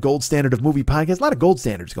the gold standard of movie podcasts. A lot of gold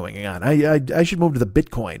standards going on. I should move to the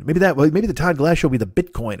Bitcoin. Maybe the Todd Glass show will be the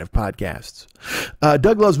Bitcoin of podcasts.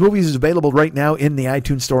 Doug Loves Movies is available right now in the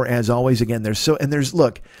iTunes store as always. Again,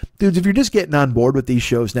 look, dudes, if you're just getting on board with these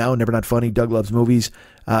shows now, Never Not Funny, Doug Loves Movies,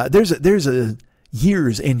 there's a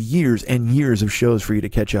years and years and years of shows for you to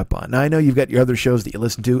catch up on. Now, I know you've got your other shows that you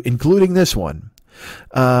listen to, including this one.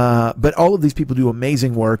 But all of these people do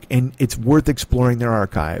amazing work, and it's worth exploring their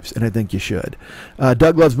archives, and I think you should.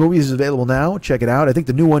 Doug Loves Movies is available now. Check it out. I think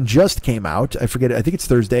the new one just came out. I forget. I think it's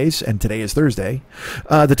Thursdays, and today is Thursday.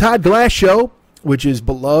 The Todd Glass Show, which is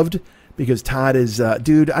beloved because Todd is...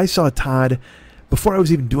 dude, I saw Todd... Before I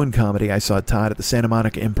was even doing comedy, I saw Todd at the Santa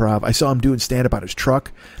Monica Improv. I saw him doing stand-up on his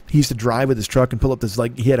truck. He used to drive with his truck and pull up this,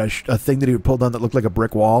 like, he had a thing that he would pull down that looked like a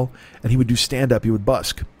brick wall, and he would do stand-up. He would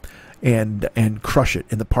busk and crush it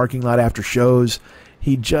in the parking lot after shows.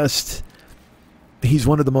 He's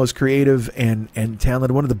one of the most creative and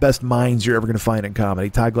talented, one of the best minds you're ever going to find in comedy.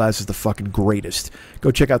 Todd Glass is the fucking greatest.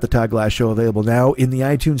 Go check out the Todd Glass Show, available now in the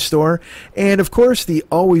iTunes store. And, of course, the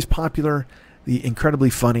always popular, the incredibly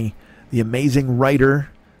funny, the amazing writer,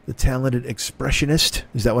 the talented expressionist.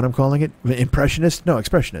 Is that what I'm calling it? Impressionist? No,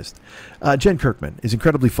 expressionist. Jen Kirkman is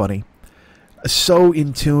incredibly funny. So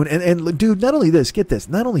in tune. And dude, not only this, get this,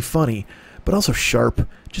 not only funny, but also sharp.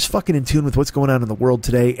 Just fucking in tune with what's going on in the world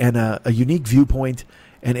today, and a unique viewpoint,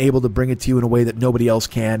 and able to bring it to you in a way that nobody else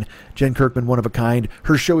can. Jen Kirkman, one of a kind.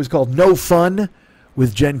 Her show is called No Fun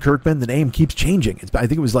with Jen Kirkman. The name keeps changing. I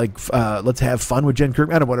think it was like, Let's Have Fun with Jen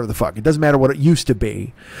Kirkman. I don't know, whatever the fuck. It doesn't matter what it used to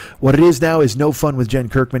be. What it is now is No Fun with Jen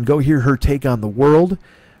Kirkman. Go hear her take on the world.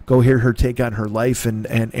 Go hear her take on her life.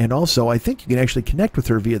 And also, I think you can actually connect with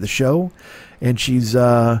her via the show. And she's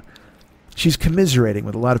commiserating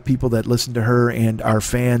with a lot of people that listen to her and our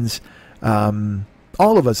fans.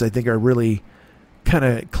 All of us, I think, are really kind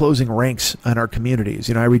of closing ranks on our communities.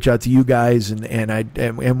 You know, I reach out to you guys,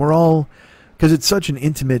 and we're all... Because it's such an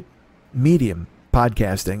intimate medium,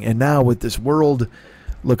 podcasting. And now with this world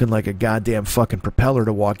looking like a goddamn fucking propeller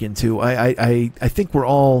to walk into, I think we're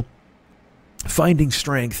all finding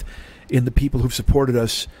strength in the people who've supported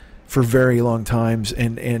us for very long times,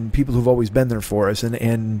 and people who've always been there for us,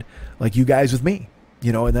 and like you guys with me.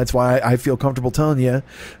 You know, and that's why I feel comfortable telling you,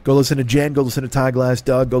 go listen to Jen, go listen to Todd Glass,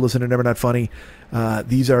 Doug, go listen to Never Not Funny.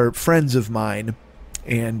 These are friends of mine,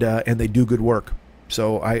 and they do good work.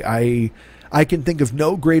 So I can think of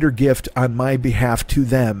no greater gift on my behalf to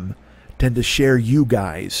them than to share you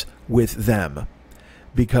guys with them,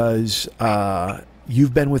 because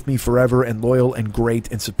you've been with me forever, and loyal and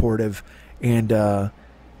great and supportive, and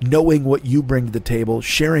knowing what you bring to the table,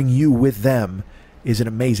 sharing you with them is an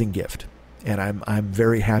amazing gift, and I'm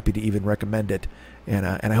very happy to even recommend it, and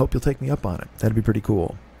I hope you'll take me up on it. That'd be pretty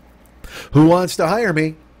cool. Who wants to hire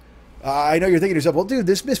me? I know you're thinking to yourself, well, dude,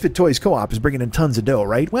 this Misfit Toys co-op is bringing in tons of dough,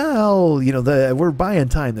 right? Well, you know, we're buying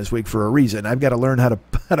time this week for a reason. I've got to learn how to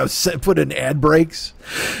put in ad breaks.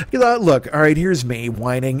 Look, all right, here's me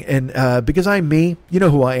whining, and because I'm me, you know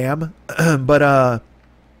who I am. But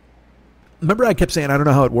remember, I kept saying I don't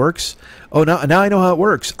know how it works. Oh, now I know how it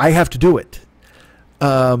works. I have to do it.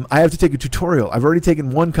 I have to take a tutorial. I've already taken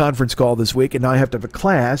one conference call this week, and now I have to have a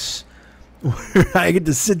class where I get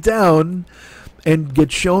to sit down and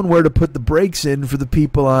get shown where to put the breaks in for the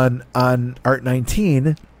people on Art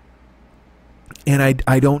 19. And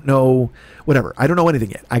I don't know, whatever. I don't know anything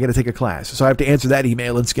yet. I got to take a class. So I have to answer that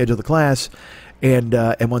email and schedule the class. And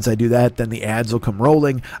once I do that, then the ads will come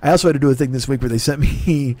rolling. I also had to do a thing this week where they sent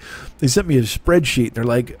me a spreadsheet. They're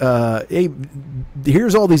like, hey,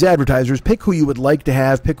 here's all these advertisers. Pick who you would like to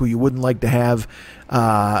have. Pick who you wouldn't like to have.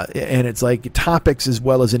 And it's like topics as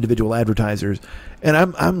well as individual advertisers. And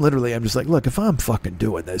I'm just like, look, if I'm fucking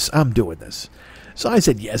doing this, I'm doing this. So I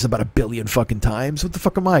said yes about 1 billion fucking times. What the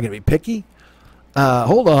fuck am I going to be picky?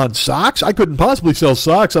 Hold on, socks? I couldn't possibly sell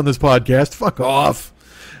socks on this podcast. Fuck off.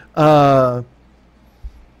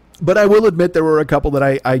 But I will admit there were a couple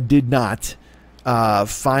that I did not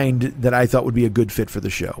find that I thought would be a good fit for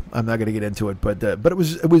the show. I'm not going to get into it, but it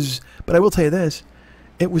was. But I will tell you this: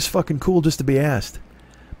 it was fucking cool just to be asked.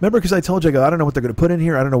 Remember, because I told you, I don't know what they're going to put in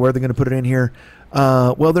here. I don't know where they're going to put it in here.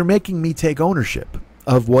 Well, they're making me take ownership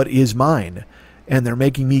of what is mine, and they're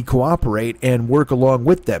making me cooperate and work along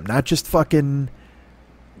with them, not just fucking,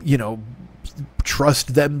 you know,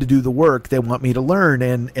 trust them to do the work. They want me to learn,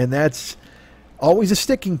 and that's always a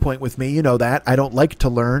sticking point with me. You know that. I don't like to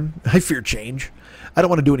learn. I fear change. I don't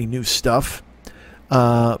want to do any new stuff.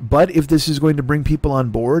 But if this is going to bring people on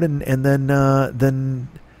board, and then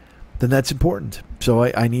that's important. So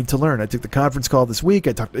I need to learn. I took the conference call this week.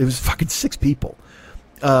 It was fucking 6 people,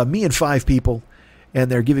 me and 5 people, and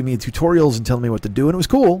they're giving me tutorials and telling me what to do, and it was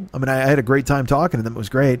cool. I mean, I had a great time talking to them. It was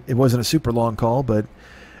great. It wasn't a super long call, but.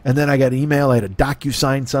 And then I got an email. I had a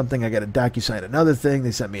DocuSign something. I got a DocuSign another thing. They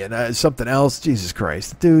sent me something else. Jesus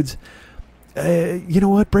Christ. Dudes, you know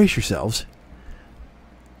what? Brace yourselves.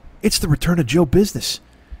 It's the return of Joe business.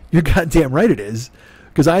 You're goddamn right it is.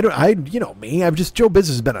 Because you know me, Joe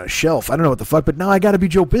Business has been on a shelf. I don't know what the fuck, but now I got to be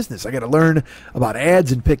Joe Business. I got to learn about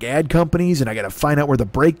ads and pick ad companies, and I got to find out where the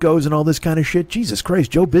break goes and all this kind of shit. Jesus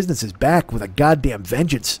Christ, Joe Business is back with a goddamn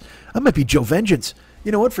vengeance. I might be Joe Vengeance.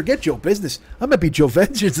 You know what? Forget Joe Business. I might be Joe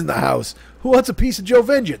Vengeance in the house. Who wants a piece of Joe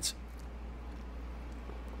Vengeance?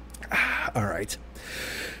 All right.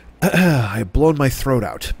 I've blown my throat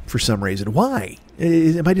out for some reason. Why?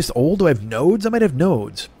 Am I just old? Do I have nodes? I might have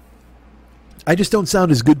nodes. I just don't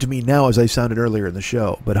sound as good to me now as I sounded earlier in the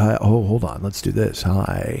show. But hold on. Let's do this.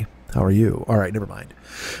 Hi. How are you? All right, never mind.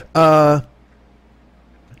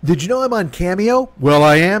 Did you know I'm on Cameo? Well,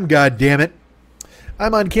 I am, goddammit.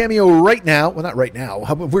 I'm on Cameo right now. Well, not right now.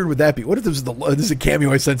 How weird would that be? What if this is a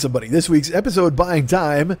Cameo I sent somebody? This week's episode, Buying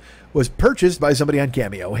Time, was purchased by somebody on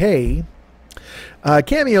Cameo. Hey.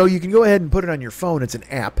 Cameo, you can go ahead and put it on your phone. It's an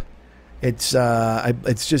app. I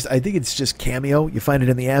think it's just Cameo. You find it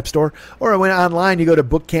in the App Store. Or when online, you go to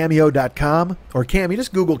bookcameo.com or Cameo.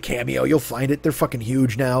 Just Google Cameo. You'll find it. They're fucking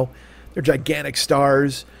huge now. They're gigantic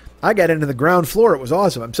stars. I got into the ground floor. It was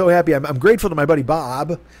awesome. I'm so happy. I'm grateful to my buddy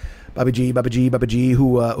Baba G,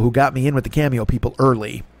 who got me in with the Cameo people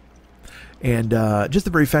early. And just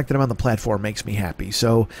the very fact that I'm on the platform makes me happy.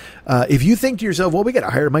 So if you think to yourself, well, we got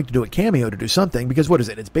to hire Mike to do a Cameo to do something, because what is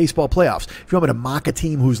it? It's baseball playoffs. If you want me to mock a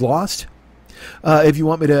team who's lost, if you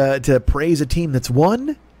want me to praise a team that's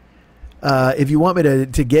won, if you want me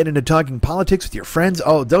to get into talking politics with your friends,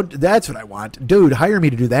 that's what I want. Dude, hire me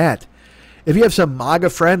to do that. If you have some MAGA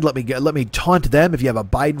friend, let me taunt them. If you have a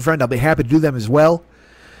Biden friend, I'll be happy to do them as well.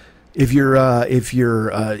 If you're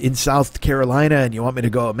in South Carolina and you want me to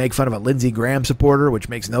go make fun of a Lindsey Graham supporter, which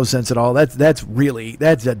makes no sense at all, that's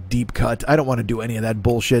a deep cut. I don't want to do any of that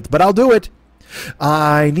bullshit, but I'll do it.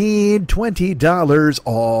 I need $20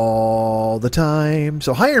 all the time,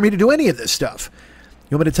 so hire me to do any of this stuff.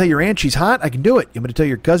 You want me to tell your aunt she's hot? I can do it. You want me to tell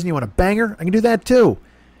your cousin you want to bang her? I can do that too.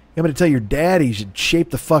 You want me to tell your dad he should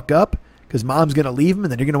shape the fuck up because mom's going to leave him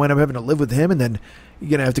and then you're going to end up having to live with him, and then you're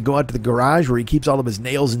going to have to go out to the garage where he keeps all of his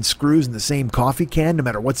nails and screws in the same coffee can, no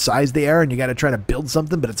matter what size they are, and you got to try to build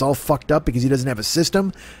something, but it's all fucked up because he doesn't have a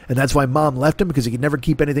system, and that's why mom left him, because he could never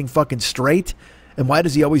keep anything fucking straight. And why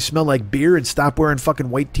does he always smell like beer and stop wearing fucking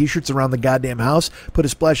white t-shirts around the goddamn house? Put a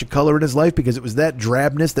splash of color in his life because it was that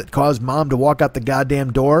drabness that caused mom to walk out the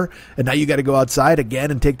goddamn door. And now you got to go outside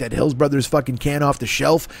again and take that Hills Brothers fucking can off the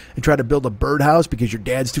shelf and try to build a birdhouse because your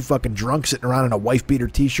dad's too fucking drunk sitting around in a wife beater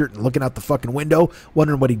t-shirt and looking out the fucking window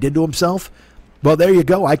wondering what he did to himself. Well, there you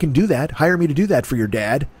go. I can do that. Hire me to do that for your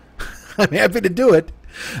dad. I'm happy to do it.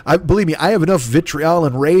 Believe me, I have enough vitriol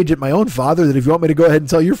and rage at my own father that if you want me to go ahead and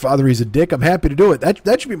tell your father he's a dick, I'm happy to do it.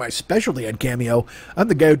 That should be my specialty on Cameo. I'm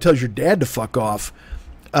the guy who tells your dad to fuck off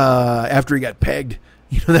after he got pegged.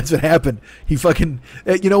 You know, that's what happened. He fucking,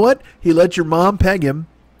 you know what? He let your mom peg him,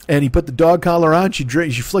 and he put the dog collar on. She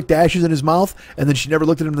flicked ashes in his mouth, and then she never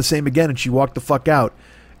looked at him the same again, and she walked the fuck out.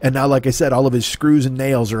 And now, like I said, all of his screws and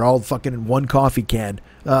nails are all fucking in one coffee can.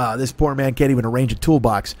 This poor man can't even arrange a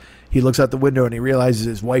toolbox. He looks out the window and he realizes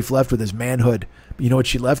his wife left with his manhood. You know what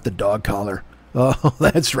she left? The dog collar. Oh,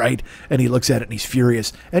 that's right. And he looks at it and he's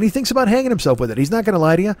furious. And he thinks about hanging himself with it. He's not going to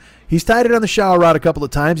lie to you. He's tied it on the shower rod a couple of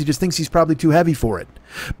times. He just thinks he's probably too heavy for it.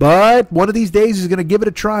 But one of these days he's going to give it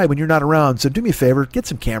a try when you're not around. So do me a favor. Get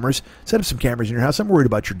some cameras. Set up some cameras in your house. I'm worried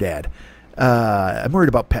about your dad. I'm worried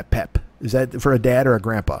about Pep. Is that for a dad or a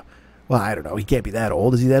grandpa? Well, I don't know. He can't be that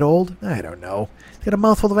old. Is he that old? I don't know. He's got a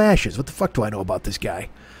mouthful of ashes. What the fuck do I know about this guy?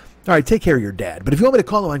 All right, take care of your dad. But if you want me to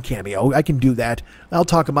call him on Cameo, I can do that. I'll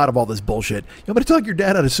talk him out of all this bullshit. You want me to talk your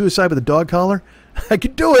dad out of suicide with a dog collar? I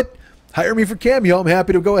can do it. Hire me for Cameo. I'm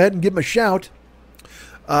happy to go ahead and give him a shout.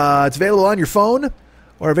 It's available on your phone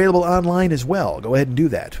or available online as well. Go ahead and do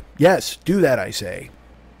that. Yes, do that, I say.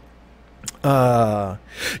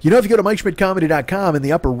 If you go to MikeSchmidtComedy.com, in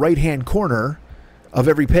the upper right-hand corner of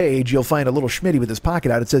every page, you'll find a little Schmitty with his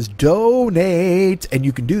pocket out. It says donate, and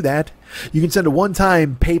you can do that. You can send a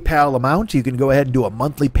one-time PayPal amount. You can go ahead and do a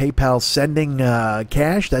monthly PayPal sending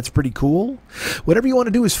cash. That's pretty cool. Whatever you want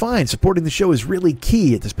to do is fine. Supporting the show is really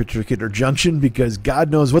key at this particular junction because God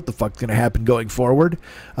knows what the fuck's going to happen going forward.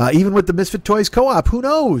 Even with the Misfit Toys Co-op, who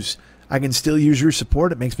knows? I can still use your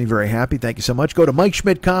support. It makes me very happy. Thank you so much. Go to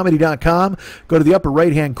MikeSchmidtComedy.com. Go to the upper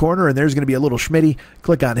right-hand corner, and there's going to be a little Schmitty.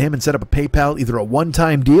 Click on him and set up a PayPal, either a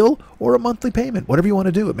one-time deal or a monthly payment. Whatever you want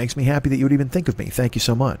to do. It makes me happy that you would even think of me. Thank you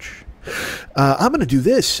so much. I'm going to do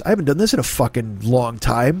this. I haven't done this in a fucking long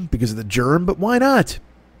time because of the germ, but why not?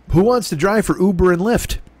 Who wants to drive for Uber and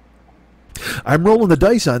Lyft? I'm rolling the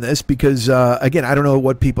dice on this because, again, I don't know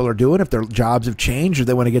what people are doing, if their jobs have changed or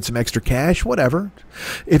they want to get some extra cash, whatever.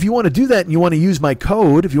 If you want to do that and you want to use my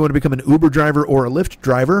code, if you want to become an Uber driver or a Lyft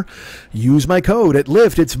driver, use my code at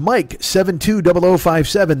Lyft. It's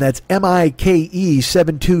Mike720057. That's MIKE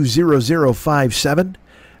 720057.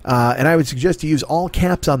 And I would suggest you use all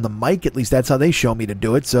caps on the mic. At least that's how they show me to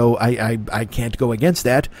do it. So I can't go against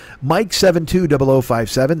that.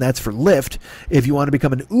 Mike720057. That's for Lyft. If you want to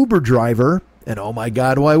become an Uber driver, and oh my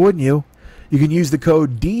God, why wouldn't you? You can use the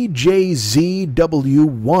code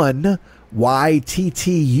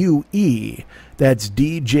DJZW1YTTUE. That's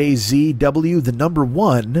DJZW, the number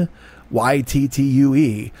 1,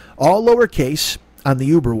 YTTUE. All lowercase on the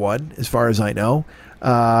Uber one, as far as I know.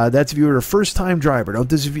 That's if you're a first-time driver. Don't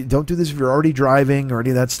do this if you're already driving or any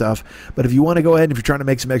of that stuff. But if you want to go ahead and if you're trying to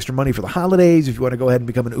make some extra money for the holidays, if you want to go ahead and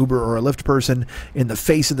become an Uber or a Lyft person in the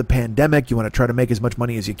face of the pandemic, you want to try to make as much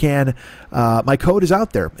money as you can, my code is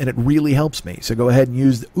out there, and it really helps me. So go ahead and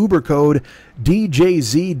use the Uber code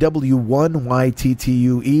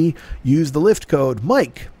DJZW1YTTUE. Use the Lyft code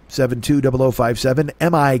Mike 720057,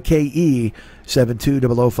 MIKE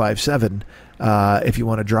 720057. If you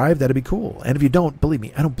want to drive, that'd be cool. And if you don't, believe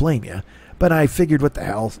me, I don't blame you. But I figured, what the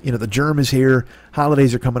hell? You know, the germ is here.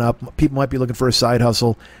 Holidays are coming up. People might be looking for a side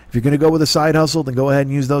hustle. If you're going to go with a side hustle, then go ahead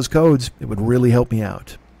and use those codes. It would really help me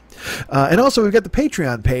out. And also, we've got the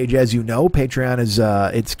Patreon page, as you know. Patreon is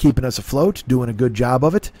it's keeping us afloat, doing a good job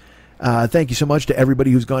of it. Thank you so much to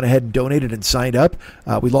everybody who's gone ahead and donated and signed up.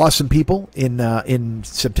 We lost some people in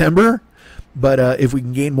September. But if we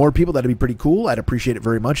can gain more people, that'd be pretty cool. I'd appreciate it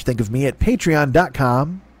very much. Think of me at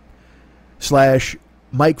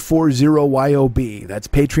patreon.com/Mike40YOB. That's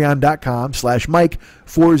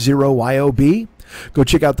patreon.com/Mike40YOB. Go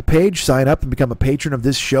check out the page, sign up, and become a patron of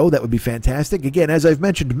this show. That would be fantastic. Again, as I've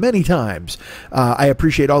mentioned many times, I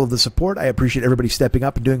appreciate all of the support. I appreciate everybody stepping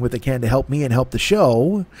up and doing what they can to help me and help the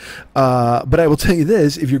show. But I will tell you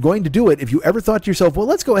this, if you're going to do it, if you ever thought to yourself, well,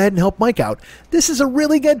 let's go ahead and help Mike out, this is a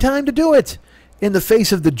really good time to do it. In the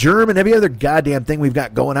face of the germ and every other goddamn thing we've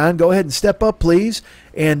got going on, go ahead and step up, please,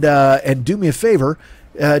 and do me a favor.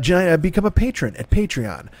 Become a patron at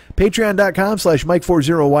Patreon.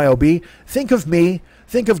 Patreon.com/Mike40YOB. Think of me,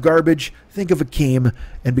 think of garbage, think of Akeem,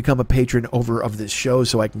 and become a patron of this show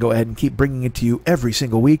so I can go ahead and keep bringing it to you every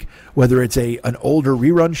single week, whether it's an older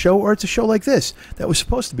rerun show or it's a show like this that was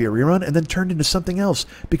supposed to be a rerun and then turned into something else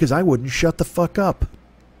because I wouldn't shut the fuck up.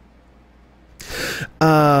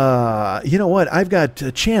 You know what? I've got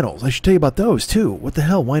channels. I should tell you about those too. What the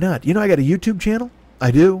hell? Why not? You know I got a YouTube channel?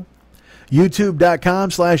 I do.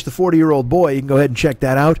 YouTube.com/the40year-old boy. You can go ahead and check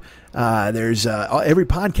that out. There's every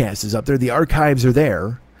podcast is up there. The archives are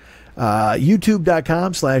there.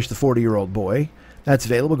 YouTube.com/the40year-old boy. That's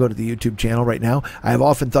available. Go to the YouTube channel right now. I have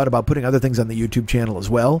often thought about putting other things on the YouTube channel as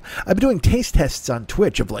well. I've been doing taste tests on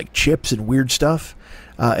Twitch of like chips and weird stuff.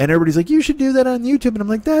 And everybody's like, you should do that on YouTube. And I'm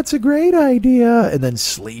like, that's a great idea. And then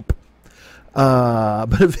sleep.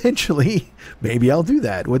 But eventually, maybe I'll do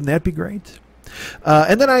that. Wouldn't that be great?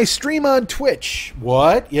 And then I stream on Twitch.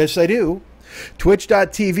 What? Yes, I do.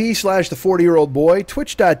 Twitch.tv/the40year-old boy.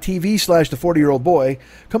 Twitch.tv/the40year-old boy.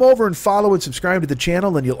 Come over and follow and subscribe to the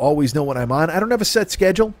channel, and you'll always know when I'm on. I don't have a set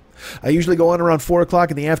schedule. I usually go on around 4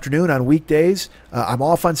 o'clock in the afternoon on weekdays. I'm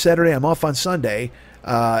off on Saturday. I'm off on Sunday.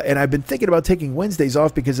 And I've been thinking about taking Wednesdays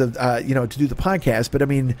off because of, to do the podcast. But I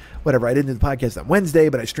mean, whatever. I didn't do the podcast on Wednesday,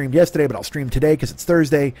 but I streamed yesterday, but I'll stream today because it's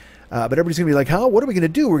Thursday. But everybody's going to be like, huh? What are we going to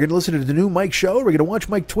do? We're going to listen to the new Mike show? We're going to watch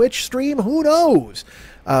Mike Twitch stream? Who knows?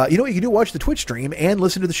 You know what you can do? Watch the Twitch stream and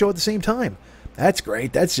listen to the show at the same time. That's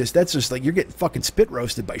great. That's just like you're getting fucking spit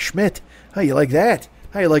roasted by Schmidt. How you like that?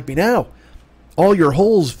 How you like me now? All your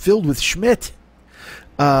holes filled with Schmidt.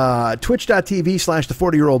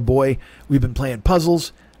 Twitch.tv/the40year-old boy. We've been playing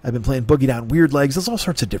puzzles. I've been playing Boogie Down Weird Legs. There's all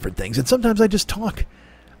sorts of different things. And sometimes I just talk.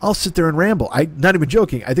 I'll sit there and ramble. I'm not even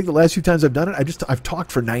joking. I think the last few times I've done it, I've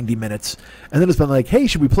talked for 90 minutes. And then it's been like, hey,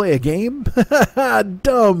 should we play a game?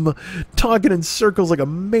 Dumb. Talking in circles like a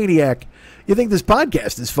maniac. You think this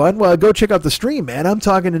podcast is fun? Well, go check out the stream, man. I'm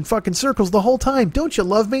talking in fucking circles the whole time. Don't you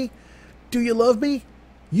love me? Do you love me?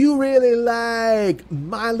 You really like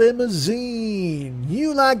my limousine.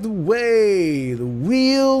 You like the way the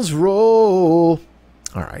wheels roll.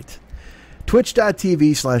 All right.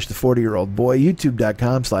 Twitch.tv/the40year-old boy.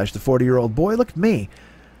 YouTube.com/the40year-old boy. Look at me.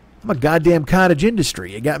 I'm a goddamn cottage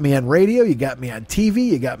industry. You got me on radio. You got me on TV.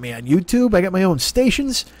 You got me on YouTube. I got my own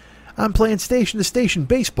stations. I'm playing station-to-station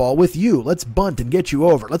baseball with you. Let's bunt and get you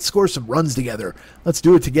over. Let's score some runs together. Let's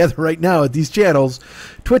do it together right now at these channels.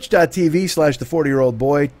 Twitch.tv/the40year-old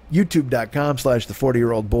boy.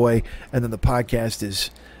 YouTube.com/the40year-old boy. And then the podcast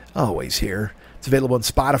is Always here. It's available on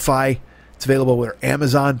Spotify. It's available with our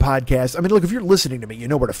Amazon podcast. I mean, look, if you're listening to me, you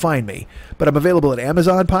know where to find me. But I'm available at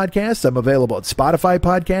Amazon podcasts. I'm available at Spotify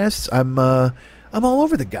podcasts. I'm all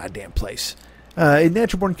over the goddamn place. In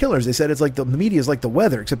Natural Born Killers, they said it's like the media is like the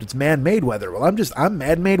weather, except it's man-made weather. Well, I'm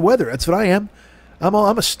man-made weather. That's what I am. I'm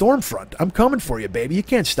a storm front. I'm coming for you, baby. You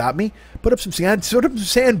can't stop me. Put up some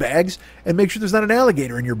sandbags and make sure there's not an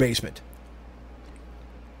alligator in your basement.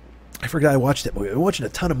 I forgot I watched that movie. I've been watching a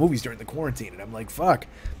ton of movies during the quarantine, and I'm like, fuck.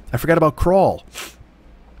 I forgot about Crawl.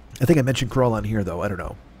 I think I mentioned Crawl on here, though. I don't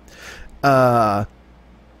know. I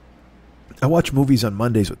watch movies on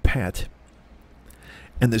Mondays with Pat.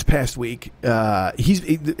 And this past week, the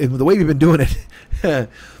way we've been doing it,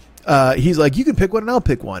 he's like, you can pick one and I'll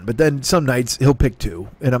pick one. But then some nights he'll pick two.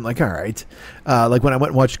 And I'm like, all right. Like when I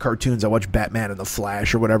went and watched cartoons, I watched Batman and the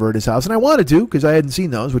Flash or whatever at his house. And I wanted to because I hadn't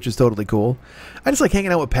seen those, which is totally cool. I just like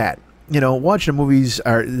hanging out with Pat. You know, watching movies,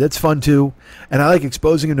 that's fun too. And I like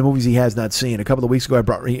exposing him to movies he has not seen. A couple of weeks ago, I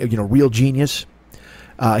brought, Real Genius.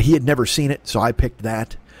 He had never seen it, so I picked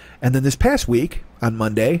that. And then this past week, on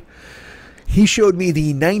Monday, he showed me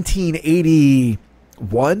the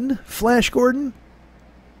 1981 Flash Gordon,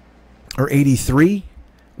 or 83,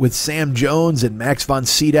 with Sam Jones and Max von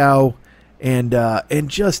Sydow, and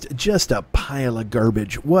just a pile of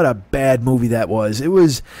garbage. What a bad movie that was. It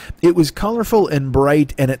was colorful and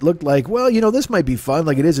bright, and it looked like, well, this might be fun.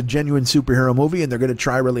 Like, it is a genuine superhero movie, and they're going to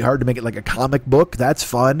try really hard to make it like a comic book. That's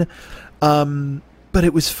fun. But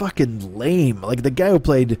it was fucking lame. Like, the guy who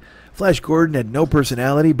played Flash Gordon had no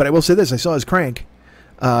personality. But I will say this: I saw his crank.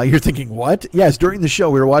 You're thinking, what? Yes, during the show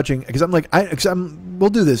we were watching, because I'm like, we'll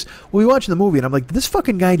do this. We'll be watching the movie, and I'm like, did this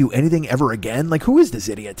fucking guy do anything ever again? Like, who is this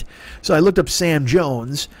idiot? So I looked up Sam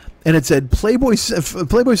Jones, and it said Playboy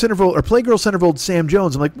Centerfold, or Playgirl Centerfold Sam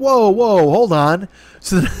Jones. I'm like, whoa, hold on.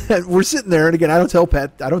 So then we're sitting there, and again, I don't tell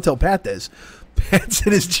Pat this. Pat's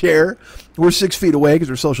in his chair. We're 6 feet away because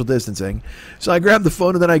we're social distancing. So I grab the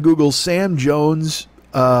phone, and then I Google Sam Jones,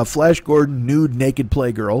 Flash Gordon, nude naked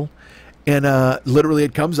Playgirl. And literally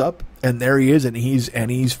it comes up, and there he is, and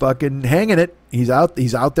he's fucking hanging it. He's out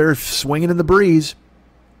there swinging in the breeze.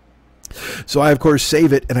 So I, of course,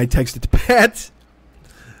 save it, and I text it to Pat.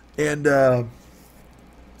 And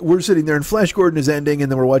we're sitting there, and Flash Gordon is ending,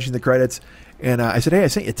 and then we're watching the credits. And I said, hey, I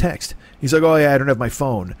sent you a text. He's like, oh, yeah, I don't have my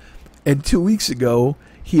phone. And 2 weeks ago,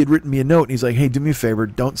 he had written me a note, and he's like, hey, do me a favor,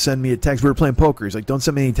 don't send me a text. We were playing poker. He's like, don't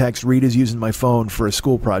send me any text. Rita's using my phone for a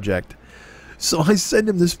school project. So I send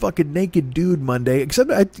him this fucking naked dude Monday,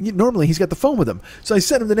 except normally he's got the phone with him. So I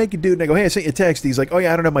send him the naked dude, and I go, hey, I sent you a text. He's like, oh,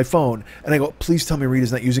 yeah, I don't have my phone. And I go, please tell me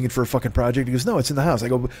Rita's not using it for a fucking project. He goes, no, it's in the house. I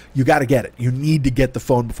go, you got to get it. You need to get the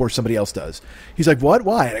phone before somebody else does. He's like, what?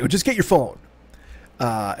 Why? And I go, just get your phone.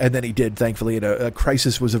 And then he did, thankfully, and a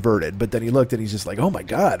crisis was averted. But then he looked, and he's just like, oh, my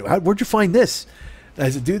God, where'd you find this? And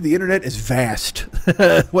I said, dude, the internet is vast.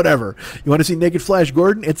 Whatever. You want to see naked Flash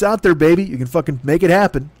Gordon? It's out there, baby. You can fucking make it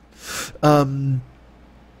happen. And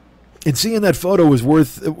seeing that photo was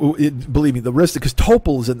worth, believe me, the risk, because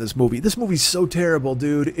Topol's in this movie. This movie's so terrible,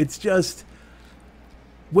 dude. It's just,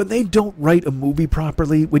 when they don't write a movie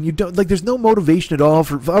properly, when you don't, like, there's no motivation at all.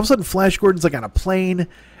 For all of a sudden, Flash Gordon's like on a plane,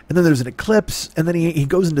 and then there's an eclipse, and then he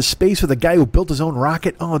goes into space with a guy who built his own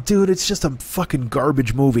rocket. Oh, dude, it's just a fucking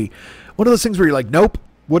garbage movie. One of those things where you're like, nope,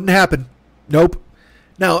 wouldn't happen. Nope.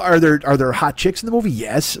 Now, are there hot chicks in the movie?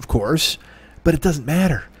 Yes, of course, but it doesn't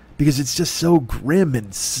matter. Because it's just so grim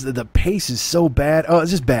and the pace is so bad. Oh,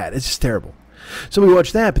 it's just bad. It's just terrible. So we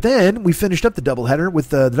watched that. But then we finished up the doubleheader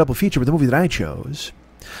with the double feature with the movie that I chose.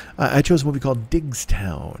 I chose a movie called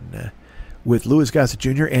Diggstown with Louis Gossett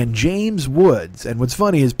Jr. and James Woods. And what's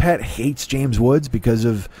funny is Pat hates James Woods because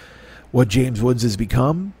of what James Woods has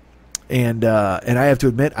become. And I have to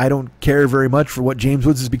admit, I don't care very much for what James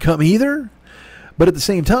Woods has become either. But at the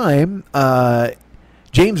same time,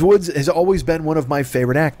 James Woods has always been one of my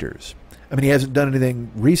favorite actors. I mean, he hasn't done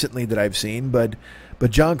anything recently that I've seen, but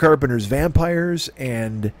John Carpenter's Vampires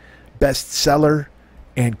and Bestseller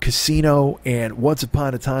and Casino and Once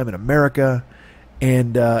Upon a Time in America,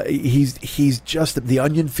 and he's just The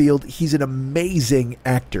Onion Field. He's an amazing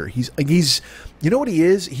actor. He's you know what he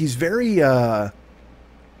is? He's very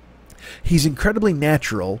he's incredibly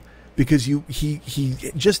natural because he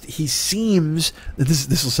seems,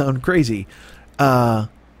 this will sound crazy.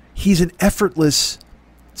 He's an effortless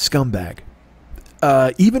scumbag.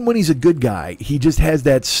 Even when he's a good guy, he just has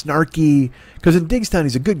that snarky, because in Diggstown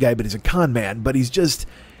he's a good guy, but he's a con man, but he's just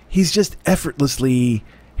effortlessly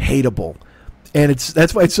hateable. And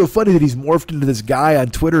that's why it's so funny that he's morphed into this guy on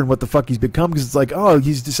Twitter and what the fuck he's become, because it's like, oh,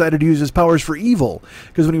 he's decided to use his powers for evil.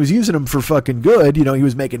 Because when he was using them for fucking good, he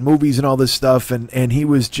was making movies and all this stuff, and he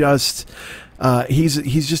was just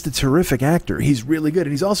he's just a terrific actor. He's really good,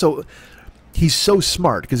 and he's so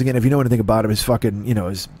smart, because again, if you know anything about him, his fucking,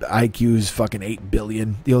 his IQ is fucking 8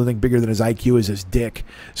 billion. The only thing bigger than his IQ is his dick.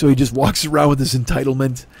 So he just walks around with this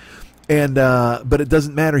entitlement. And but it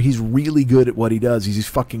doesn't matter. He's really good at what he does. He's a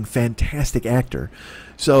fucking fantastic actor.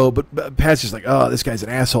 So, but Pat's just like, oh, this guy's an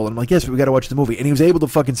asshole. And I'm like, yes, but we got to watch the movie. And he was able to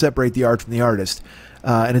fucking separate the art from the artist.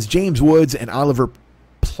 And it's James Woods and Oliver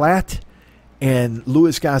Platt and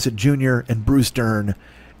Louis Gossett Jr. and Bruce Dern.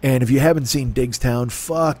 And if you haven't seen Diggstown,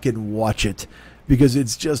 fucking watch it, because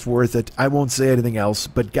it's just worth it. I won't say anything else,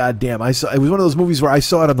 but goddamn, it was one of those movies where I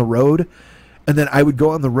saw it on the road, and then I would go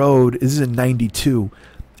on the road. This is in '92.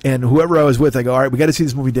 And whoever I was with, I go, all right, we got to see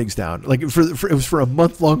this movie Diggstown. Like, it was for a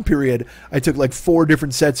month-long period. I took like 4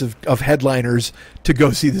 different sets of headliners to go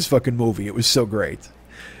see this fucking movie. It was so great.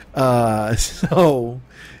 So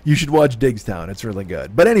you should watch Diggstown. It's really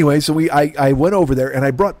good. But anyway, so I went over there, and I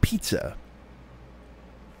brought pizza.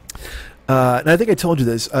 And I think I told you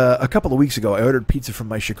this a couple of weeks ago. I ordered pizza from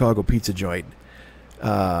my Chicago pizza joint.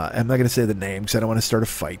 I'm not going to say the name because I don't want to start a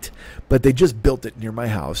fight, but they just built it near my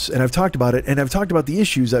house, and I've talked about it, and I've talked about the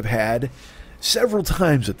issues I've had several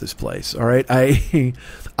times at this place. All right,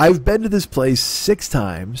 I've been to this place 6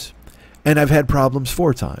 times, and I've had problems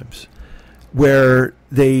 4 times, where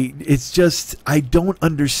it's just, I don't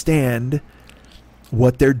understand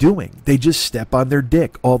what they're doing. They just step on their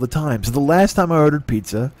dick all the time. So the last time I ordered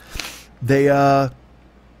pizza, they burned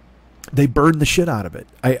the shit out of it.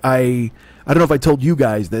 I don't know if I told you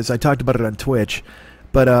guys this. I talked about it on Twitch,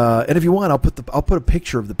 but and if you want, I'll put a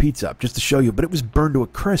picture of the pizza up just to show you. But it was burned to a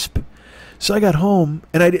crisp. So I got home,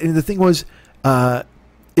 and the thing was,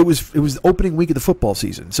 it was the opening week of the football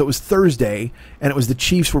season. So it was Thursday, and it was the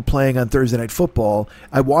Chiefs were playing on Thursday Night Football.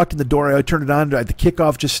 I walked in the door, I turned it on, the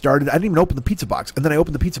kickoff just started. I didn't even open the pizza box, and then I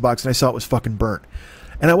opened the pizza box, and I saw it was fucking burnt.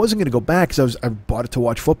 And I wasn't going to go back because I bought it to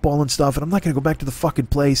watch football and stuff, and I'm not going to go back to the fucking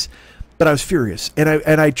place. But I was furious, but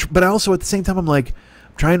I also at the same time I'm like,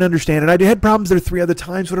 I'm trying to understand, and I had problems there 3 other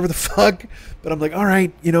times, whatever the fuck. But I'm like, all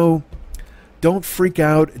right, don't freak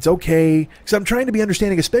out. It's okay, because I'm trying to be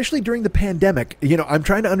understanding, especially during the pandemic. I'm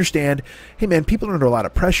trying to understand. Hey man, people are under a lot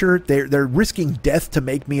of pressure. They're risking death to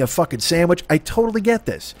make me a fucking sandwich. I totally get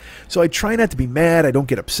this, so I try not to be mad. I don't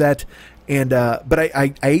get upset. And but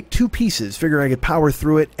I ate 2 pieces, figuring I could power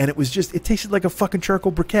through it, and it tasted like a fucking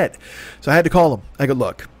charcoal briquette. So I had to call him. I go,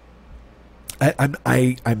 look,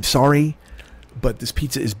 I'm sorry, but this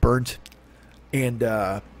pizza is burnt. And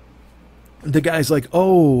the guy's like,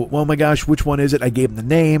 oh, well, my gosh, which one is it? I gave him the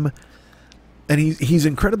name. And he's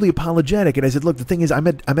incredibly apologetic. And I said, look, the thing is, I'm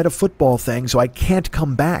at a football thing, so I can't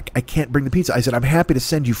come back. I can't bring the pizza. I said, I'm happy to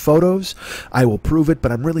send you photos. I will prove it,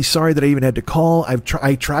 but I'm really sorry that I even had to call.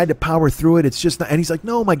 I tried to power through it. It's just not. And he's like,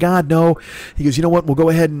 no, my God, no. He goes, you know what? We'll go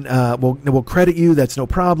ahead and we'll credit you. That's no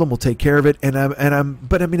problem. We'll take care of it.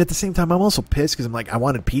 But I mean, at the same time, I'm also pissed because I'm like, I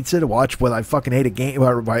wanted pizza to watch while I fucking ate a game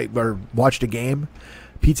or watched a game.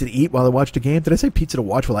 Pizza to eat while I watched a game. Did I say pizza to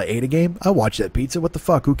watch while I ate a game? I watched that pizza. What the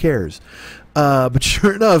fuck? Who cares? But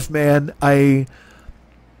sure enough, man, I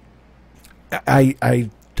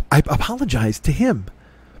apologized to him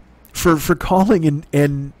for calling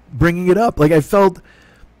and bringing it up. Like I felt,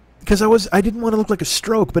 because I didn't want to look like a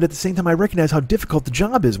stroke, but at the same time I recognize how difficult the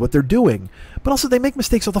job is, what they're doing. But also they make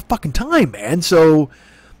mistakes all the fucking time, man. So,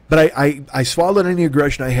 but I swallowed any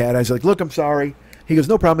aggression I had. I was like, look, I'm sorry. He goes,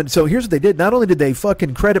 no problem. And so here's what they did. Not only did they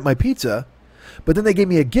fucking credit my pizza, but then they gave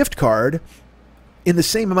me a gift card in the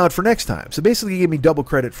same amount for next time. So basically he gave me double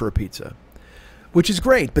credit for a pizza, which is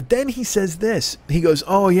great. But then he says this. He goes,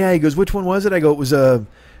 oh, yeah. He goes, which one was it? I go, it's a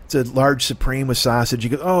large Supreme with sausage. He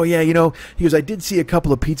goes, oh, yeah, he goes, I did see a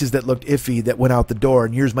couple of pizzas that looked iffy that went out the door,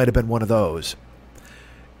 and yours might have been one of those.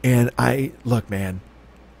 And look, man,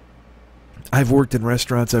 I've worked in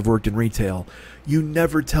restaurants. I've worked in retail. You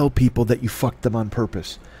never tell people that you fucked them on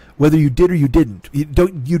purpose, whether you did or you didn't.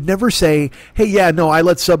 You'd never say, hey, yeah, no, I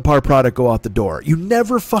let subpar product go out the door. You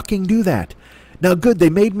never fucking do that. Now, good, they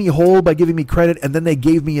made me whole by giving me credit, and then they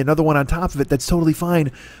gave me another one on top of it. That's totally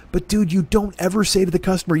fine. But, dude, you don't ever say to the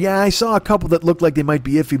customer, yeah, I saw a couple that looked like they might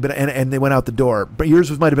be iffy, and they went out the door. But yours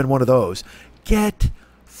might have been one of those. Get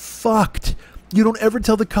fucked. You don't ever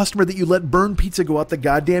tell the customer that you let burned pizza go out the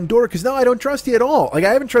goddamn door, because now I don't trust you at all. Like,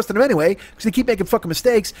 I haven't trusted them anyway, because they keep making fucking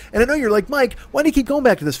mistakes. And I know you're like, Mike, why do you keep going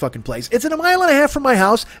back to this fucking place? It's in 1.5 miles from my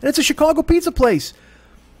house, and it's a Chicago pizza place.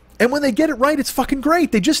 And when they get it right, it's fucking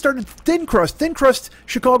great. They just started thin crust. Thin crust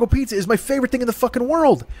Chicago pizza is my favorite thing in the fucking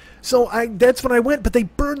world. So that's when I went, but they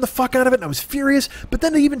burned the fuck out of it, and I was furious. But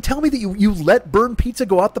then they even tell me that you let burned pizza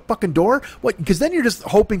go out the fucking door? What? Because then you're just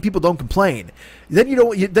hoping people don't complain. Then you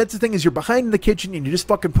don't. That's the thing, is you're behind in the kitchen and you just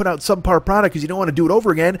fucking put out subpar product because you don't want to do it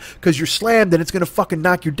over again because you're slammed and it's going to fucking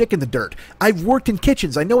knock your dick in the dirt. I've worked in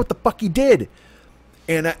kitchens. I know what the fuck he did.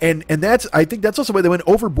 And that's, I think that's also why they went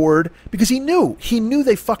overboard, because he knew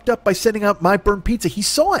they fucked up by sending out my burnt pizza. He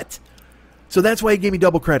saw it. So that's why he gave me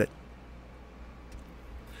double credit.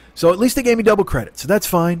 So at least they gave me double credit. So that's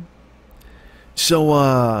fine.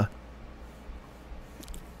 So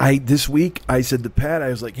this week I said to Pat, I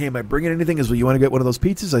was like, hey, am I bringing anything? He goes, well, you want to get one of those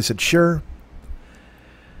pizzas? I said, sure.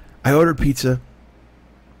 I ordered pizza.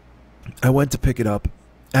 I went to pick it up.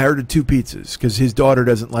 I ordered 2 pizzas because his daughter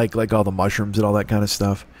doesn't like all the mushrooms and all that kind of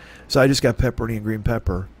stuff. So I just got pepperoni and green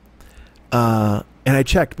pepper. And I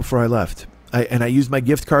checked before I left. I used my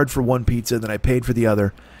gift card for one pizza, then I paid for the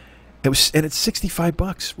other. And it's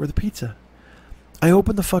 $65 worth of pizza. I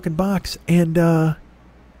opened the fucking box, and the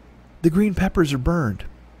green peppers are burned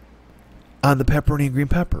on the pepperoni and green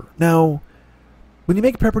pepper. Now, when you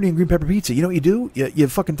make a pepperoni and green pepper pizza, you know what you do? You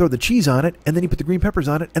fucking throw the cheese on it, and then you put the green peppers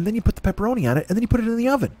on it, and then you put the pepperoni on it, and then you put it in the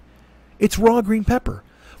oven. It's raw green pepper.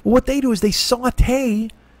 Well, what they do is they saute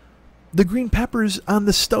the green peppers on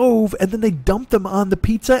the stove, and then they dump them on the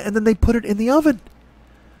pizza, and then they put it in the oven.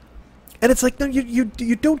 And it's like, no,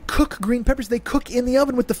 you don't cook green peppers. They cook in the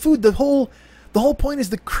oven with the food. The whole point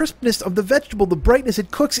is the crispness of the vegetable, the brightness.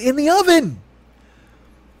 It cooks in the oven.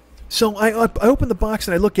 So I open the box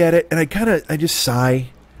and I look at it and I just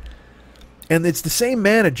sigh. And it's the same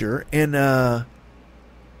manager, and I'm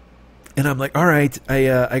like, all right.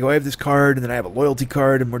 I go, I have this card, and then I have a loyalty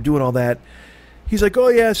card, and we're doing all that. He's like, oh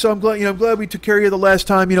yeah, so I'm glad we took care of you the last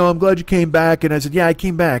time. I'm glad you came back. And I said, yeah, I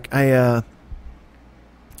came back. All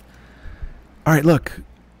right, look.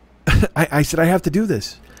 I said, I have to do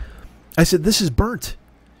this. I said, this is burnt.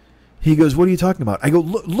 He goes, what are you talking about? I go,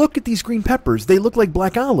 look at these green peppers. They look like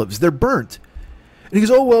black olives. They're burnt. And he goes,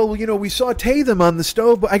 oh, well, we saute them on the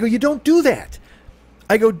stove. But I go, you don't do that.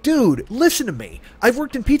 I go, dude, listen to me. I've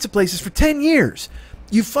worked in pizza places for 10 years.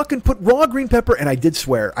 You fucking put raw green pepper, and I did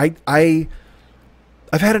swear. I've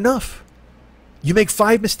had enough. You make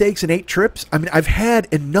 5 mistakes in 8 trips? I mean, I've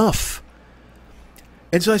had enough.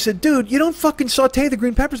 And so I said, dude, you don't fucking saute the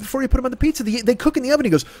green peppers before you put them on the pizza. They cook in the oven. He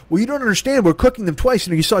goes, well, you don't understand. We're cooking them twice.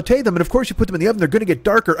 You saute them, and of course you put them in the oven. They're going to get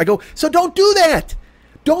darker. I go, so don't do that.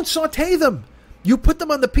 Don't saute them. You put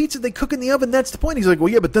them on the pizza. They cook in the oven. That's the point. He's like, well,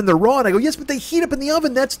 yeah, but then they're raw. And I go, yes, but they heat up in the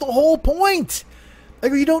oven. That's the whole point. I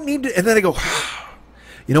go, you don't need to. And then I go,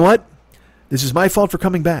 you know what? This is my fault for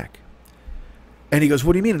coming back. And he goes,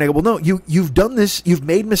 what do you mean? And I go, well, no, you've done this. You've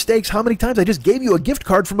made mistakes. How many times? I just gave you a gift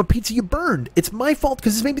card from a pizza you burned. It's my fault,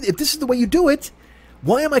 because maybe if this is the way you do it,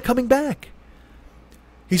 why am I coming back?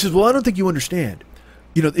 He says, well, I don't think you understand.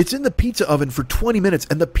 It's in the pizza oven for 20 minutes,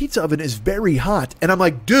 and the pizza oven is very hot. And I'm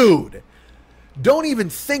like, dude, don't even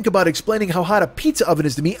think about explaining how hot a pizza oven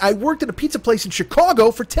is to me. I worked at a pizza place in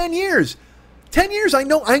Chicago for 10 years. 10 years, I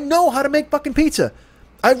know how to make fucking pizza.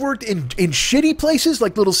 I've worked in shitty places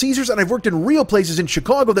like Little Caesars, and I've worked in real places in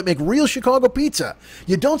Chicago that make real Chicago pizza.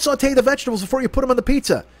 You don't saute the vegetables before you put them on the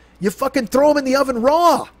pizza. You fucking throw them in the oven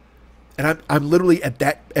raw. And I'm literally I'm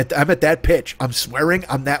at that pitch. I'm swearing.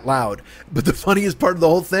 I'm that loud. But the funniest part of the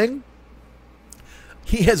whole thing,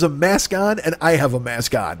 he has a mask on and I have a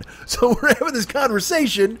mask on. So we're having this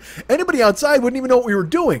conversation. Anybody outside wouldn't even know what we were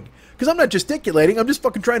doing. Because I'm not gesticulating, I'm just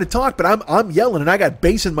fucking trying to talk, but I'm yelling, and I got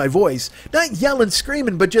bass in my voice. Not yelling,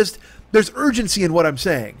 screaming, but just there's urgency in what I'm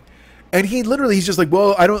saying. And he's just like,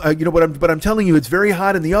 well, I don't, but I'm telling you, it's very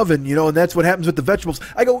hot in the oven, and that's what happens with the vegetables.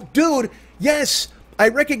 I go, dude, yes, I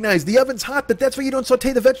recognize the oven's hot, but that's why you don't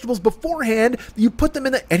saute the vegetables beforehand. You put them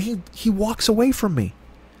in the, and he walks away from me.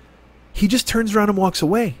 He just turns around and walks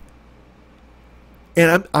away.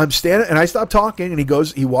 And I'm standing, and I stop talking, and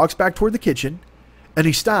he walks back toward the kitchen. And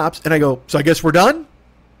he stops, and I go, so I guess we're done?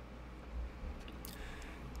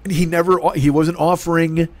 And he wasn't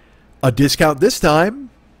offering a discount this time.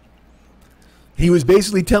 He was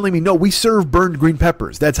basically telling me, no, we serve burned green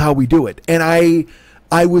peppers. That's how we do it. And I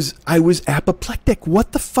was apoplectic.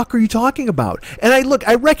 What the fuck are you talking about? And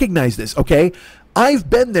I recognize this, okay? I've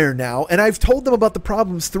been there now, and I've told them about the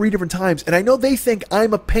problems 3 different times, and I know they think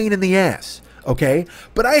I'm a pain in the ass, okay?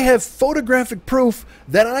 But I have photographic proof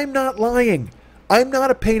that I'm not lying. I'm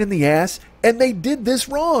not a pain in the ass, and they did this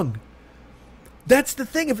wrong. That's the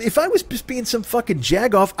thing. If I was just being some fucking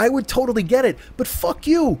jagoff, I would totally get it. But fuck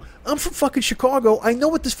you. I'm from fucking Chicago. I know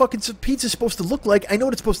what this fucking pizza's supposed to look like. I know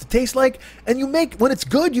what it's supposed to taste like. And you make, when it's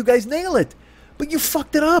good, you guys nail it. But you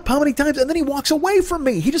fucked it up. How many times? And then he walks away from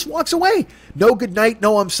me. He just walks away. No good night.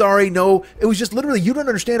 No, I'm sorry. No. It was just literally, you don't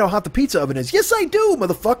understand how hot the pizza oven is. Yes, I do,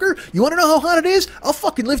 motherfucker. You want to know how hot it is? I'll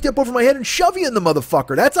fucking lift you up over my head and shove you in the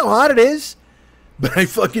motherfucker. That's how hot it is. But I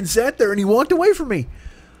fucking sat there and he walked away from me.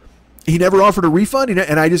 He never offered a refund.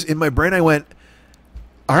 And I just, in my brain, I went,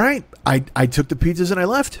 all right. I took the pizzas and I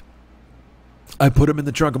left. I put them in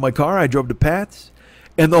the trunk of my car. I drove to Pat's.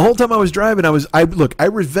 And the whole time I was driving, I was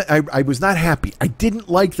not happy. I didn't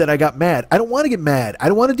like that I got mad. I don't want to get mad. I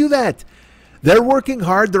don't want to do that. They're working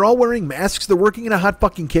hard. They're all wearing masks. They're working in a hot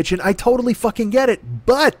fucking kitchen. I totally fucking get it.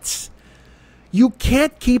 But you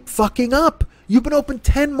can't keep fucking up. You've been open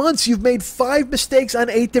 10 months. You've made 5 mistakes on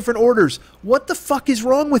 8 different orders. What the fuck is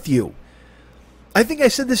wrong with you? I think I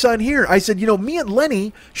said this on here. I said, me and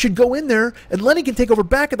Lenny should go in there, and Lenny can take over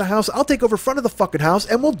back of the house. I'll take over front of the fucking house,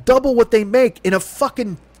 and we'll double what they make in a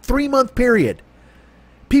fucking 3-month period.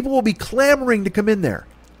 People will be clamoring to come in there.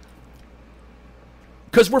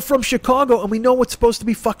 Because we're from Chicago, and we know what's supposed to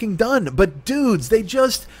be fucking done. But dudes, they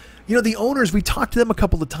just... the owners, we talked to them a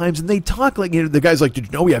couple of times, and they talk like, the guy's like, did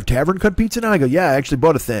you know we have tavern cut pizza now? I go, yeah, I actually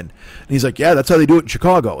bought a thin. And he's like, yeah, that's how they do it in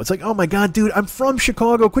Chicago. It's like, oh my God, dude, I'm from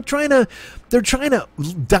Chicago. Quit they're trying to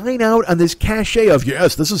dine out on this cachet of,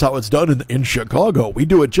 yes, this is how it's done in Chicago. We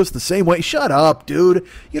do it just the same way. Shut up, dude.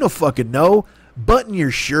 You don't fucking know. Button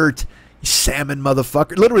your shirt, you salmon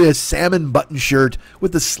motherfucker. Literally a salmon button shirt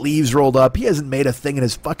with the sleeves rolled up. He hasn't made a thing in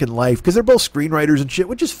his fucking life because they're both screenwriters and shit,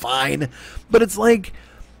 which is fine. But it's like...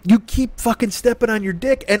 you keep fucking stepping on your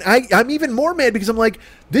dick. And I'm even more mad because I'm like,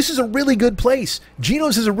 this is a really good place.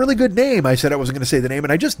 Geno's is a really good name. I said I wasn't going to say the name,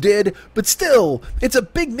 and I just did. But still, it's a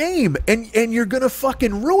big name, and you're going to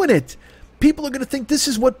fucking ruin it. People are going to think this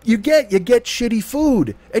is what you get. You get shitty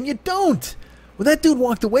food, and you don't. When that dude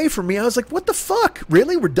walked away from me, I was like, what the fuck?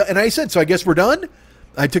 Really? We're done? And I said, so I guess we're done?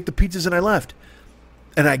 I took the pizzas and I left.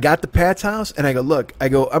 And I got to Pat's house, and I go, look, I'm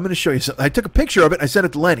going to show you something. I took a picture of it, and I sent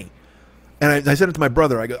it to Lenny. And I sent it to my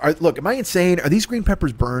brother. I go, look, am I insane? Are these green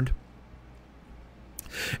peppers burned?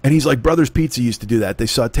 And he's like, Brothers Pizza used to do that. They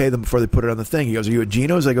saute them before they put it on the thing. He goes, are you at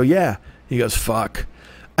Geno's? I go, yeah. He goes, fuck.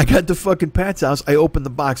 I got to fucking Pat's house. I opened the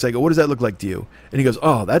box. I go, what does that look like to you? And he goes,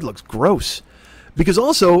 oh, that looks gross. Because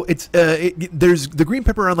also, there's the green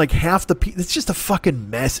pepper on like half the pizza. It's just a fucking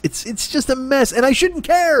mess. It's just a mess. And I shouldn't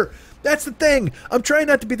care. That's the thing. I'm trying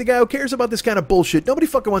not to be the guy who cares about this kind of bullshit. Nobody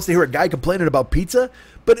fucking wants to hear a guy complaining about pizza.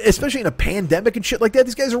 But especially in a pandemic and shit like that,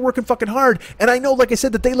 these guys are working fucking hard. And I know, like I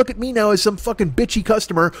said, that they look at me now as some fucking bitchy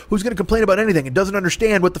customer who's going to complain about anything and doesn't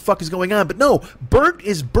understand what the fuck is going on. But no, burnt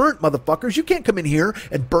is burnt, motherfuckers. You can't come in here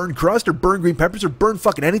and burn crust or burn green peppers or burn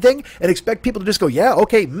fucking anything and expect people to just go, yeah,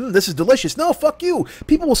 okay, this is delicious. No, fuck you.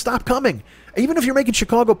 People will stop coming. Even if you're making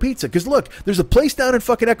Chicago pizza. Because look, there's a place down in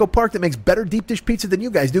fucking Echo Park that makes better deep dish pizza than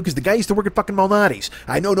you guys do because the guy used to work at fucking Malnati's.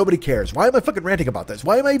 I know nobody cares. Why am I fucking ranting about this?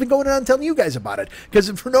 Why am I even going on and telling you guys about it?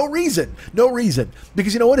 Because for no reason. No reason.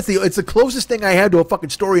 Because you know what? It's the closest thing I had to a fucking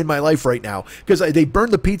story in my life right now. Because they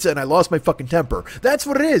burned the pizza and I lost my fucking temper. That's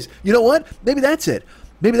what it is. You know what? Maybe that's it.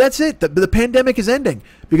 Maybe that's it. The pandemic is ending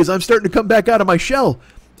because I'm starting to come back out of my shell.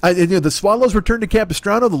 The swallows return to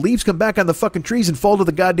Capistrano, the leaves come back on the fucking trees and fall to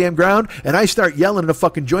the goddamn ground, and I start yelling in a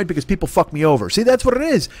fucking joint because people fuck me over. See, that's what it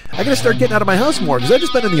is. I gotta start getting out of my house more, because I've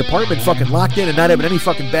just been in the apartment fucking locked in and not having any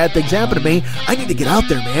fucking bad things happen to me. I need to get out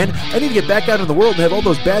there, man. I need to get back out in the world and have all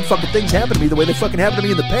those bad fucking things happen to me the way they fucking happened to me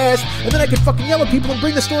in the past, and then I can fucking yell at people and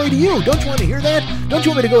bring the story to you. Don't you want to hear that? Don't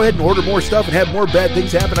you want me to go ahead and order more stuff and have more bad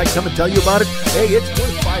things happen? I can come and tell you about it? Hey, it's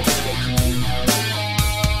 25 mistakes.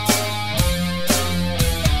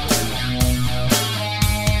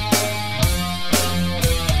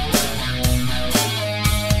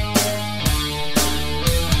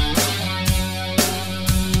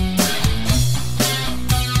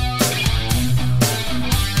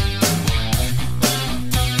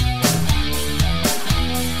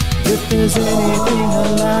 If there's anything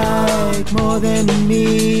I like more than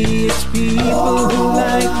me, it's people who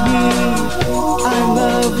like me. I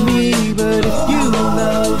love me, but if you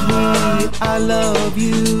love me, I love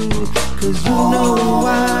you. 'Cause you know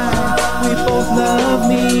why, we both love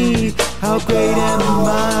me. How great am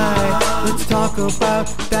I? Let's talk about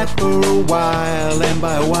that for a while. And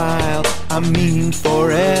by while, I mean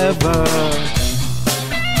forever.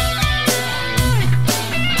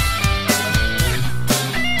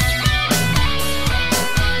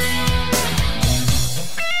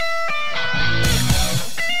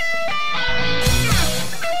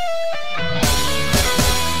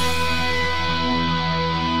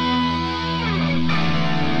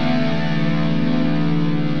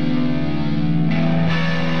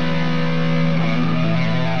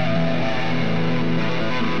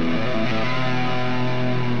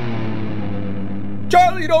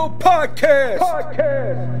 Toledo Podcast.